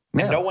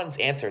 Yeah. And no one's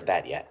answered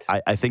that yet.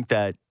 I think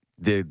that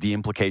the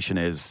implication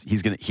is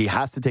he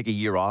has to take a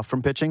year off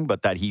from pitching,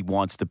 but that he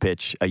wants to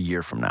pitch a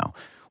year from now,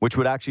 which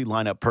would actually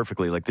line up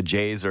perfectly. Like the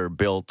Jays are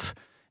built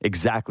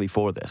exactly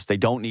for this. They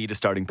don't need a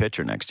starting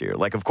pitcher next year.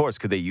 Like, of course,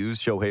 could they use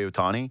Shohei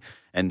Ohtani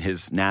and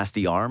his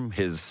nasty arm,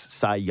 his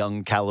Cy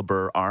Young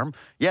caliber arm?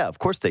 Yeah, of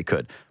course they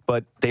could,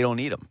 but they don't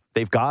need him.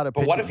 They've got to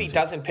pitch. But what if he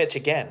doesn't pitch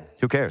again?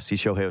 Who cares?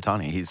 He's Shohei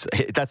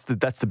Ohtani.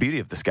 That's the beauty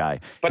of this guy.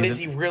 But is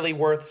he really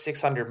worth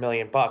 $600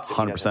 million if 100%,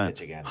 he doesn't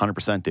pitch again?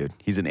 100%, dude.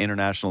 He's an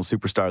international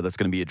superstar that's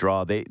going to be a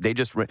draw. They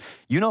just,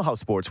 you know how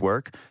sports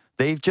work.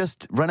 They've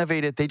just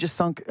renovated. They just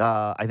sunk,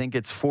 I think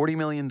it's $40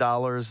 million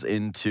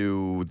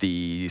into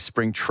the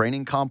spring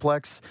training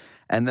complex.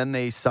 And then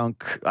they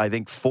sunk, I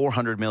think,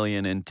 $400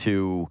 million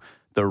into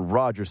the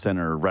Rogers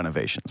Center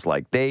renovations.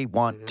 Like, they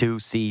want to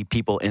see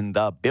people in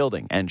the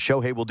building, and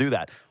Shohei will do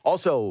that.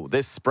 Also,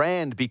 this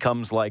brand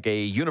becomes like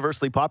a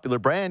universally popular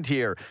brand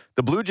here.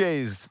 The Blue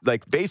Jays,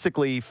 like,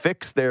 basically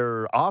fix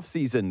their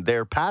offseason,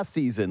 their past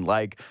season.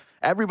 Like,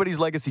 everybody's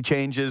legacy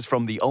changes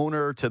from the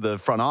owner to the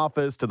front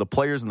office to the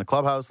players in the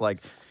clubhouse.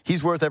 Like,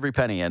 he's worth every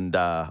penny, and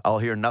I'll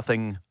hear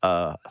nothing.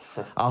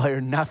 I'll hear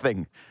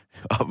nothing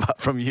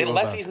from you.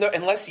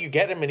 Unless you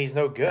get him and he's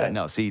no good.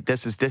 No, see,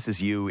 this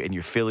is you and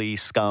your Philly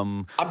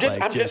scum. I'm just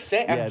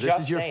saying. This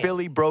is your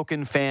Philly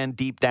broken fan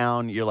deep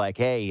down. You're like,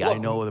 hey, look, I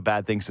know the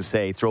bad things to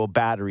say. Throw a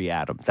battery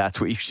at him. That's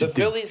what you should do.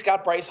 The Phillies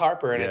got Bryce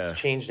Harper, and it's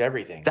changed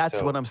everything.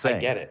 That's what I'm saying. I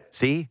get it.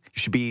 See, you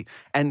should be,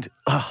 and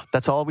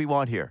that's all we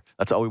want here.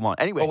 That's all we want.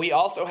 Anyway, but we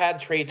also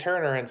had Trey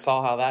Turner and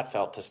saw how that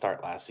felt to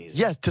start last season.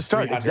 Yeah, to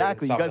start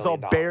exactly. You guys all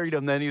buried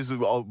him. Then he's a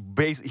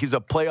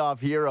playoff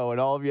hero, and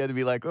all of you had to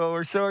be like, "Oh,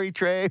 we're sorry,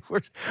 Trey.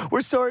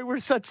 We're sorry. We're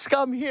such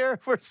scum here.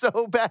 We're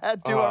so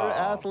bad to our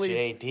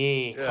athletes."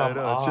 JD, come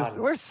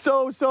on. We're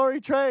so sorry,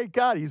 Trey.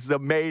 God, he's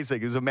amazing.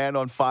 He's a man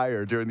on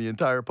fire during the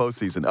entire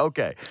postseason.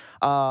 Okay,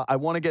 I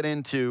want to get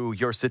into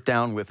your sit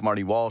down with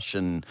Marty Walsh,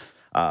 and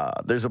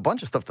there's a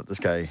bunch of stuff that this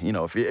guy,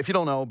 if you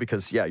don't know,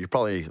 because you're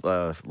probably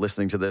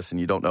listening to this and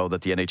you don't know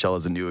that the NHL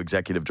is a new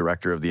executive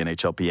director of the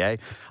NHLPA,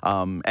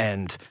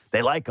 and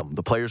they like him.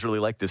 The players really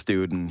like this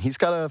dude, and he's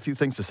got a few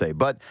things to say.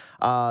 But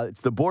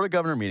it's the Board of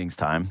Governor meetings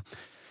time.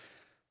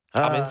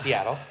 I'm in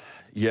Seattle.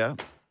 Yeah.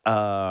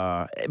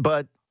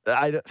 But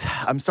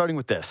I'm starting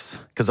with this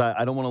because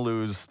I don't want to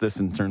lose this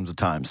in terms of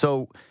time.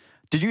 So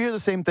Did you hear the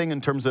same thing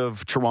in terms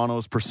of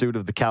Toronto's pursuit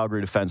of the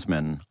Calgary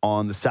defenseman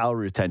on the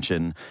salary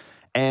retention?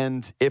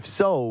 And if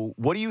so,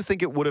 what do you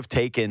think it would have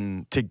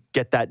taken to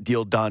get that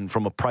deal done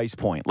from a price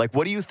point? Like,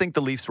 what do you think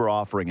the Leafs were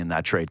offering in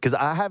that trade? Because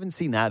I haven't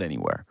seen that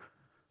anywhere.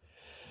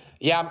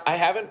 Yeah, I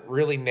haven't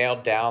really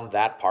nailed down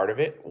that part of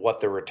it, what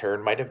the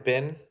return might have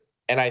been.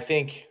 And I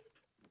think,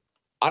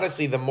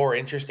 honestly, the more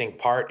interesting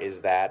part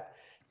is that,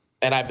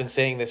 and I've been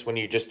saying this when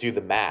you just do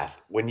the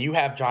math, when you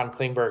have John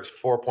Klingberg's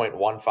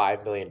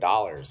 $4.15 million,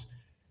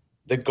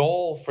 the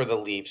goal for the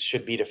Leafs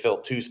should be to fill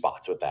 2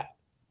 spots with that.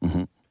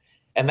 Mm-hmm.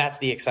 And that's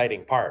the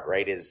exciting part,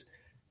 right? Is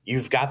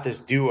you've got this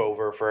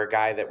do-over for a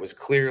guy that was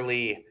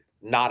clearly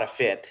not a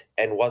fit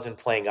and wasn't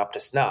playing up to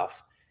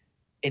snuff.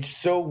 It's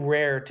so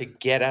rare to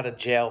get out of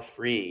jail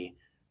free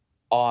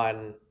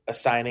on a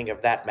signing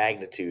of that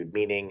magnitude,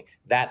 meaning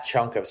that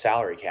chunk of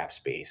salary cap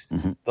space.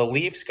 Mm-hmm. The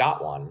Leafs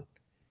got one,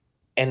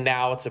 and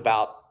now it's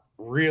about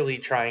really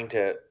trying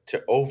to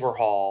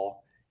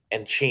overhaul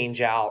and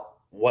change out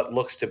what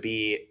looks to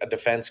be a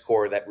defense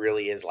core that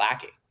really is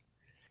lacking.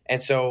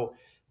 And so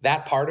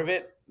that part of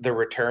it, the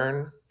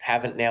return,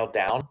 haven't nailed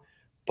down.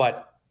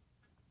 But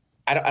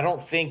I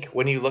don't think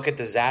when you look at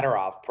the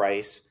Zadorov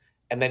price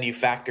and then you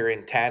factor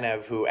in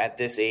Tanev, who at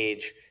this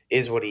age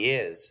is what he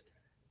is,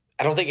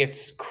 I don't think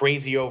it's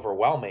crazy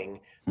overwhelming,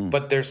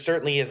 but there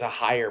certainly is a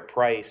higher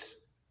price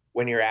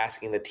when you're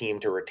asking the team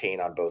to retain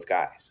on both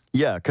guys.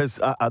 Yeah, because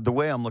the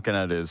way I'm looking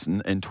at it is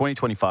in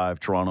 2025,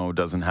 Toronto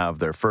doesn't have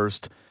their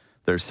first,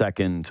 their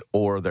second,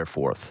 or their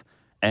fourth.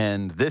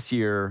 And this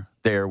year,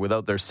 they're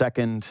without their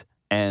second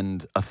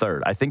and a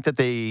third. I think that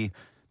they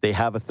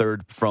have a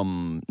third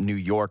from New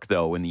York,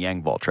 though, in the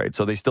Engvall trade.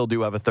 So they still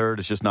do have a third.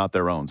 It's just not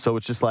their own. So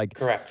it's just like,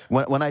 correct.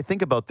 When I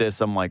think about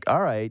this, I'm like,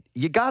 all right,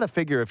 you got to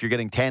figure if you're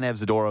getting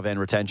Tanev, Zadorov, and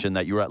retention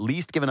that you were at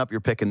least giving up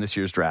your pick in this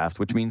year's draft,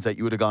 which means that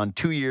you would have gone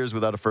 2 years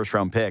without a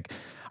first-round pick.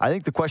 I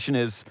think the question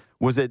is,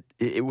 was it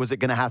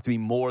going to have to be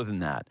more than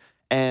that?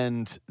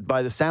 And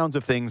by the sounds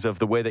of things, of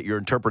the way that you're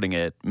interpreting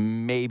it,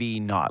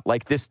 maybe not.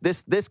 Like this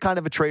kind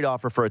of a trade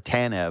offer for a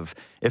Tanev,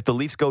 if the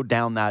Leafs go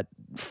down that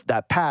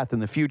path in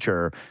the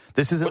future,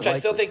 this isn't. Which I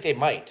still think they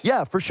might.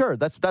 Yeah, for sure.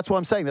 That's what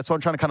I'm saying. That's why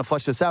I'm trying to kind of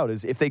flesh this out.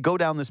 Is if they go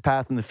down this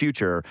path in the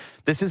future,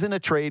 this isn't a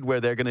trade where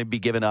they're going to be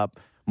giving up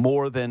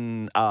more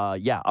than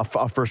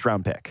a first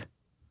round pick.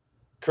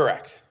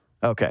 Correct.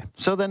 Okay.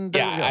 So then.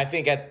 I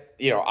think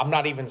I'm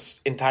not even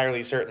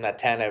entirely certain that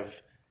Tanev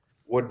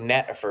would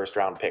net a first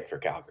round pick for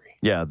Calgary.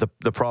 Yeah,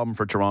 the problem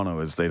for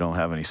Toronto is they don't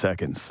have any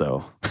seconds,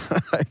 so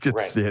right.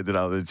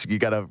 You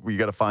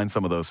gotta find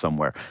some of those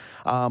somewhere.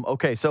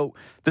 Okay, so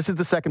this is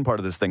the second part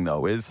of this thing,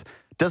 though.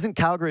 Doesn't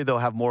Calgary though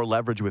have more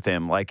leverage with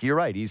him? Like, you're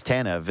right, he's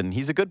Tanev, and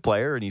he's a good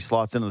player, and he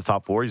slots into the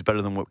top 4. He's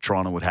better than what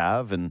Toronto would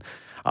have, and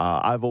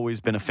I've always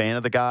been a fan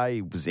of the guy.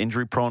 He was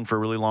injury prone for a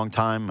really long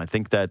time. I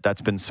think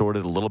that's been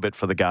sorted a little bit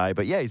for the guy.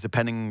 But yeah, he's a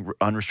pending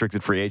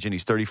unrestricted free agent.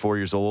 He's 34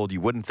 years old.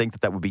 You wouldn't think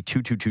that would be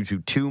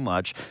too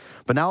much.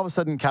 But now all of a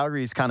sudden,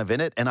 Calgary's kind of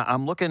in it. And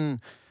I'm looking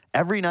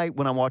every night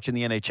when I'm watching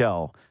the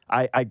NHL,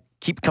 I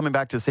keep coming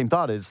back to the same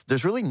thought is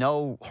there's really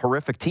no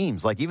horrific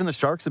teams. Like, even the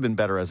Sharks have been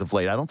better as of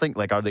late. I don't think,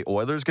 like, are the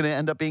Oilers going to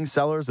end up being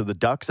sellers? Or the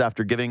Ducks,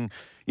 after giving,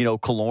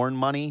 Killorn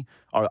money,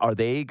 are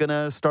they going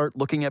to start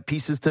looking at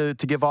pieces to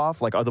give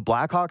off? Like, are the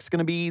Blackhawks going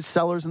to be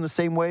sellers in the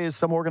same way as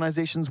some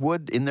organizations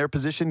would in their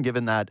position,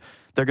 given that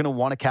they're going to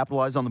want to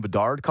capitalize on the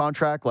Bedard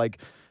contract?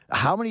 Like,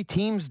 how many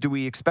teams do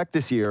we expect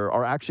this year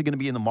are actually going to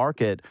be in the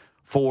market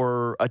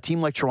for a team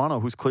like Toronto,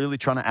 who's clearly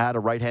trying to add a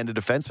right-handed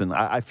defenseman?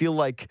 I feel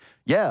like,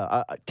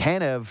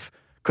 Tanev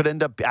could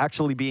end up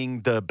actually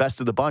being the best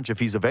of the bunch if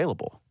he's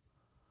available.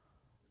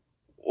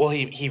 Well,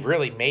 he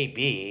really may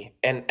be.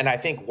 And I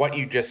think what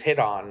you just hit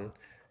on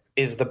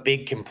is the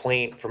big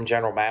complaint from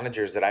general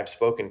managers that I've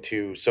spoken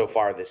to so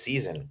far this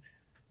season.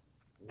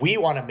 We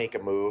want to make a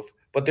move,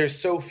 but there's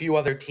so few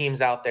other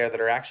teams out there that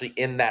are actually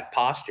in that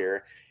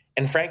posture,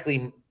 and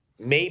frankly,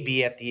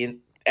 maybe at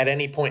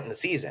any point in the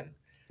season.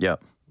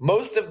 Yep.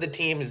 Most of the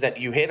teams that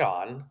you hit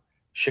on,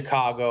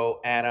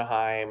 Chicago,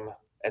 Anaheim,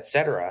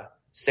 etc.,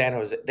 San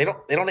Jose, they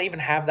don't even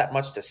have that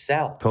much to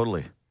sell.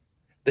 Totally.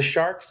 The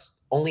Sharks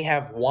only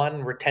have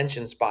 1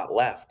 retention spot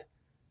left.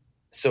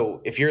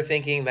 So if you're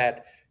thinking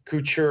that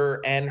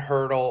Couture and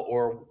Hurdle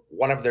or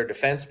one of their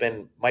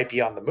defensemen might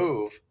be on the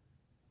move,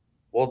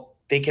 well,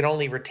 they can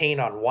only retain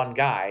on 1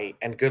 guy,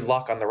 and good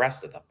luck on the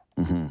rest of them.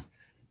 Mm-hmm.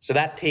 So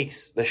that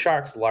takes the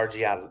Sharks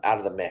largely out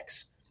of the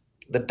mix.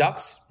 The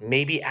Ducks,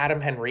 maybe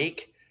Adam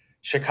Henrique.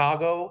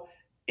 Chicago,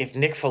 if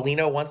Nick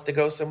Foligno wants to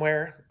go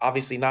somewhere,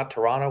 obviously not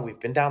Toronto. We've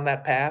been down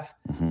that path.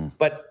 Mm-hmm.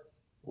 But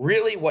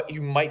really what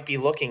you might be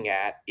looking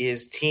at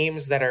is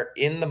teams that are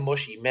in the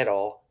mushy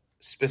middle,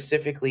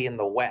 specifically in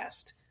the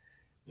West,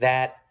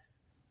 that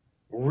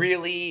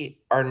really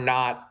are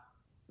not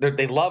 –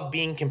 they love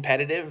being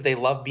competitive. They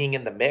love being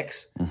in the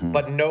mix, mm-hmm.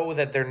 but know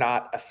that they're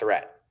not a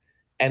threat.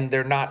 And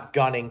they're not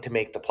gunning to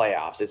make the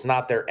playoffs. It's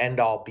not their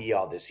end-all,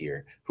 be-all this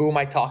year. Who am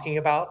I talking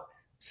about?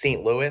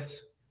 St.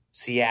 Louis,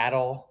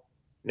 Seattle,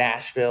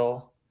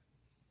 Nashville.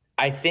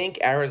 I think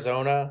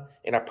Arizona,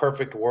 in a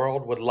perfect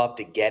world, would love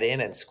to get in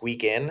and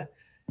squeak in.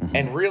 Mm-hmm.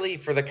 And really,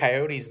 for the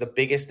Coyotes, the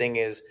biggest thing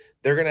is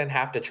they're going to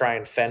have to try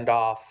and fend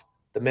off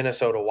the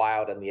Minnesota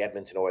Wild and the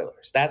Edmonton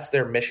Oilers. That's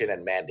their mission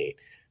and mandate.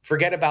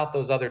 Forget about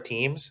those other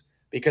teams,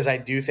 because I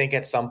do think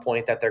at some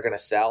point that they're going to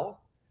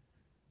sell.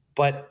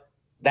 But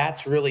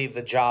that's really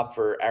the job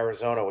for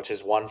Arizona, which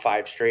has won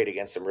 5 straight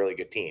against some really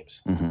good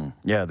teams. Mm-hmm.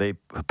 Yeah, they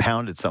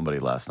pounded somebody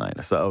last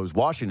night. So it was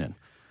Washington,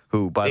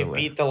 who, by the way,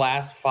 they've beat the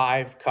last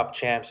 5 Cup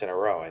champs in a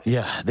row, I think.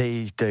 Yeah,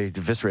 they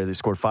eviscerated. They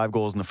scored 5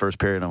 goals in the first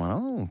period. I went,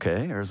 oh,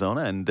 okay,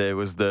 Arizona. And it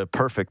was the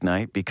perfect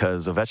night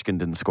because Ovechkin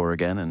didn't score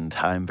again. And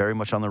I'm very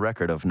much on the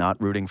record of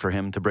not rooting for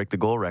him to break the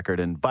goal record.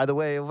 And by the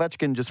way,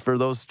 Ovechkin, just for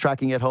those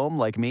tracking at home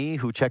like me,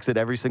 who checks it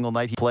every single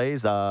night he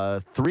plays,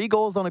 3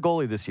 goals on a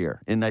goalie this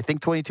year in, I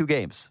think, 22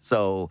 games.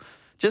 So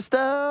just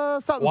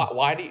something.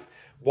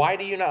 Why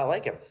do you not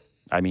like him?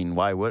 I mean,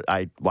 why would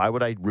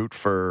I root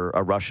for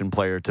a Russian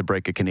player to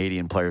break a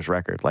Canadian player's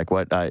record? Like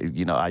what?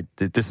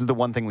 This is the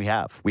one thing we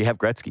have. We have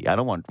Gretzky. I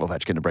don't want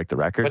Ovechkin to break the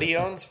record. But he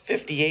owns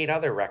 58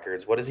 other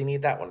records. What does he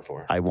need that one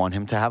for? I want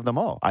him to have them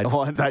all.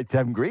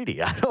 I'm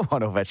greedy. I don't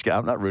want Ovechkin.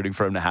 I'm not rooting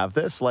for him to have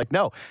this. Like,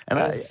 no. And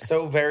that's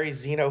so very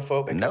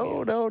xenophobic.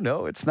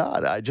 No, it's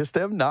not. I just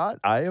am not.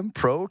 I am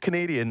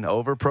pro-Canadian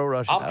over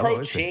pro-Russian. I'm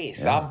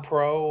pro-Chase. Yeah. I'm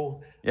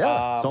pro.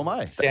 So am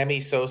I. Sammy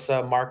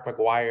Sosa, Mark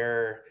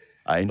McGuire.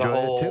 I enjoy the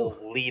whole it too.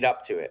 Lead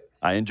up to it.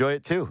 I enjoy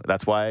it too.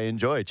 That's why I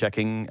enjoy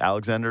checking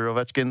Alexander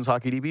Ovechkin's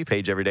Hockey DB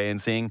page every day and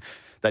seeing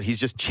that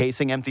he's just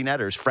chasing empty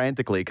netters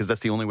frantically because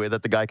that's the only way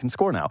that the guy can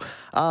score now.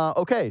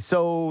 Okay,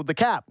 so the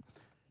cap,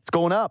 it's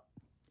going up,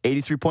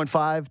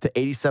 83.5 to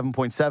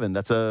 87.7.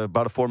 That's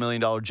about a $4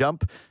 million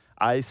jump.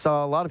 I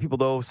saw a lot of people,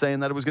 though, saying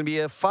that it was going to be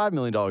a $5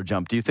 million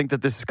jump. Do you think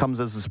that this comes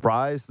as a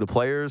surprise? The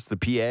players, the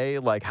PA,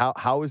 like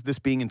how is this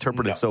being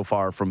interpreted so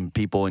far from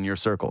people in your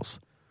circles?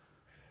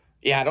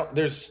 Yeah,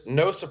 there's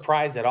no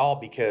surprise at all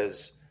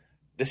because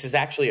this is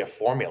actually a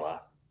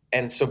formula.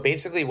 And so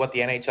basically what the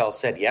NHL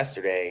said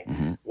yesterday,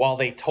 while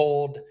they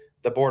told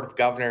the Board of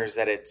Governors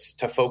that it's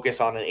to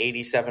focus on an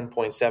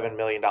 $87.7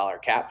 million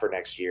cap for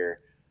next year,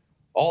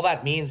 all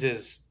that means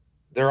is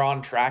they're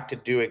on track to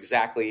do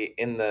exactly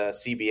in the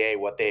CBA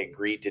what they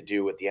agreed to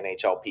do with the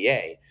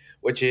NHLPA,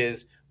 which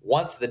is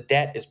once the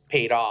debt is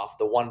paid off,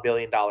 the $1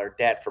 billion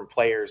debt from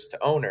players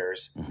to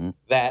owners,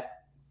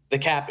 that the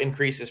cap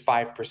increases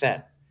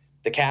 5%.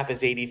 The cap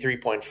is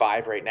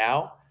 83.5 right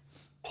now.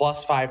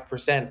 Plus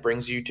 5%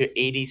 brings you to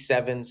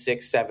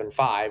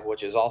 87.675,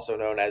 which is also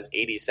known as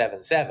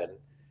 87.7.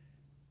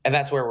 And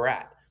that's where we're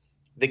at.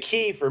 The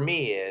key for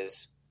me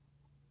is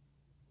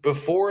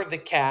before the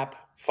cap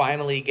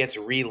finally gets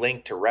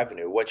relinked to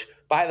revenue, which,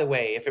 by the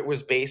way, if it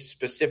was based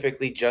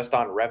specifically just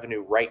on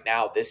revenue right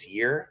now this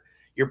year,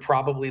 you're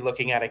probably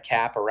looking at a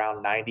cap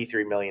around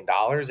 $93 million.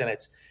 And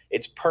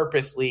it's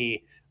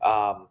purposely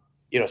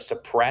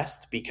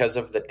suppressed because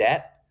of the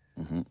debt.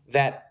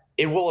 That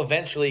it will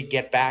eventually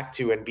get back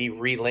to and be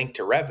relinked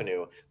to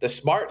revenue. The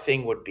smart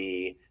thing would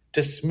be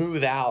to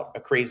smooth out a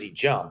crazy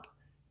jump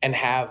and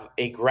have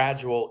a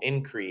gradual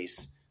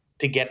increase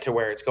to get to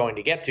where it's going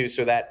to get to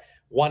so that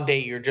one day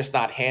you're just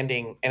not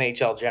handing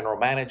NHL general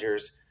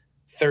managers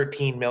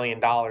 $13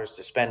 million to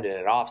spend in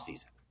an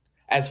offseason.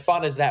 As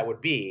fun as that would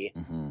be,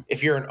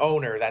 if you're an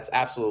owner, that's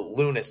absolute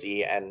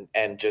lunacy and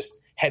just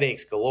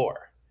headaches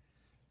galore.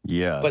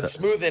 Yeah. But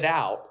smooth it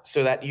out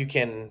so that you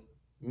can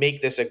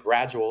make this a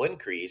gradual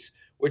increase,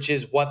 which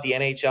is what the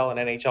NHL and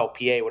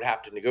NHLPA would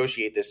have to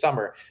negotiate this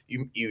summer.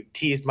 You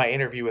teased my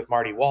interview with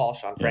Marty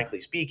Walsh on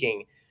Frankly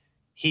Speaking.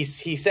 He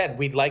said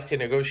we'd like to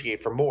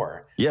negotiate for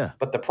more. Yeah.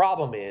 But the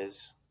problem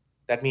is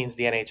that means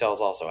the NHL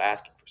is also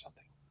asking for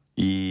something.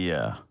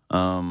 Yeah.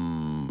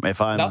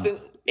 If I'm nothing,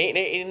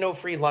 ain't no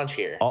free lunch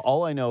here.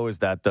 All I know is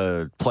that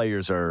the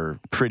players are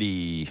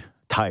pretty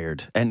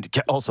tired, and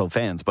also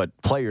fans, but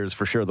players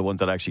for sure, the ones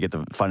that actually get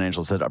the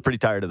financial set, are pretty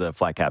tired of the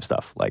flat cap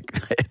stuff. Like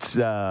it's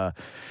you know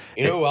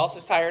who else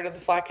is tired of the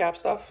flat cap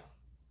stuff?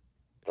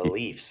 The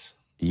Leafs.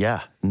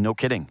 Yeah, no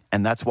kidding.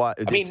 And that's why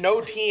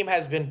no team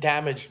has been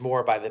damaged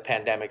more by the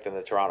pandemic than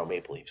the Toronto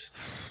Maple Leafs.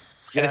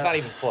 And it's not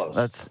even close.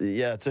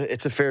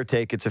 It's a fair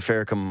take. It's a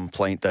fair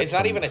complaint. It's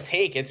not even a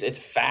take. It's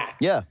fact.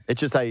 Yeah, it's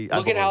just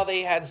look at how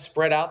they had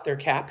spread out their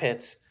cap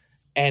hits,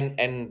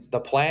 and the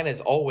plan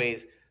is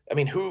always. I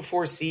mean, who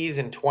foresees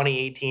in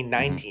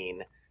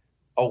 2018-19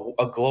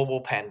 a global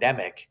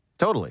pandemic?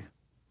 Totally.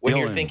 When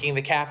you're thinking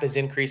the cap is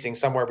increasing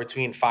somewhere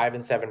between 5%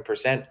 and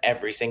 7%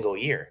 every single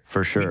year.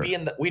 For sure.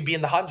 We'd be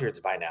in the hundreds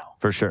by now.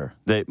 For sure.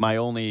 My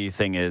only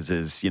thing is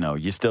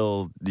you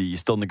still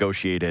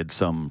negotiated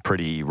some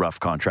pretty rough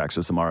contracts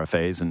with some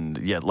RFAs, and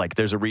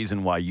there's a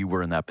reason why you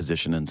were in that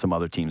position and some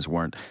other teams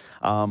weren't.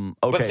 Okay.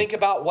 But think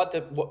about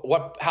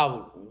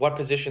what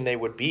position they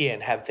would be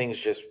in had things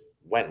just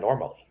went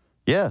normally.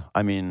 Yeah,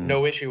 I mean,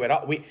 no issue at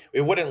all.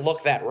 It wouldn't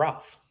look that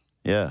rough.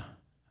 Yeah,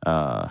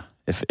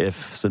 if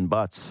ifs and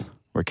buts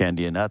were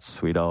candy and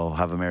nuts, we'd all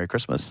have a Merry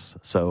Christmas.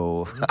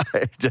 So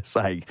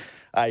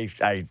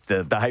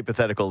The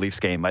hypothetical Leafs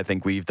game, I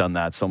think we've done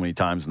that so many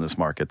times in this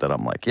market that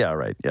I'm like, yeah,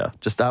 right, yeah.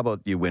 Just how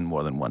about you win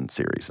more than one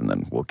series, and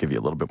then we'll give you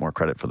a little bit more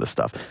credit for this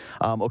stuff.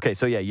 Okay,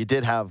 so yeah, you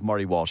did have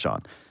Marty Walsh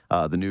on,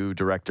 the new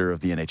director of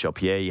the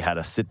NHLPA. You had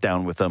a sit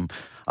down with him.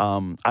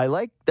 I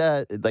like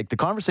that. Like, the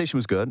conversation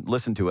was good.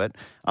 Listen to it.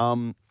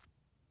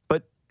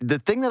 But the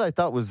thing that I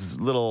thought was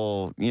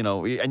little,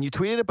 and you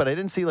tweeted it, but I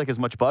didn't see like as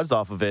much buzz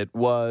off of it,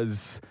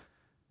 was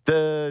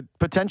the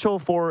potential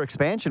for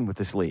expansion with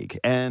this league,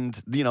 and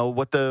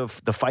what the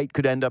fight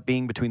could end up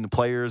being between the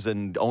players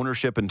and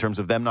ownership in terms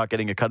of them not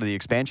getting a cut of the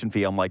expansion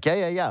fee. I'm like,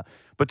 yeah.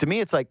 But to me,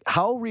 it's like,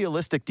 how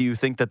realistic do you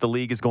think that the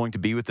league is going to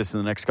be with this in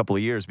the next couple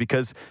of years?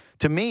 Because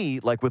to me,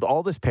 like, with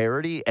all this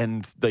parity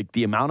and like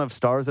the amount of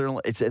stars that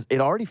are,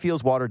 it already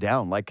feels watered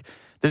down. Like,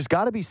 there's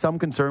got to be some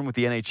concern with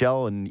the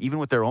NHL and even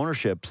with their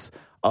ownerships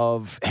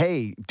of,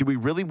 hey, do we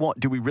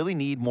really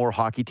need more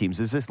hockey teams?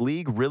 Is this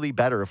league really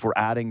better if we're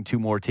adding 2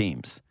 more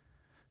teams?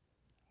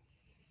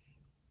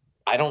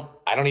 I don't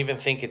even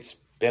think it's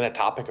been a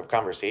topic of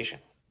conversation.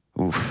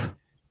 Oof.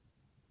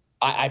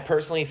 I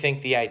personally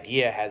think the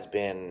idea has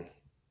been,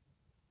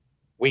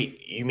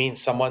 wait, you mean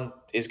someone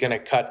is going to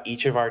cut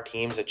each of our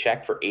teams a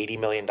check for $80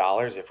 million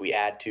if we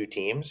add 2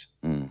 teams?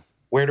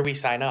 Where do we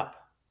sign up?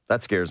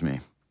 That scares me.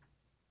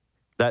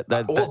 But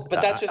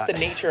that's just the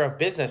nature of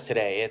business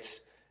today. It's,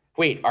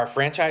 wait, our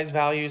franchise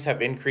values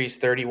have increased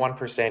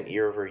 31%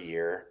 year over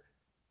year.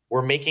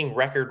 We're making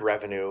record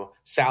revenue.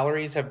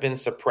 Salaries have been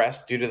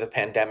suppressed due to the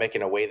pandemic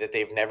in a way that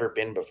they've never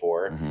been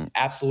before,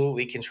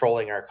 absolutely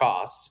controlling our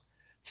costs.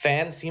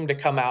 Fans seem to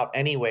come out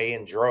anyway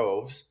in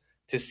droves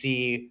to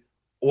see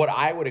what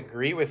I would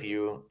agree with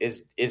you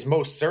is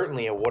most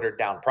certainly a watered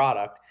down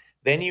product.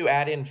 Then you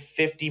add in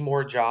 50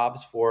 more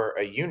jobs for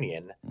a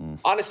union.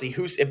 Honestly,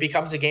 it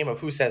becomes a game of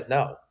who says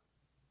no.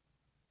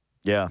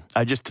 Yeah,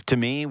 to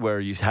me,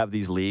 where you have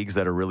these leagues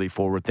that are really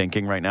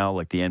forward-thinking right now,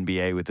 like the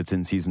NBA with its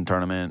in-season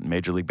tournament,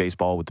 Major League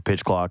Baseball with the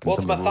pitch clock. And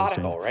it's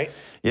methodical, right?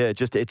 Yeah,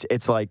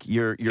 it's like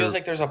you're feels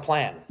like there's a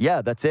plan.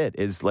 Yeah, that's it.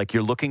 Is like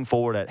you're looking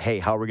forward at, hey,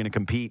 how are we going to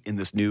compete in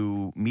this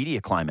new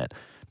media climate?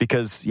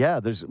 Because,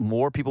 yeah, there's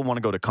more people want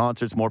to go to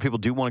concerts, more people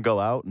do want to go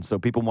out, and so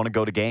people want to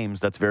go to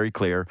games. That's very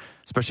clear,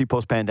 especially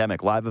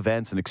post-pandemic. Live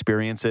events and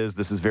experiences,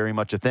 this is very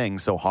much a thing.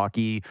 So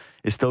hockey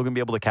is still going to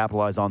be able to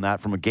capitalize on that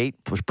from a gate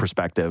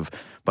perspective.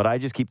 But I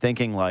just keep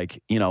thinking,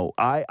 like,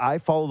 I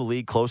follow the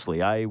league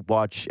closely. I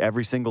watch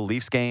every single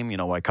Leafs game.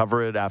 I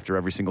cover it after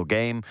every single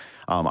game.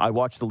 I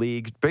watch the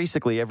league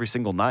basically every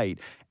single night.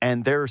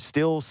 And there are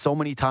still so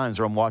many times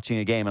where I'm watching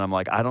a game and I'm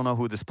like, I don't know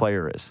who this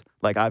player is.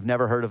 Like, I've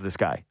never heard of this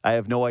guy. I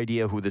have no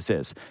idea who this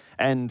is.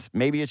 And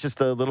maybe it's just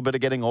a little bit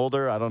of getting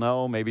older. I don't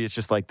know. Maybe it's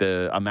just like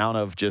the amount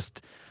of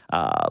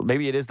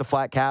maybe it is the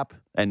flat cap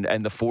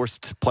and the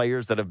forced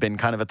players that have been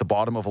kind of at the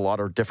bottom of a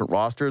lot of different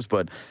rosters.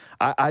 But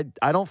I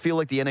don't feel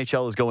like the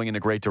NHL is going in a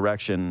great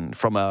direction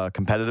from a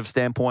competitive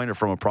standpoint or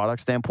from a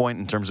product standpoint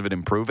in terms of it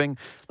improving.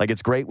 Like,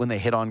 it's great when they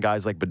hit on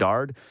guys like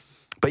Bedard.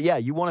 But yeah,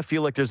 you want to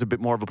feel like there's a bit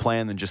more of a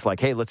plan than just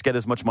like, hey, let's get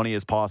as much money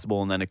as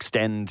possible and then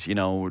extend,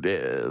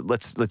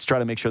 let's try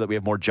to make sure that we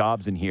have more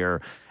jobs in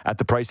here at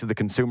the price of the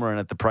consumer and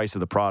at the price of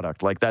the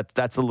product. Like,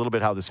 that's a little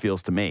bit how this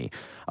feels to me.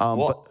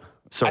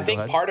 I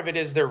think part of it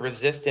is they're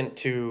resistant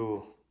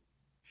to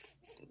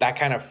that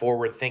kind of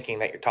forward thinking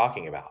that you're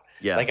talking about.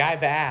 Yeah. Like,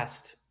 I've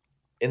asked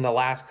in the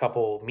last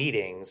couple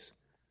meetings,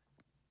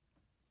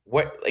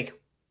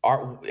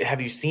 have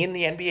you seen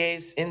the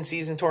NBA's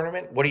in-season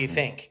tournament? What do you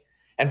think?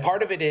 And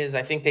part of it is,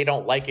 I think they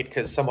don't like it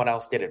because someone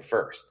else did it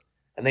first,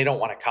 and they don't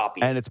want to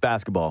copy. And it's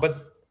basketball.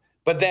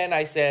 But then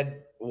I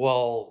said,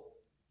 well,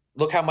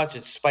 look how much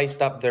it's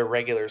spiced up their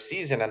regular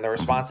season, and the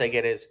response I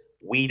get is,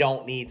 we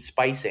don't need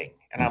spicing.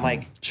 And I'm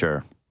like,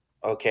 sure,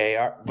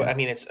 okay. But I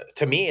mean,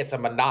 to me, it's a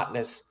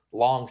monotonous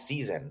long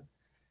season,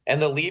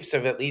 and the Leafs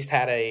have at least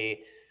had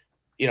a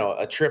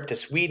trip to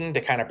Sweden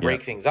to kind of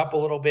break things up a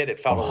little bit.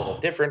 It felt a little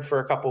different for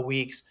a couple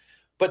weeks.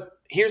 But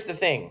here's the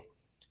thing.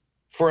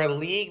 For a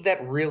league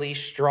that really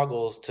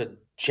struggles to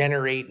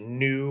generate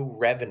new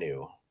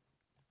revenue,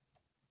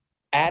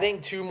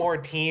 adding 2 more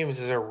teams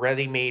is a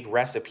ready-made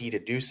recipe to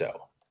do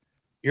so.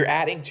 You're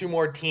adding 2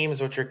 more teams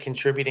which are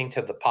contributing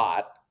to the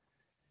pot.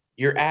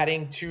 You're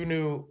adding 2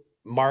 new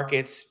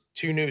markets,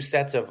 2 new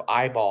sets of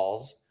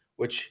eyeballs,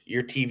 which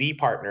your TV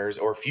partners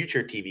or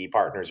future TV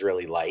partners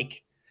really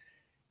like.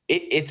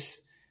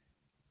 It's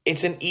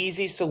an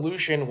easy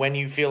solution when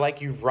you feel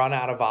like you've run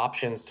out of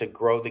options to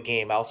grow the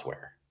game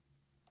elsewhere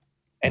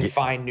and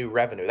find new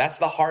revenue. That's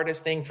the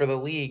hardest thing for the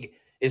league,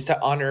 is to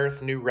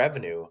unearth new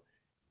revenue.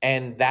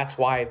 And that's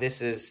why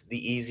this is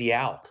the easy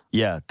out.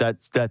 Yeah,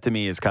 that to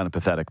me is kind of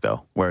pathetic,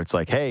 though, where it's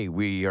like, hey,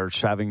 we are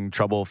having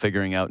trouble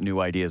figuring out new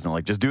ideas. And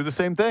like, just do the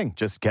same thing.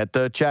 Just get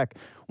the check,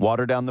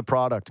 water down the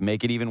product,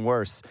 make it even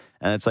worse.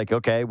 And it's like,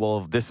 okay, well,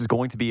 if this is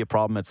going to be a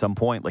problem at some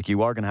point, like,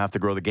 you are going to have to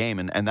grow the game.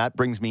 And that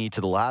brings me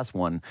to the last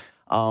one,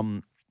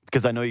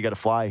 because I know you got to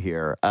fly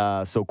here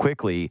so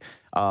quickly.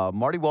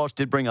 Marty Walsh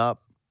did bring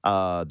up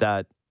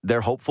that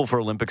they're hopeful for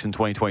Olympics in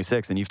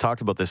 2026. And you've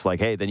talked about this, like,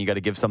 hey, then you got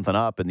to give something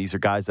up. And these are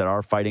guys that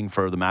are fighting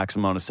for the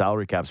maximum amount of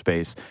salary cap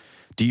space.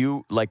 Do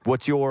you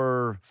what's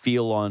your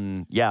feel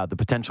on the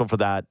potential for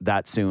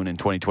that soon in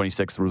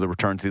 2026 with the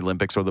return to the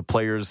Olympics, or the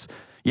players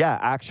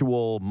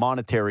actual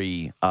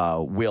monetary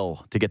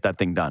will to get that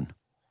thing done?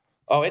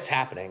 Oh, it's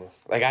happening.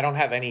 I don't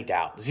have any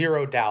doubt,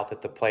 zero doubt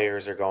that the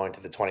players are going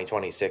to the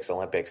 2026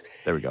 Olympics.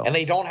 There we go. And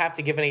they don't have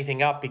to give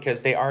anything up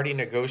because they already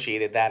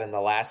negotiated that in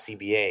the last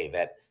CBA,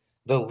 that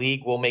the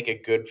league will make a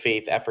good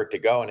faith effort to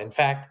go. And in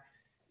fact,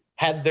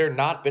 had there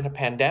not been a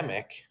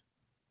pandemic,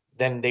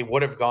 then they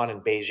would have gone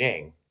in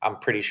Beijing. I'm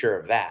pretty sure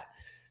of that.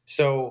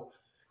 So,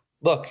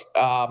 look,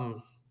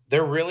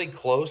 they're really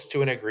close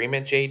to an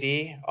agreement,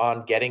 JD,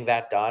 on getting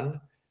that done.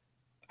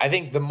 I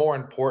think the more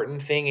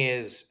important thing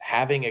is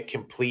having a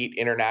complete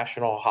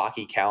international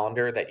hockey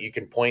calendar that you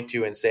can point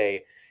to and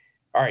say,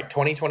 all right,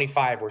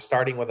 2025, we're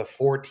starting with a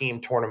 4-team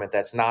tournament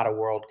that's not a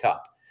World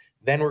Cup.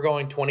 Then we're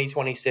going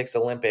 2026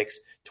 Olympics,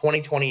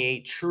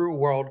 2028 true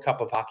World Cup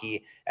of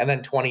hockey, and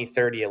then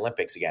 2030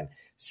 Olympics again.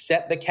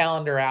 Set the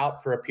calendar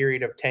out for a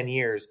period of 10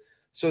 years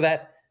so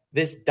that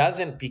this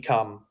doesn't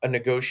become a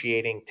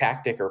negotiating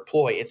tactic or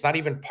ploy. It's not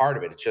even part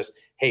of it. It's just,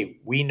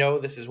 hey, we know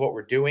this is what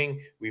we're doing.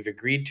 We've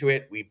agreed to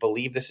it. We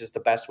believe this is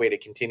the best way to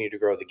continue to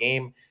grow the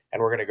game, and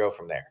we're going to go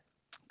from there.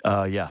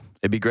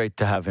 It'd be great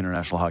to have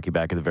international hockey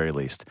back at the very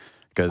least.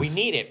 We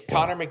need it. Yeah.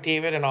 Connor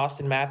McDavid and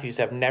Austin Matthews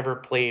have never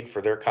played for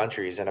their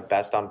countries in a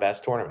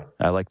best-on-best tournament.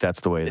 I like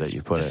that's the way that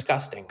you put it. It's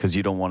disgusting. Because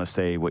you don't want to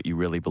say what you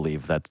really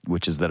believe,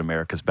 which is that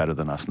America's better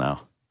than us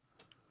now.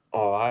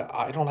 Oh,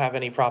 I don't have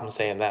any problem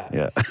saying that.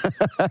 Yeah.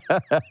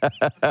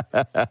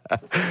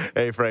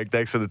 Hey, Frank,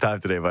 thanks for the time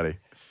today, buddy.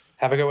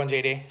 Have a good one,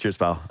 JD. Cheers,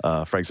 pal.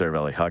 Frank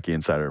Seravalli, hockey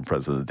insider and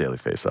president of the Daily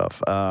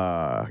Faceoff.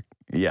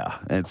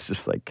 And it's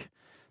just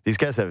these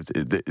guys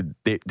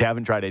they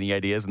haven't tried any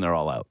ideas, and they're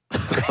all out.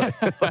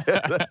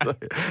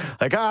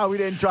 We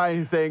didn't try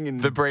anything. And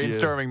the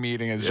brainstorming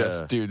meeting is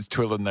just dudes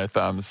twiddling their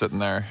thumbs, sitting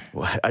there.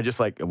 I just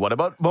what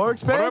about more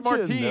expansion? What about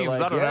more teams?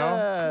 I don't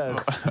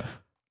know.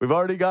 We've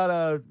already got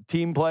a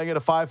team playing at a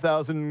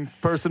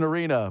 5,000-person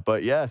arena,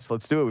 but yes,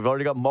 let's do it. We've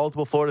already got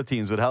multiple Florida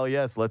teams, but hell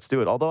yes, let's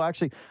do it. Although,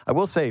 actually, I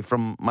will say,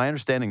 from my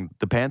understanding,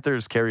 the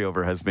Panthers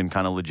carryover has been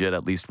kind of legit,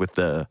 at least with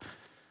the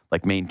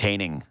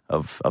maintaining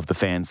of the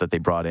fans that they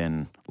brought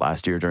in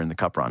last year during the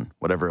Cup run,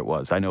 whatever it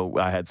was. I know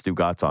I had Stu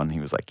Gotts on.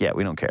 He was like, "Yeah,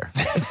 we don't care."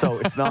 So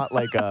it's not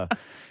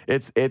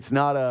it's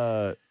not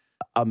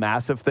a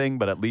massive thing,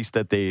 but at least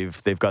that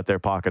they've got their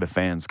pocket of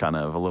fans kind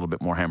of a little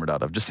bit more hammered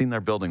out. I've just seen their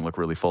building look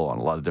really full on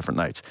a lot of different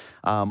nights.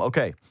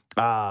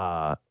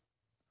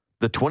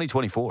 The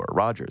 2024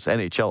 Rogers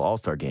NHL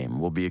All-Star Game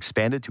will be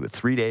expanded to a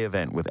 3-day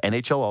event with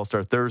NHL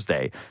All-Star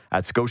Thursday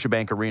at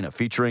Scotiabank Arena,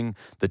 featuring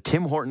the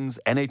Tim Hortons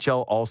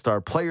NHL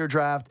All-Star Player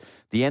Draft,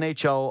 the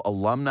NHL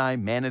Alumni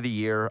Man of the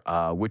Year,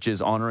 which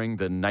is honoring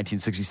the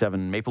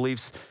 1967 Maple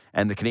Leafs,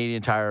 and the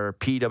Canadian Tire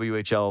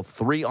PWHL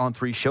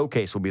 3-on-3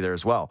 Showcase will be there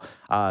as well.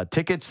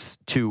 Tickets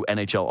to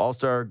NHL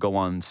All-Star go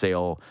on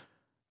sale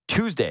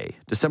Tuesday,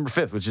 December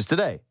 5th, which is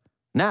today.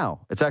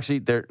 Now, it's actually,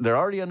 they're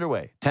already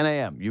underway. 10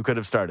 a.m. You could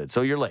have started,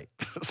 so you're late.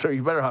 So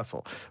you better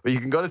hustle. But you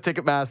can go to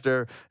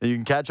Ticketmaster, and you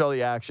can catch all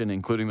the action,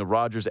 including the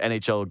Rogers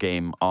NHL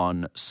game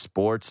on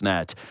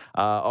Sportsnet.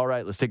 All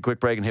right, let's take a quick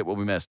break and hit what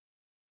we missed.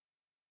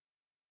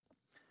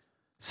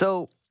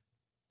 So,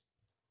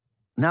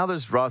 now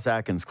there's Ross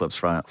Atkins clips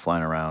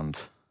flying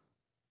around.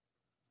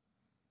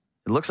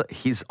 It looks like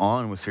he's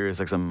on with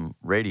SiriusXM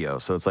radio,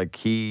 so it's like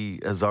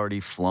he has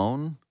already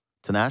flown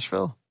to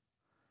Nashville.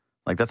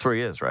 That's where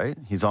he is, right?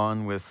 He's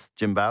on with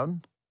Jim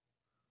Bowden.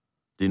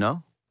 Do you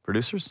know?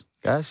 Producers?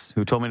 Guys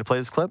who told me to play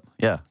this clip?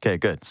 Yeah. Okay,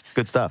 good.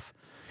 Good stuff.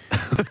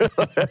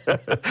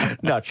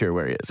 Not sure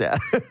where he is. Yeah.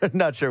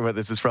 Not sure where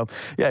this is from.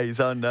 Yeah, he's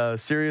on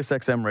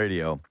SiriusXM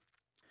radio.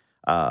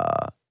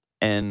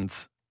 And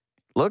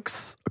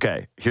looks...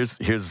 Okay,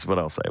 here's what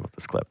I'll say about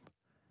this clip.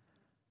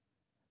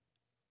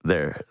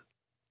 There.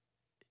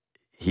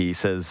 He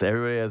says,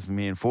 everybody has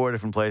me in 4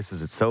 different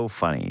places. It's so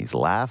funny. He's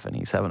laughing.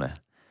 He's having a...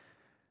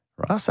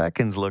 Ross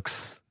Atkins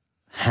looks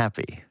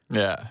happy.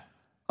 Yeah.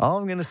 All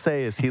I'm going to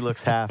say is he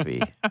looks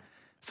happy.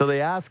 So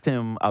they asked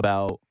him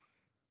about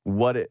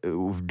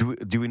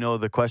do we know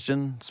the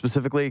question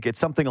specifically? It's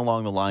something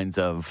along the lines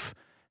of,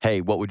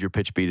 hey, what would your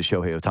pitch be to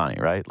Shohei Ohtani,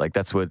 right?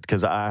 That's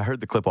because I heard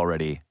the clip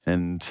already.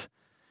 And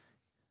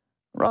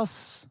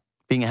Ross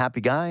being a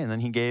happy guy, and then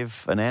he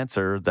gave an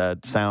answer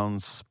that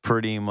sounds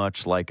pretty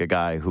much like a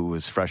guy who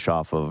was fresh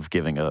off of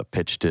giving a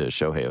pitch to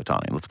Shohei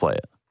Ohtani. Let's play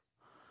it.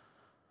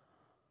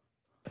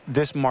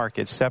 This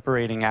market,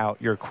 separating out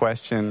your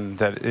question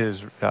that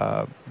is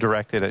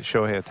directed at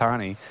Shohei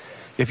Ohtani,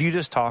 if you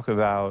just talk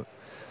about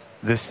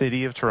the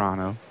city of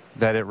Toronto,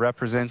 that it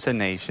represents a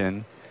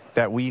nation,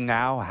 that we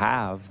now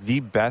have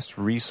the best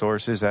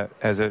resources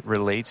as it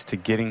relates to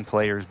getting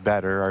players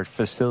better, our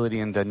facility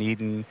in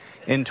Dunedin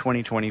in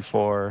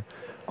 2024,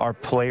 our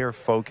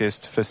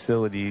player-focused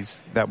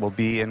facilities that will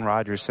be in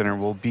Rogers Center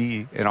will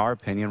be, in our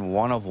opinion,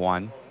 one of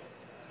one.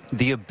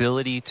 The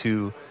ability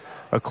to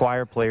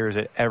acquire players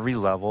at every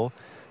level,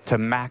 to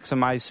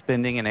maximize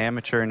spending in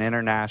amateur and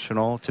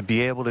international, to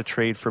be able to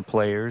trade for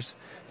players,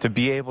 to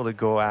be able to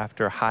go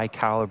after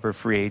high-caliber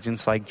free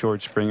agents like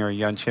George Springer,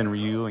 Yunchen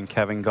Ryu, and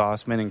Kevin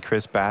Gossman and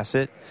Chris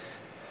Bassett,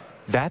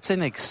 that's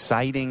an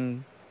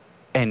exciting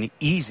and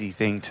easy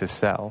thing to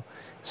sell.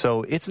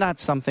 So it's not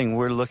something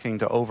we're looking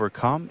to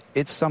overcome.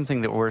 It's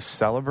something that we're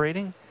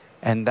celebrating,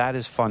 and that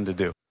is fun to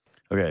do.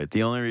 Okay,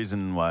 the only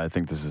reason why I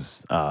think this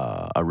is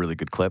a really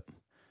good clip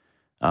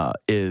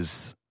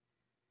is,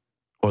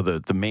 or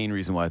the main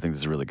reason why I think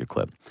this is a really good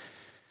clip.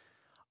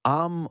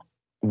 I'm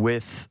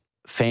with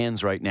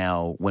fans right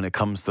now when it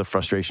comes to the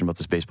frustration about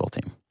this baseball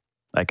team.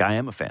 Like, I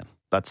am a fan.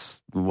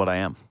 That's what I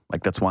am.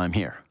 Like, that's why I'm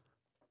here.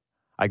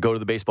 I go to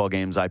the baseball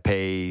games. I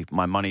pay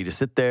my money to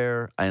sit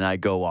there, and I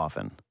go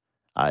often.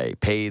 I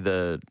pay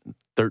the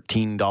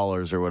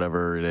 $13 or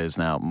whatever it is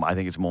now. I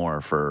think it's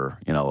more for,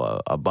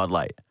 a Bud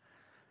Light.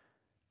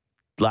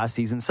 Last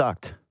season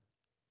sucked.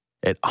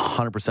 It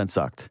 100%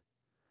 sucked.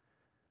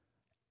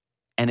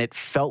 And it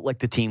felt like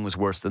the team was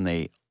worse than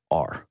they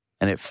are.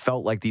 And it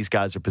felt like these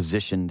guys are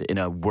positioned in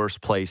a worse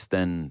place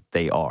than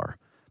they are.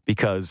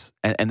 Because,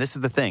 and this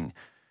is the thing,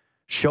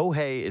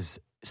 Shohei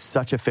is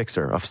such a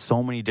fixer of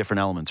so many different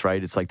elements,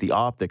 right? It's like the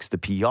optics, the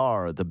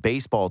PR, the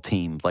baseball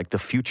team, like the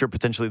future,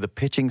 potentially the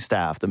pitching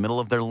staff, the middle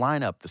of their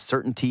lineup, the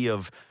certainty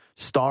of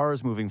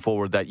stars moving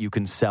forward that you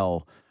can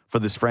sell for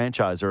this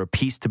franchise or a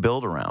piece to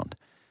build around.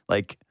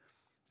 Like,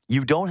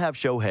 you don't have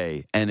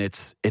Shohei, and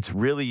it's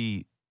going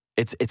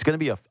to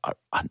be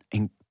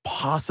an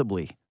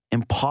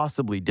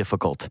impossibly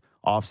difficult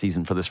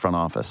offseason for this front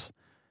office.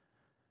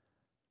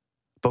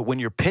 But when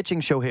you're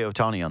pitching Shohei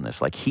Ohtani on this,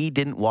 like, he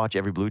didn't watch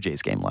every Blue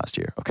Jays game last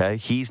year, okay?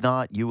 He's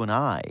not you and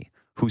I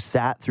who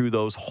sat through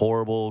those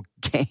horrible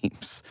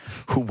games,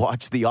 who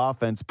watched the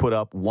offense put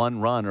up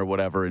one run or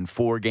whatever in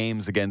 4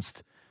 games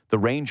against the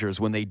Rangers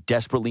when they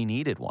desperately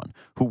needed one,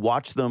 who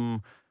watched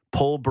them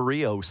pull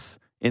Barrios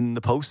in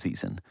the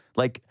postseason.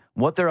 Like,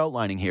 what they're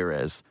outlining here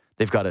is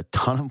they've got a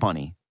ton of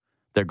money.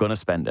 They're going to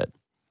spend it.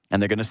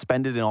 And they're going to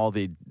spend it in all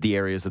the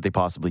areas that they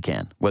possibly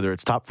can, whether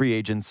it's top free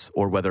agents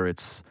or whether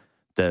it's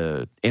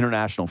the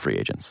international free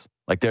agents.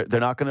 Like, they're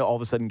not going to all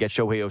of a sudden get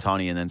Shohei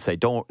Ohtani and then say,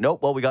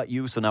 well, we got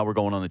you, so now we're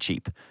going on the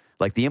cheap.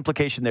 Like, the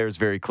implication there is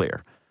very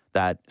clear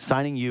that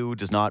signing you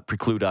does not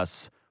preclude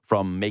us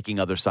from making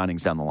other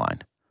signings down the line.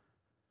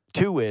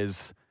 2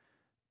 is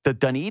the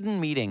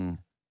Dunedin meeting,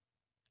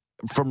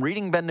 from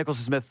reading Ben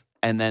Nicholson-Smith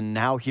and then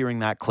now hearing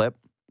that clip,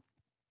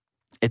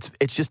 it's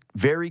just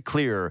very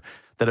clear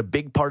that a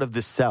big part of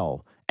this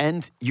sell,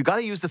 and you got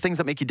to use the things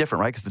that make you different,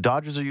 right? Because the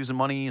Dodgers are using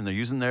money and they're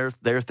using their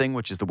thing,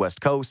 which is the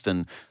West Coast,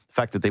 and the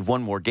fact that they've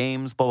won more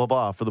games, blah, blah,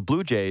 blah. For the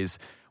Blue Jays,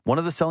 one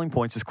of the selling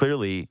points is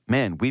clearly,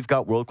 man, we've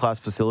got world-class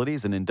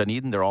facilities, and in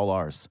Dunedin, they're all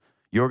ours.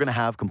 You're going to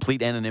have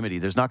complete anonymity.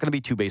 There's not going to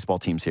be 2 baseball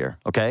teams here,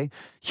 okay?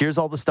 Here's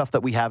all the stuff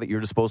that we have at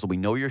your disposal. We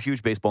know you're a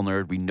huge baseball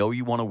nerd. We know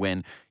you want to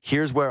win.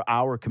 Here's where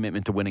our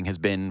commitment to winning has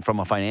been from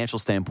a financial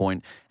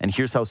standpoint, and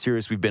here's how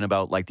serious we've been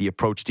about, like, the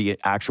approach to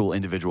actual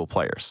individual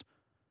players.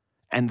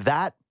 And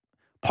that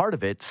part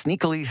of it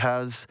sneakily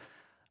has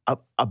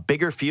a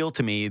bigger feel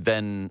to me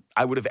than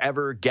I would have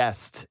ever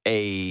guessed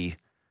a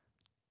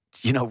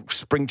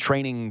spring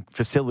training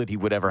facility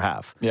would ever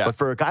have. Yeah. But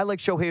for a guy like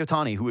Shohei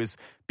Ohtani, who is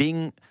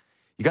being,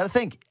 you got to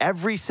think,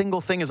 every single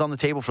thing is on the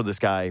table for this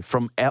guy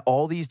from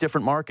all these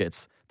different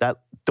markets, that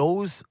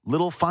those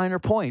little finer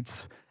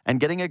points and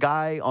getting a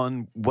guy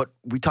on what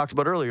we talked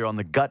about earlier on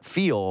the gut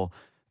feel,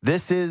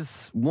 this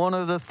is one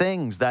of the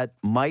things that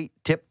might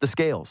tip the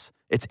scales.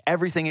 It's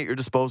everything at your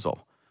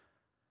disposal.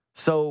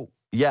 So,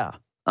 yeah.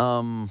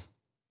 I'm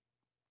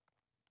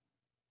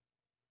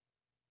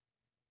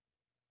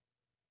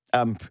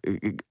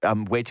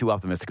way too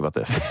optimistic about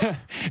this.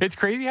 It's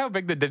crazy how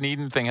big the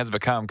Dunedin thing has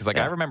become. Because,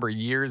 I remember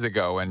years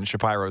ago when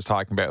Shapiro was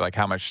talking about, like,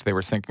 how much they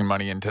were sinking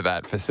money into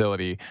that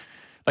facility.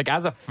 Like,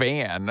 as a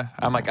fan,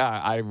 I'm like,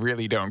 I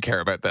really don't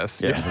care about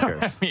this. Yeah, who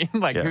cares? I mean,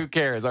 like, who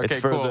cares?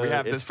 Okay, cool. We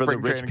have this it's for the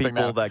rich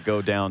people that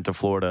go down to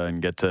Florida and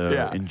get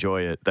to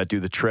enjoy it, that do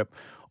the trip.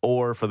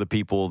 Or for the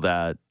people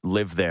that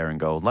live there and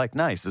go, like,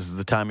 nice, this is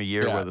the time of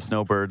year where the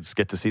snowbirds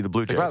get to see the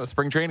Blue Jays. Wow, the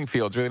spring training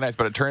field's really nice,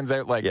 but it turns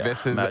out, like,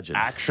 this is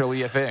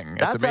actually a thing.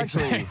 It's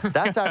amazing.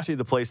 That's actually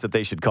the place that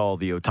they should call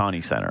the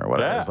Ohtani Center or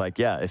whatever. Yeah. It's like,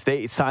 if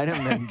they sign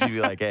him, then you'd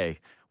be like, hey,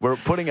 we're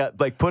putting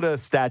put a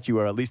statue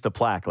or at least a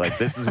plaque. Like,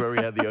 this is where we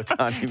had the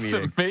Ohtani meeting.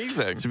 It's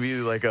amazing. It should be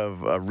like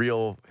a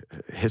real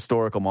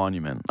historical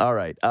monument. All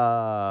right.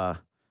 Let's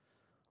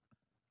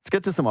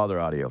get to some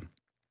other audio.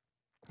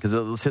 Because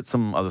let's hit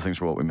some other things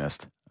for what we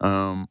missed. We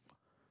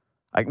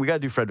got to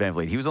do Fred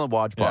VanVleet. He was on the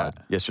Watch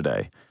Pod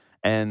yesterday.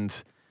 And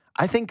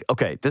I think,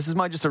 this is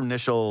my just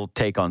initial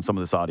take on some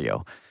of this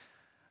audio.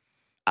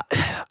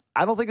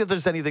 I don't think that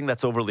there's anything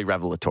that's overly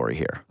revelatory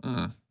here.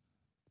 Mm.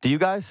 Do you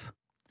guys?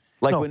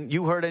 Like, when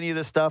you heard any of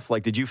this stuff,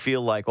 like, did you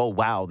feel like, oh,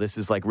 wow, this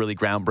is, like, really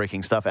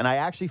groundbreaking stuff? And I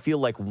actually feel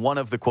like one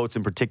of the quotes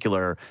in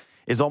particular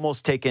is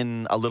almost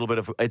taken a little bit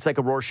of, it's like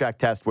a Rorschach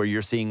test where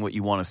you're seeing what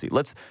you want to see.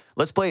 Let's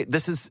play.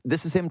 This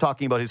is him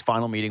talking about his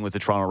final meeting with the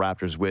Toronto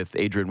Raptors with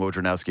Adrian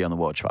Wojnarowski on the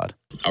Woj Pod.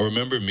 I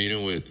remember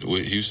meeting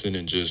with Houston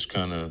and just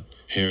kind of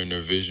hearing their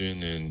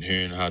vision and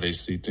hearing how they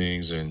see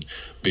things and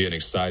being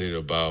excited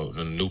about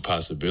a new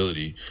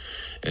possibility.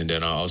 And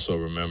then I also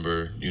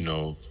remember,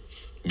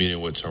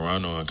 meeting with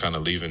Toronto and kind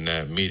of leaving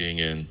that meeting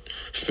and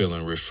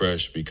feeling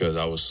refreshed because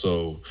I was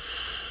so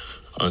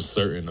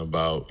uncertain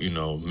about,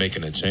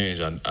 making a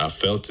change. I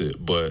felt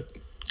it, but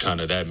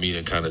kind of that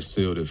meeting kind of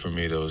sealed it for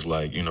me. That was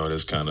like,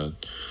 that's kind of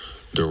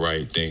the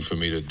right thing for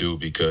me to do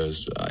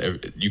because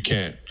you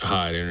can't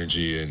hide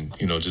energy. And,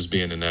 just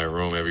being in that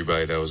room,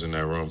 everybody that was in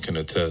that room can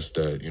attest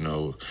that,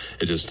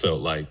 it just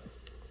felt like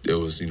it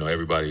was,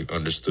 everybody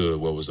understood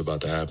what was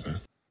about to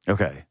happen.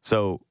 Okay.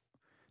 So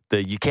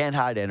the you can't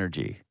hide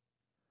energy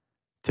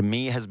to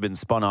me has been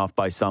spun off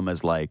by some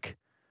as like,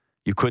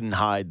 you couldn't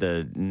hide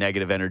the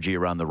negative energy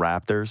around the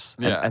Raptors.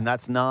 Yeah. And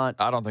that's not...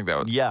 I don't think that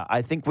was... Yeah,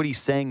 I think what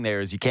he's saying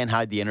there is you can't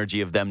hide the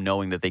energy of them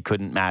knowing that they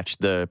couldn't match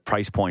the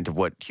price point of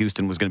what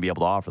Houston was going to be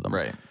able to offer them.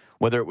 Right.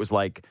 Whether it was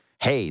like,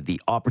 hey, the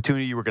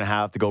opportunity you were going to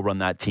have to go run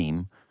that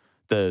team,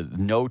 the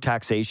no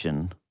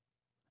taxation,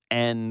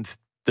 and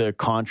the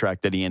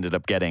contract that he ended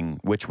up getting,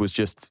 which was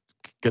just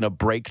going to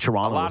break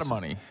Toronto. A lot of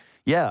money.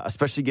 Yeah,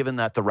 especially given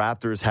that the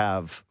Raptors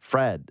have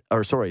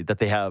that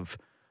they have...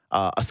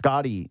 a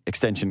Scotty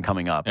extension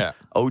coming up,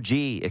 OG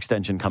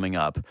extension coming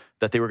up,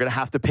 that they were going to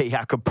have to pay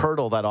Jakob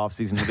Poeltl that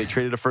offseason, who they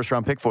traded a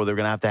first-round pick for. They were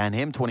going to have to hand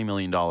him $20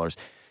 million.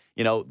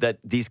 That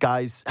these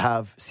guys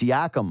have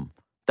Siakam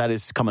that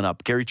is coming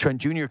up, Gary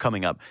Trent Jr.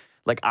 coming up.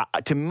 Like,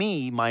 to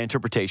me, my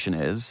interpretation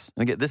is,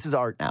 and again, this is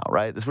art now,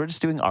 right? We're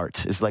just doing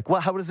art. It's like,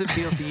 well, how does it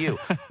feel to you?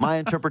 My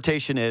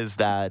interpretation is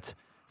that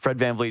Fred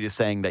VanVleet is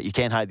saying that you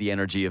can't hide the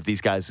energy of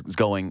these guys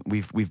going,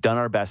 we've done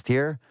our best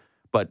here,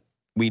 but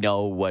we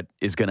know what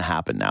is going to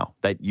happen now,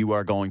 that you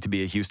are going to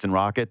be a Houston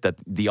Rocket, that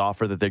the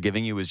offer that they're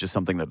giving you is just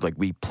something that like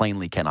we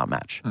plainly cannot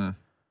match.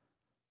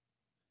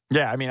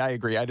 Yeah, I mean, I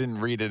agree. I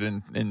didn't read it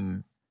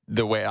in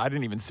the way, I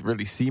didn't even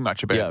really see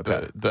much about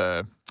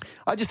the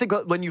I just think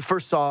when you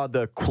first saw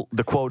the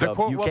quote of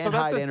you can't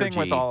hide energy. That's the thing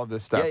with all of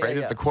this stuff, right?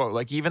 Is the quote.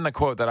 Like even the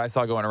quote that I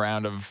saw going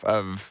around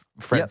of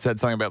Fred said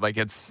something about like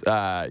it's,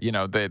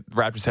 the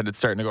Raptors said it's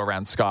starting to go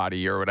around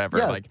Scotty or whatever.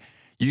 Yeah. Like,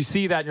 you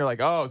see that and you're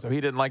like, oh, so he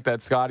didn't like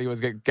that Scotty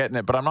was getting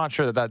it. But I'm not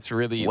sure that that's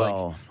really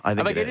I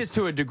think it is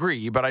to a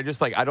degree, but I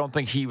just I don't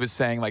think he was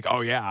saying like,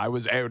 oh yeah, I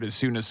was out as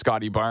soon as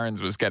Scotty Barnes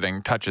was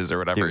getting touches or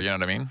whatever. Dude, you know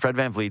what I mean? Fred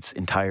VanVleet's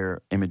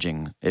entire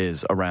imaging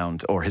is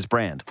around, or his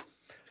brand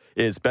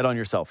is bet on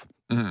yourself.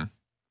 Mm-hmm.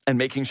 And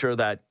making sure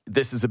that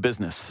this is a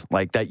business,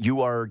 like that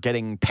you are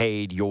getting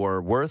paid your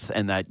worth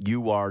and that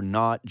you are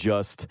not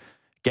just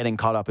getting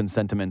caught up in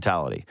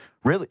sentimentality.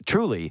 Really,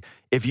 truly,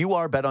 if you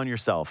are bet on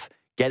yourself,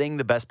 getting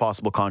the best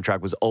possible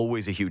contract was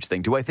always a huge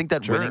thing. Do I think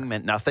that winning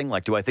meant nothing?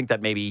 Like, do I think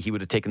that maybe he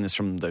would have taken this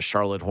from the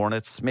Charlotte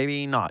Hornets?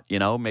 Maybe not,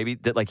 maybe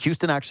that like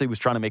Houston actually was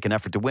trying to make an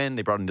effort to win.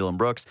 They brought in Dylan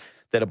Brooks.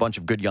 They had a bunch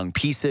of good young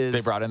pieces.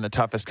 They brought in the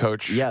toughest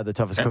coach. Yeah, the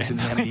toughest coach in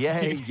the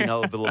NBA,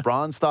 the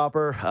LeBron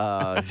stopper.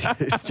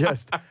 It's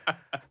just,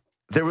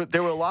 there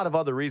were a lot of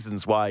other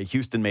reasons why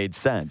Houston made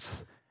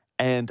sense.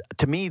 And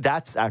to me,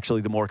 that's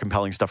actually the more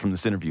compelling stuff from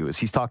this interview is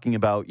he's talking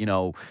about,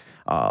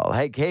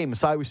 hey,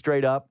 Masai was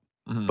straight up.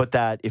 Mm-hmm. But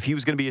that if he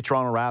was going to be a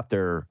Toronto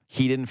Raptor,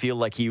 he didn't feel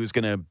like he was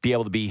going to be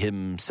able to be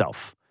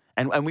himself.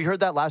 And we heard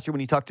that last year when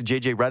he talked to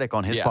JJ Redick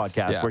on his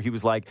podcast, where he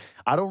was like,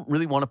 I don't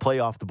really want to play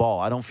off the ball.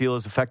 I don't feel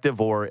as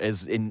effective or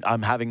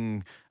I'm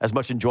having as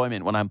much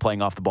enjoyment when I'm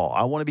playing off the ball.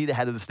 I want to be the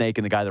head of the snake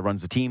and the guy that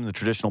runs the team, the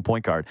traditional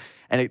point guard.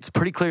 And it's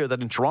pretty clear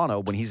that in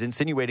Toronto, when he's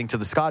insinuating to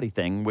the Scotty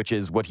thing, which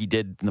is what he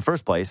did in the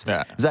first place,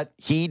 is that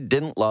he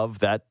didn't love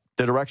that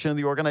the direction of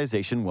the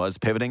organization was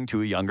pivoting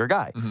to a younger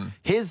guy. Mm-hmm.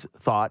 His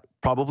thought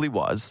probably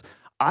was,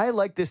 I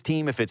like this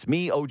team if it's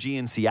me, OG,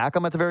 and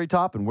Siakam at the very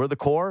top, and we're the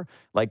core.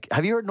 Like,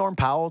 have you heard Norm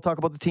Powell talk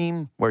about the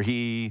team where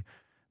he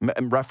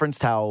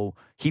referenced how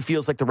he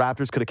feels like the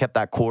Raptors could have kept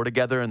that core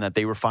together and that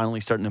they were finally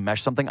starting to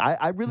mesh something?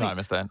 I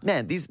missed that.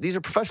 Man, these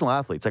are professional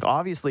athletes. Like,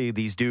 obviously,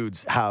 these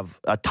dudes have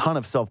a ton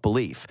of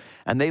self-belief,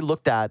 and they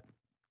looked at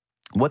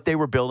what they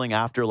were building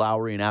after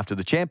Lowry and after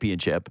the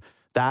championship,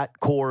 that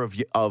core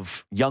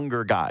of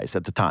younger guys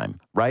at the time,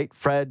 right?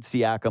 Fred,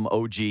 Siakam,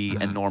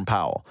 OG, and Norm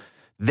Powell.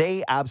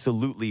 They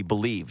absolutely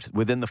believed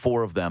within the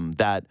four of them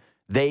that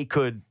they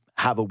could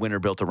have a winner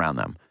built around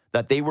them,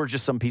 that they were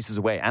just some pieces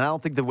away. And I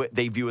don't think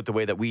they view it the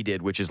way that we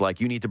did, which is like,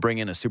 you need to bring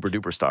in a super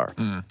duper star.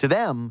 To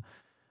them,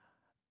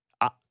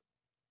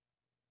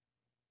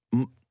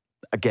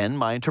 again,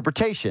 my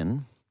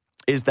interpretation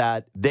is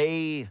that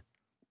they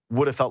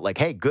would have felt like,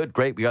 hey, good,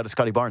 great, we got a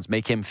Scotty Barnes,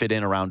 make him fit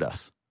in around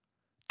us.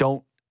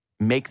 Don't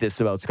make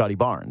this about Scotty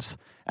Barnes.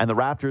 And the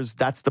Raptors,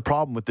 that's the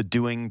problem with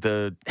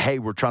hey,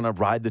 we're trying to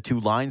ride the two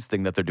lines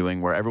thing that they're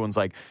doing, where everyone's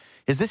like,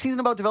 is this season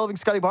about developing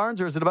Scotty Barnes,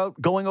 or is it about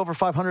going over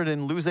 500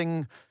 and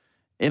losing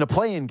in a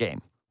play-in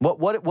game?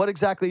 What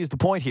exactly is the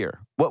point here?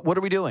 What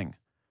are we doing?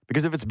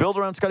 Because if it's built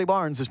around Scotty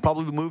Barnes, there's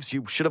probably moves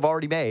you should have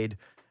already made,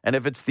 And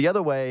if it's the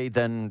other way,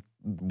 then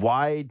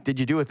why did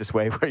you do it this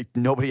way where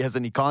nobody has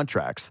any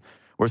contracts?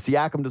 Or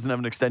Siakam doesn't have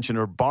an extension,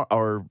 or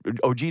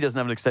OG doesn't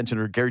have an extension,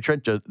 or Gary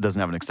Trent doesn't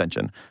have an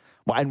extension.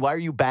 And why are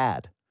you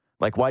bad?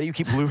 Like, why do you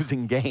keep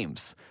losing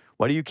games?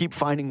 Why do you keep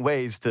finding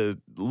ways to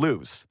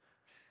lose?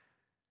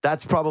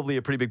 That's probably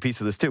a pretty big piece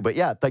of this too. But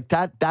yeah, like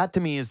that to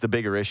me is the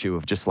bigger issue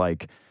of just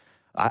like,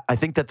 I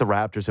think that the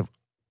Raptors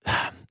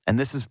have, and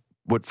this is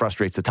what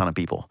frustrates a ton of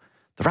people.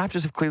 The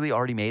Raptors have clearly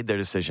already made their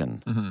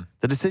decision. Mm-hmm.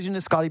 The decision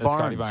is Scotty Barnes.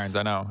 Scotty Barnes,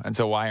 I know. And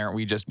so why aren't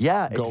we just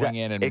going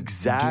in and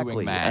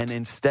doing that? And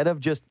instead of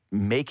just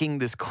making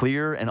this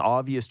clear and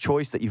obvious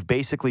choice that you've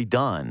basically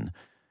done,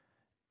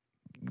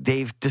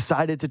 they've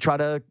decided to try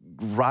to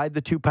ride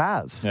the two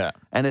paths. Yeah.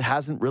 And it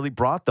hasn't really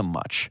brought them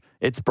much.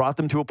 It's brought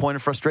them to a point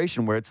of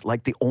frustration where it's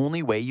like the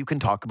only way you can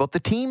talk about the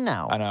team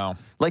now. I know.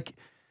 Like,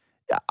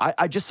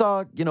 I just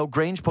saw,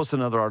 Grange posted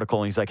another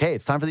article, and he's like, hey,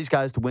 it's time for these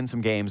guys to win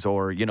some games,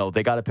 or,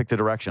 they got to pick the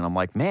direction. I'm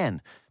like,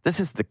 man, this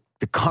is the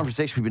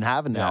conversation we've been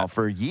having now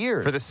for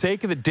years. For the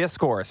sake of the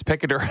discourse,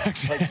 pick a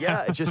direction. Like,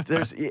 yeah, it just,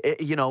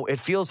 it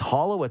feels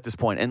hollow at this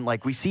point. And,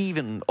 like, we see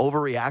even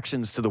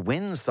overreactions to the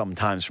wins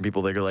sometimes from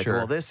people that are like,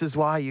 well, this is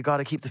why you got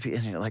to keep the,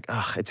 and you're like,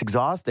 it's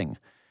exhausting.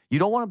 You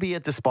don't want to be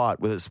at the spot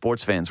with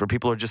sports fans where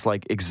people are just,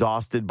 like,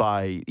 exhausted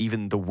by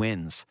even the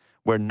wins,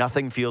 where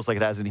nothing feels like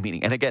it has any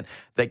meaning. And again,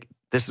 like,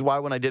 this is why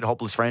when I did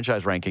Hopeless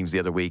Franchise rankings the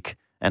other week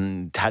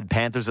and had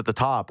Panthers at the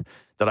top,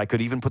 that I could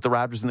even put the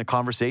Raptors in the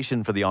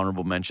conversation for the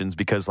honorable mentions,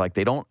 because like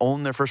they don't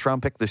own their first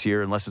round pick this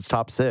year unless it's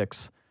top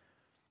 6.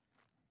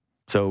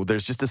 So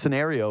there's just a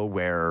scenario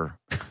where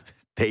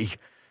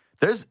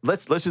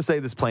let's just say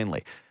this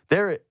plainly.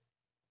 It's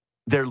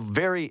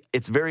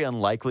very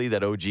unlikely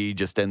that OG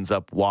just ends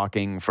up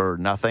walking for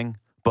nothing,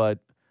 but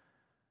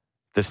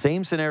the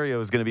same scenario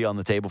is going to be on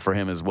the table for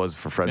him as was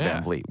for Fred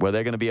VanVleet, where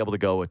they're going to be able to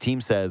go, a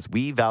team says,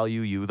 we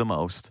value you the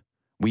most.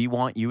 We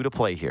want you to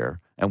play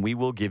here, and we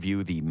will give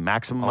you the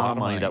maximum amount of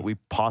money that we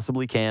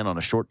possibly can on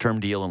a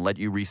short-term deal and let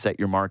you reset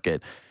your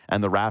market.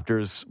 And the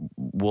Raptors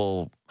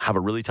will have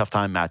a really tough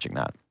time matching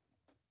that.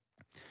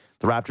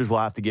 The Raptors will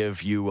have to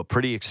give you a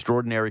pretty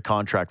extraordinary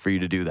contract for you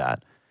to do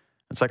that.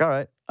 It's like, all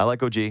right, I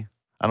like OG. I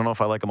don't know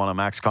if I like him on a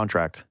max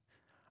contract.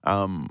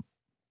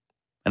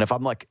 And if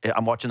I'm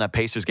watching that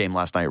Pacers game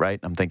last night, right?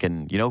 I'm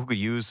thinking, who could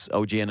use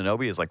OG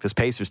Anunoby is like this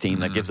Pacers team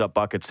that gives up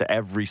buckets to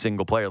every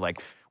single player.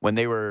 Like when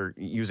they were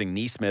using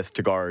Nesmith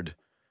to guard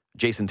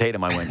Jason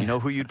Tatum, I went,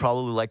 who you'd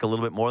probably like a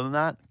little bit more than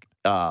that?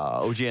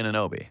 OG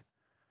Anunoby.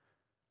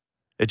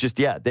 It just,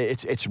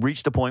 it's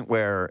reached a point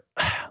where,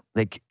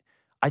 like,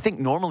 I think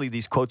normally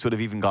these quotes would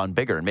have even gone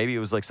bigger. And maybe it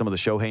was like some of the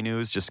Shohei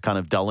news just kind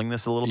of dulling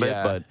this a little bit.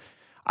 But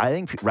I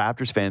think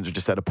Raptors fans are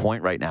just at a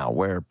point right now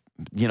where,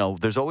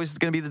 there's always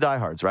going to be the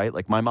diehards, right?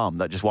 Like my mom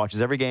that just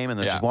watches every game and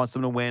that just wants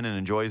them to win and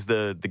enjoys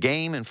the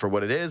game and for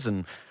what it is.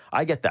 And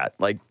I get that.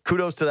 Like,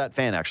 kudos to that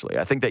fan, actually.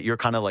 I think that you're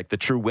kind of like the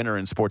true winner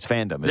in sports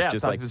fandom. It's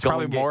just like it's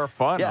probably more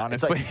fun,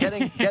 honestly. It's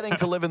like getting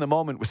to live in the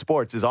moment with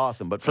sports is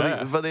awesome. But for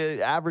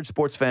the average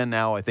sports fan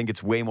now, I think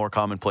it's way more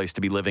commonplace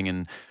to be living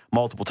in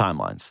multiple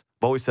timelines.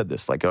 I've always said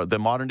this, like the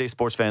modern day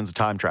sports fan's a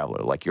time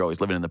traveler. Like you're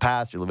always living in the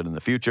past, you're living in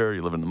the future,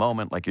 you're living in the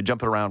moment. Like you're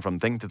jumping around from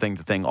thing to thing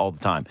to thing all the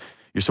time.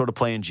 You're sort of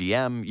playing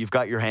GM. You've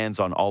got your hands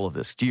on all of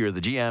this. You're the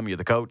GM, you're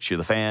the coach, you're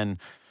the fan.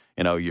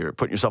 You're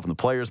putting yourself in the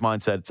player's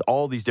mindset. It's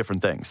all these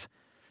different things.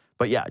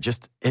 But yeah,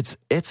 just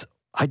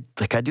I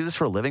do this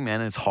for a living,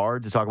 man, and it's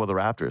hard to talk about the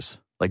Raptors.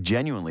 Like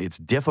genuinely, it's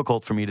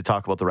difficult for me to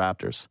talk about the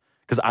Raptors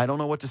because I don't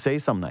know what to say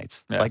some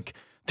nights. Yeah. Like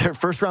their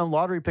first round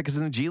lottery pick is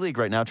in the G League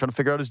right now trying to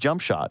figure out his jump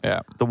shot.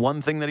 Yeah. The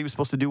one thing that he was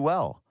supposed to do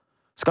well.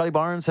 Scotty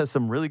Barnes has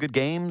some really good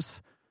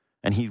games,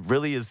 and he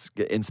really is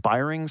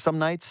inspiring some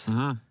nights.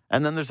 Mm-hmm.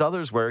 And then there's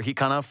others where he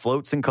kind of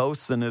floats and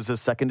coasts and is a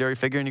secondary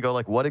figure, and you go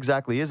like, what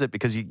exactly is it?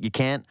 Because you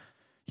can't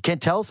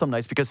tell some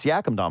nights because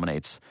Siakam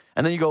dominates.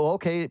 And then you go,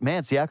 okay,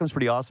 man, Siakam's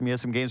pretty awesome. He has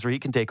some games where he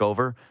can take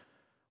over.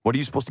 What are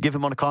you supposed to give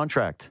him on a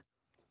contract?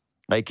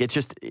 Like, it's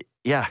just,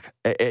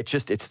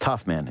 it's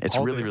tough, man. It's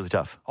really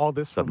tough. All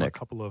this from a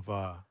couple of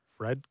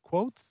Fred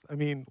quotes. I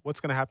mean,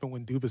 what's going to happen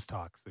when Dubas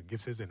talks and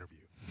gives his interview?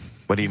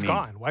 What do you mean? He's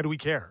gone. Why do we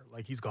care?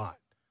 Like, he's gone.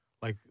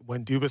 Like,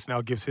 when Dubas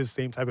now gives his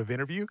same type of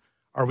interview,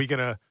 are we going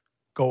to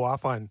go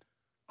off on,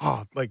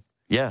 what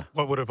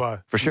would have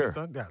for Dubas sure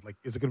done? Yeah, like,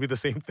 is it going to be the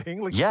same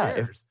thing? Like, yeah, who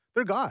cares?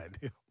 They're gone.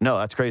 No,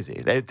 that's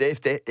crazy.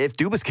 If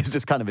Dubas gives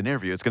this kind of an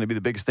interview, it's going to be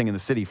the biggest thing in the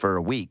city for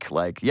a week.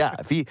 Like, yeah,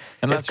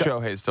 unless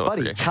Shohei's still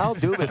buddy, a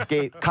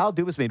free Kyle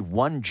Dubas made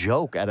one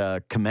joke at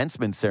a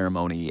commencement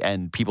ceremony,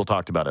 and people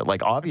talked about it.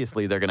 Like,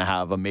 obviously, they're going to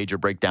have a major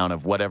breakdown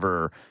of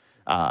whatever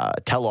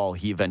tell-all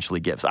he eventually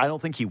gives. I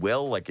don't think he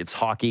will. Like, it's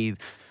hockey.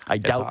 I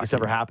doubt this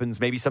ever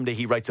happens. Maybe someday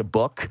he writes a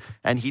book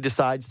and he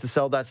decides to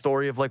sell that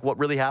story of like what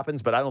really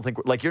happens. But I don't think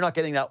you're not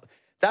getting that.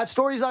 That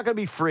story's not going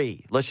to be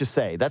free. Let's just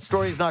say that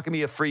story is not going to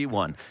be a free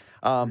one.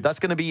 That's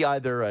going to be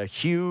either a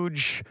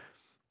huge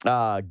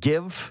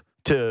give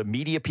to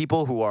media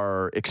people who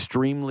are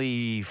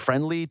extremely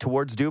friendly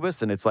towards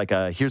Dubas, and it's like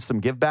here's some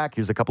give back,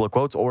 here's a couple of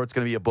quotes, or it's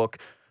going to be a book,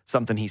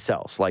 something he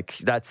sells. Like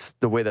that's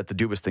the way that the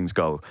Dubas things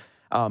go.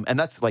 And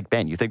that's like,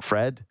 man, you think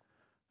Fred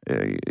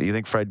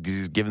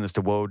is giving this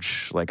to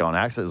Woj like on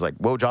accident? It's like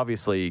Woj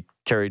obviously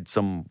carried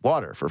some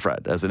water for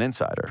Fred as an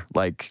insider.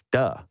 Like,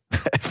 duh.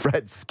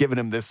 Fred's giving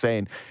him this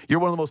saying, you're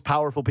one of the most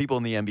powerful people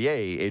in the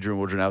NBA, Adrian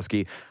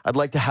Wojnarowski. I'd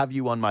like to have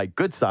you on my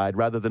good side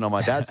rather than on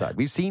my bad side.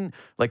 We've seen,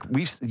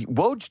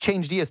 Woj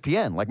changed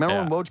ESPN. Like,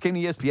 remember when Woj came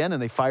to ESPN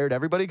and they fired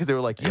everybody because they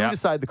were like, you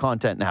decide the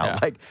content now. Yeah.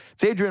 Like,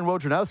 it's Adrian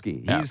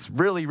Wojnarowski. He's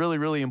really, really,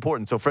 really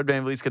important. So Fred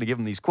VanVleet's going to give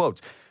him these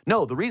quotes.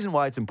 No, the reason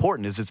why it's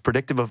important is it's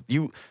predictive of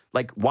you.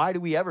 Like, why do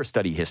we ever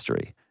study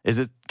history? Is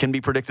it can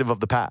be predictive of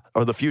the past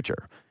or the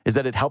future? Is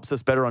that it helps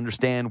us better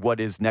understand what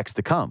is next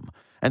to come?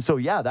 And so,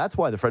 that's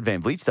why the Fred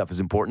VanVleet stuff is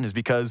important, is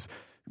because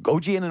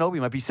OG Anunoby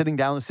might be sitting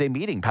down in the same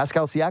meeting.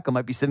 Pascal Siakam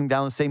might be sitting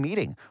down in the same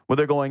meeting where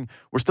they're going,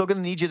 we're still going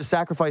to need you to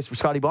sacrifice for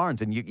Scotty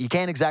Barnes. And you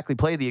can't exactly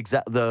play the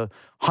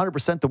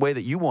 100% the way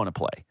that you want to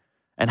play.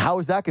 And how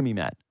is that going to be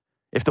met?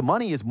 If the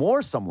money is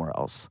more somewhere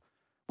else,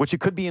 which it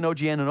could be in OG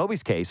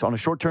Anunoby's case on a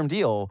short-term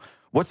deal,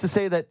 what's to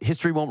say that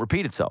history won't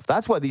repeat itself?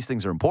 That's why these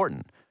things are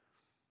important.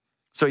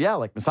 So,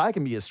 like, Masai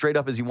can be as straight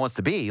up as he wants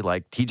to be.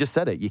 Like, he just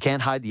said it. You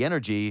can't hide the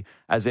energy,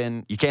 as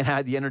in you can't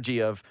hide the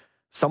energy of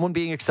someone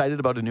being excited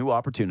about a new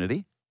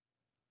opportunity,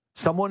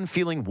 someone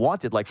feeling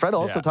wanted. Like, Fred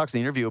also talks in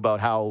the interview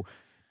about how,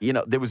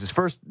 there was his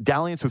first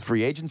dalliance with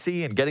free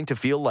agency and getting to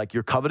feel like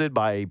you're coveted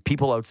by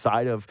people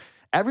outside of –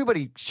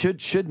 everybody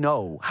should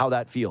know how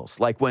that feels.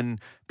 Like, when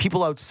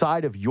people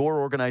outside of your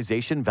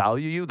organization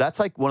value you, that's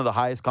like one of the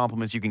highest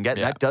compliments you can get.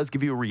 Yeah. That does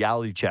give you a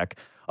reality check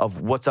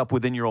of what's up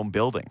within your own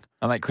building.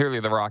 And like, clearly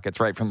the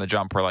Rockets right from the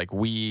jump were like,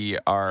 we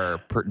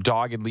are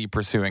doggedly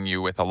pursuing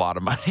you with a lot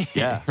of money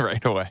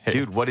right away.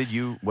 Dude, what did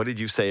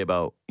you say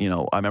about, I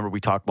remember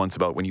we talked once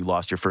about when you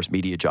lost your first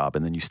media job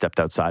and then you stepped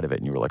outside of it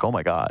and you were like, oh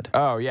my God.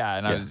 Oh yeah.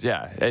 And I was,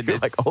 You're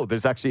like, oh,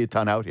 there's actually a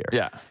ton out here.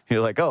 Yeah.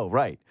 You're like, oh,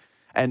 right.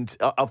 And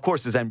of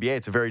course, as NBA,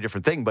 it's a very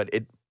different thing, but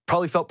it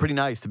probably felt pretty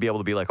nice to be able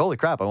to be like, holy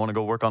crap, I want to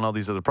go work on all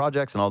these other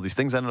projects and all these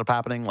things ended up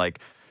happening. Like,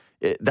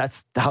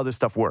 that's how this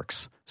stuff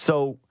works.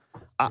 So,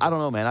 I don't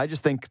know, man. I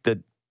just think that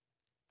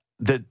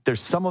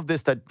there's some of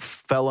this that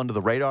fell under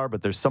the radar,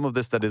 but there's some of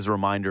this that is a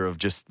reminder of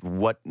just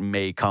what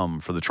may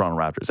come for the Toronto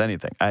Raptors.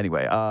 Anything.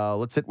 Anyway,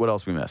 let's hit what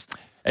else we missed.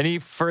 Any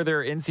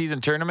further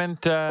in-season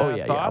tournament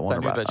thoughts? I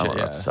want to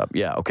wrap this up.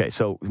 Yeah, okay.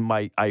 So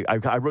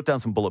I wrote down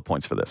some bullet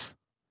points for this.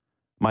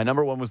 My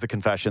number one was the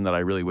confession that I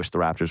really wish the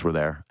Raptors were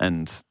there,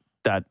 and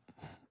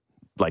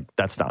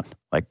that's done.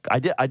 Like, I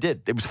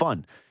did. It was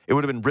fun. It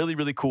would have been really,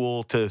 really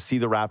cool to see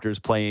the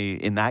Raptors play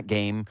in that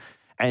game.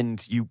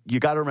 And you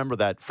got to remember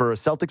that for a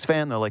Celtics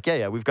fan, they're like,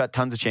 we've got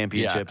tons of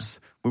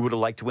championships. We would have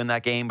liked to win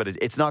that game, but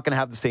it's not going to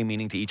have the same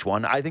meaning to each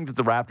one. I think that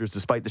the Raptors,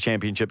 despite the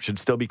championship, should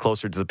still be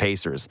closer to the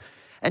Pacers.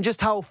 And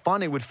just how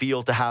fun it would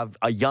feel to have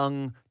a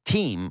young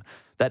team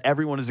that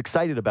everyone is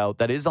excited about,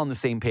 that is on the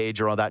same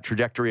page or on that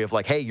trajectory of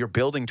like, hey, you're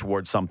building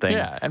towards something.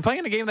 Yeah, and playing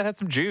in a game that had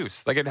some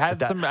juice. Like, it had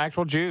some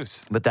actual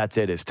juice. But that's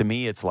it. To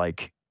me, it's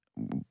like,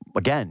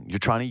 again, you're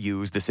trying to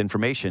use this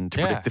information to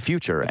predict the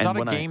future. It's not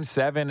a game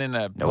 7 in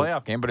a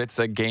playoff game, but it's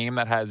a game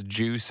that has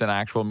juice and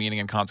actual meaning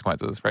and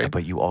consequences, right? Yeah,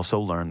 but you also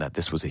learned that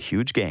this was a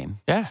huge game.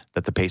 Yeah.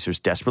 That the Pacers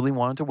desperately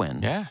wanted to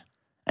win. Yeah.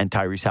 And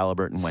Tyrese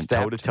Halliburton went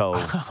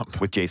toe-to-toe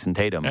with Jason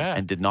Tatum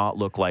and did not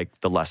look like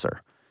the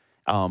lesser.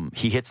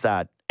 He hits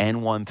that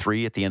N1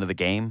 3 at the end of the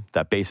game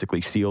that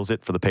basically seals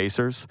it for the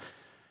Pacers.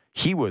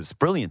 He was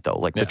brilliant, though.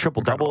 Like, the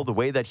triple-double, the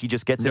way that he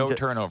just gets into... No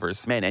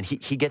turnovers. Man, and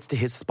he gets to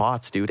his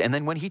spots, dude. And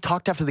then when he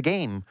talked after the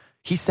game,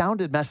 he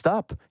sounded messed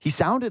up. He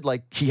sounded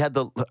like he had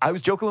the... I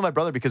was joking with my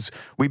brother because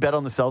we bet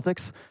on the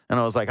Celtics, and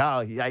I was like,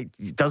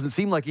 he doesn't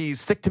seem like he's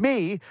sick to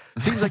me.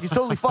 Seems like he's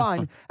totally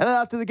fine. And then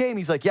after the game,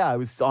 he's like, I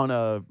was on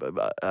a...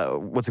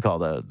 what's it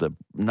called?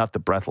 Not the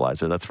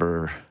breathalyzer. That's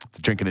for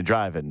drinking and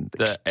driving.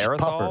 The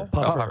aerosol?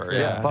 Puffer.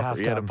 Yeah, puffer.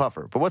 He had a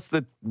puffer. But what's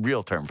the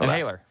real term for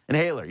Inhaler. that?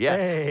 Inhaler, yes.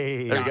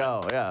 Hey. There you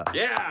go, yeah.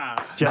 Yeah.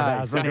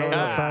 Nice.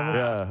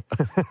 Yeah.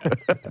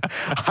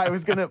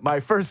 My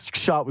first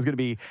shot was going to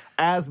be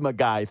asthma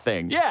guy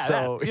thing. Yeah,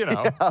 so,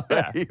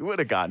 he would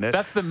have gotten it.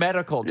 That's the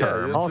medical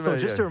term. Yeah, also,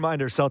 just a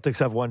reminder, Celtics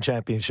have won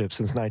championships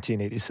since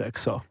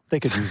 1986, so they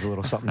could use a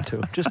little something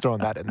too. Just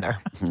throwing that in there.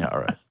 Yeah, all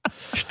right.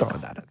 Just throwing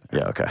that in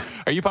there. Yeah, okay.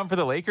 Are you pumped for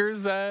the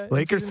Lakers?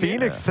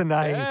 Lakers-Phoenix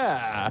tonight.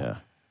 Yeah.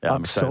 Yeah,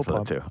 I'm excited for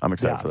that too.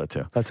 For that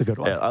too. That's a good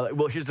one. Yeah,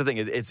 well, here's the thing: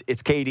 it's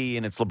KD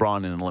and it's LeBron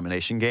in an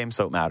elimination game,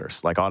 so it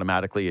matters. Like,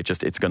 automatically,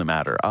 it's going to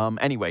matter.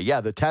 Anyway,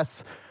 the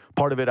tests.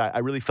 Part of it, I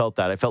really felt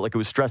that. I felt like it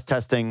was stress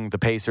testing the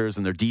Pacers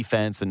and their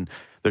defense and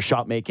their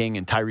shot making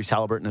and Tyrese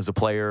Halliburton as a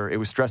player. It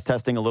was stress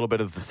testing a little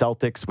bit of the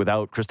Celtics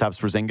without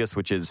Kristaps Porzingis,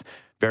 which is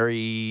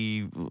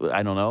very,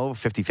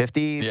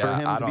 50-50 for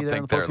him to be there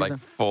in the postseason. I don't think they're like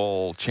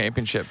full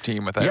championship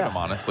team without him,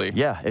 honestly.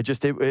 Yeah,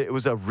 it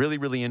was a really,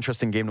 really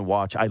interesting game to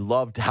watch. I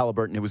loved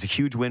Halliburton. It was a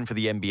huge win for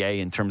the NBA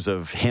in terms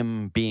of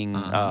him being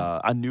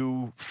a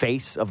new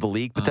face of the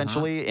league,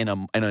 potentially, in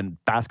a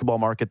basketball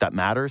market that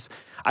matters.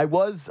 I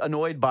was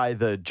annoyed by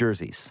the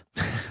jerseys.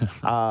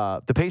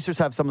 The Pacers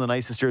have some of the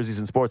nicest jerseys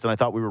in sports, and I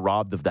thought we were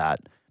robbed of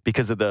that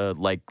because of the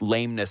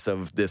lameness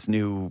of this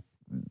new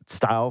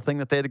style thing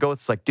that they had to go with.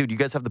 It's like, dude, you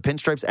guys have the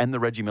pinstripes and the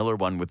Reggie Miller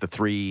one with the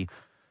three,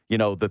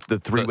 the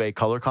three-way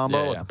color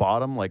combo at the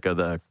bottom, like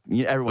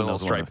everyone knows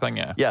the stripe thing,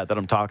 yeah, that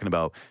I'm talking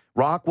about.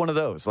 Rock one of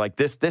those. Like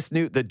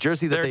the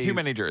jersey that there are too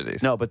many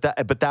jerseys. No, but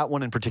that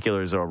one in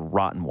particular is a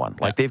rotten one.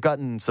 Like they've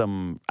gotten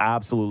some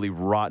absolutely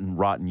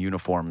rotten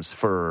uniforms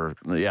for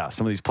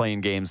some of these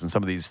playing games and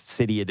some of these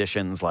city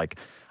editions. Like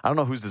I don't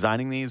know who's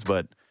designing these,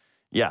 but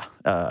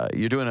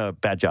you're doing a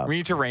bad job. We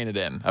need to rein it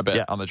in a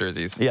bit on the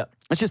jerseys. Yeah.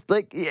 It's just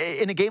like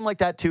in a game like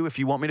that, too, if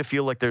you want me to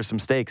feel like there's some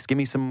stakes, give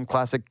me some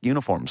classic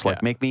uniforms.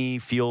 Like make me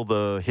feel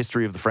the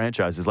history of the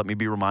franchises. Let me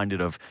be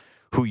reminded of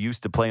who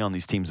used to play on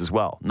these teams as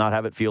well. Not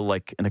have it feel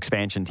like an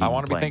expansion team. I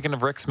want to be thinking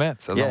of Rick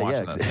Smits as I'm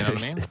watching this. You know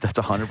what I mean? That's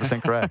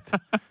 100% correct.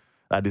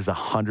 That is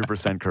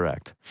 100%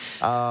 correct.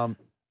 And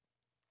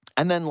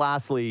then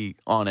lastly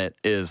on it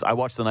is I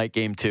watched the night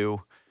game,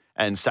 too.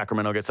 And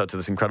Sacramento gets out to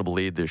this incredible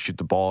lead. They shoot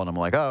the ball, and I'm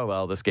like, oh,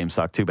 well, this game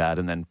sucked. Too bad.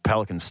 And then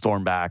Pelicans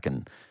storm back,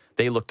 and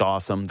they looked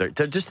awesome. They're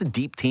just a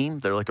deep team.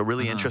 They're like a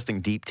really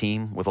interesting deep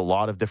team with a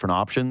lot of different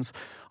options,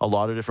 a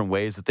lot of different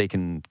ways that they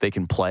can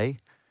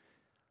play.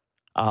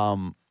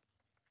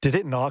 Did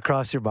it not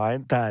cross your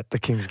mind that the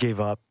Kings gave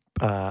up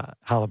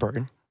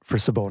Halliburton for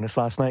Sabonis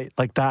last night?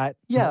 Like that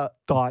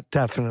thought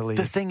definitely.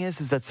 The thing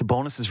is that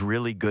Sabonis is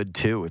really good,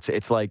 too.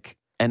 It's like,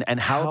 and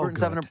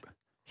Halliburton's having a...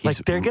 Like,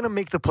 they're going to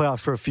make the playoffs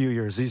for a few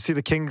years. You see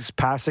the Kings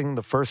passing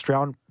the first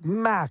round,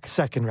 max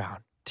second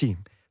round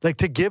team. Like,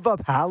 to give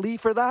up Hallie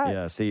for that?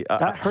 Yeah, see.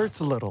 that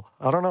hurts a little.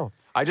 I don't know.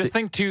 I just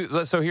think,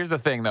 too, so here's the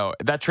thing, though.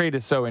 That trade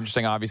is so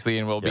interesting, obviously,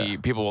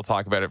 and people will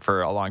talk about it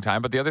for a long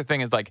time. But the other thing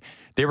is, like,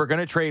 they were going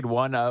to trade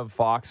one of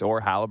Fox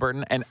or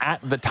Halliburton, and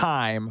at the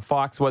time,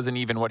 Fox wasn't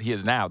even what he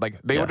is now.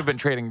 Like, they would have been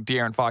trading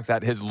De'Aaron Fox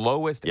at his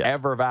lowest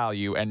ever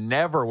value and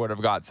never would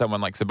have got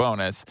someone like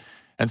Sabonis.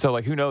 And so,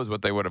 like, who knows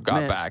what they would have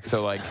got back.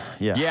 So, like,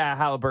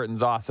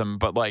 Halliburton's awesome,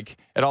 but, like,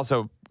 it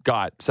also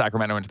got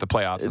Sacramento into the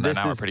playoffs, and they're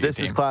now a pretty good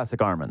team. This is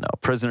classic Armin, though.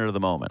 Prisoner of the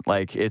moment.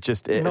 Like, it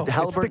just... Halliburton,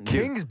 it's the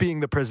Kings being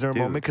the prisoner of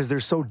the moment because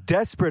they're so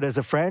desperate as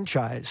a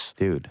franchise.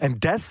 Dude. And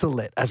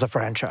desolate as a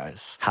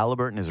franchise.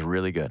 Halliburton is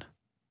really good.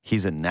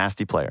 He's a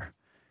nasty player.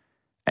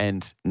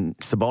 And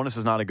Sabonis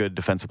is not a good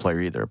defensive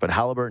player either, but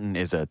Halliburton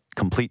is a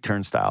complete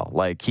turnstile.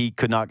 Like, he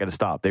could not get a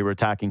stop. They were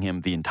attacking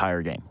him the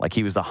entire game. Like,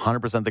 he was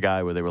 100% the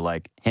guy where they were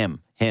like, him.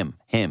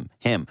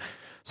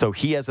 So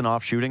he has an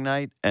off shooting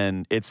night,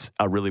 and it's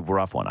a really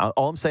rough one.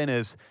 All I'm saying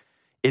is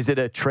it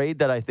a trade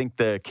that I think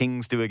the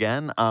Kings do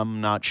again?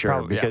 I'm not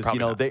sure. Because,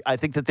 I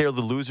think that they're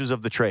the losers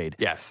of the trade.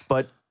 Yes.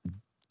 But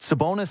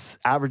Sabonis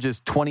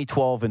averages 20,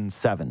 12, and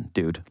 7,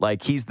 dude.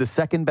 Like, he's the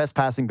second best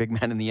passing big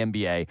man in the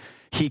NBA.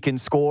 He can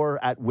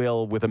score at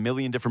will with a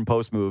million different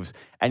post moves,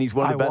 and he's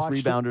one of the best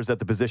rebounders at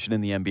the position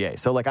in the NBA.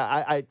 So, like,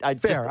 I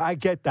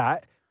get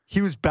that. He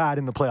was bad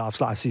in the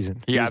playoffs last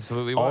season. He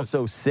absolutely was.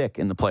 Also sick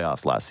in the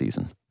playoffs last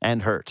season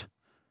and hurt.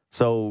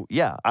 So,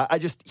 yeah,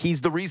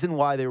 he's the reason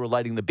why they were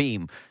lighting the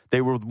beam.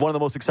 They were one of the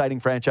most exciting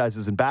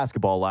franchises in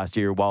basketball last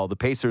year, while the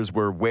Pacers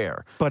were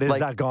where? But is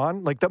that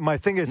gone? Like, my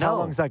thing is, how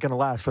long is that going to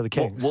last for the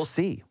Kings? We'll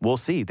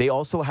see. They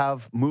also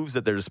have moves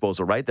at their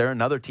disposal, right? They're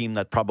another team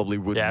that probably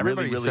would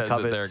really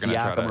covet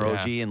Siakam or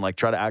OG and, like,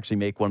 try to actually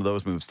make one of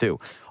those moves, too.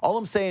 All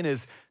I'm saying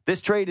is this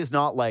trade is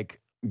not like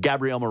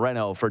Gabriel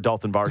Moreno for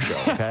Dalton Varsho,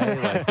 okay?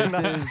 Like,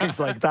 this is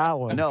like that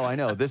one. No, I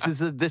know. This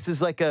was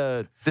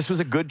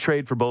a good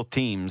trade for both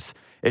teams.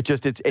 It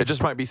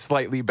just might be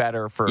slightly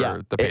better for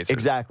the Pacers.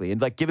 Exactly.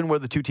 And, like, given where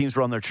the two teams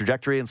were on their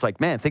trajectory, it's like,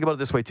 man, think about it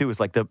this way too.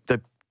 It's like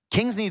the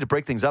Kings needed to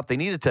break things up. They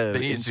needed to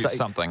do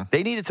something.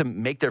 They needed to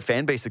make their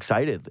fan base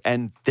excited,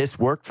 and this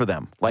worked for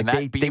them. Like,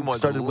 they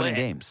started winning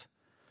games.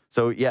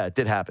 So yeah, it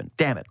did happen.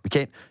 Damn it. We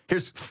can't.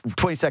 Here's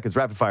 20 seconds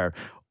rapid fire.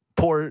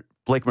 Poor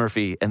Blake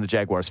Murphy and the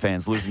Jaguars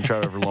fans losing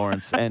Trevor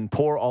Lawrence, and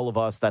poor all of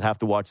us that have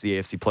to watch the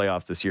AFC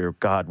playoffs this year.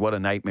 God, what a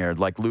nightmare.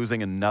 Like,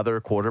 losing another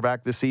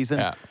quarterback this season.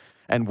 Yeah.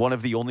 And one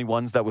of the only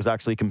ones that was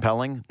actually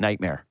compelling.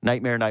 Nightmare.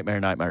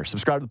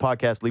 Subscribe to the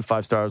podcast. Leave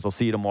 5 stars. I'll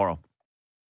see you tomorrow.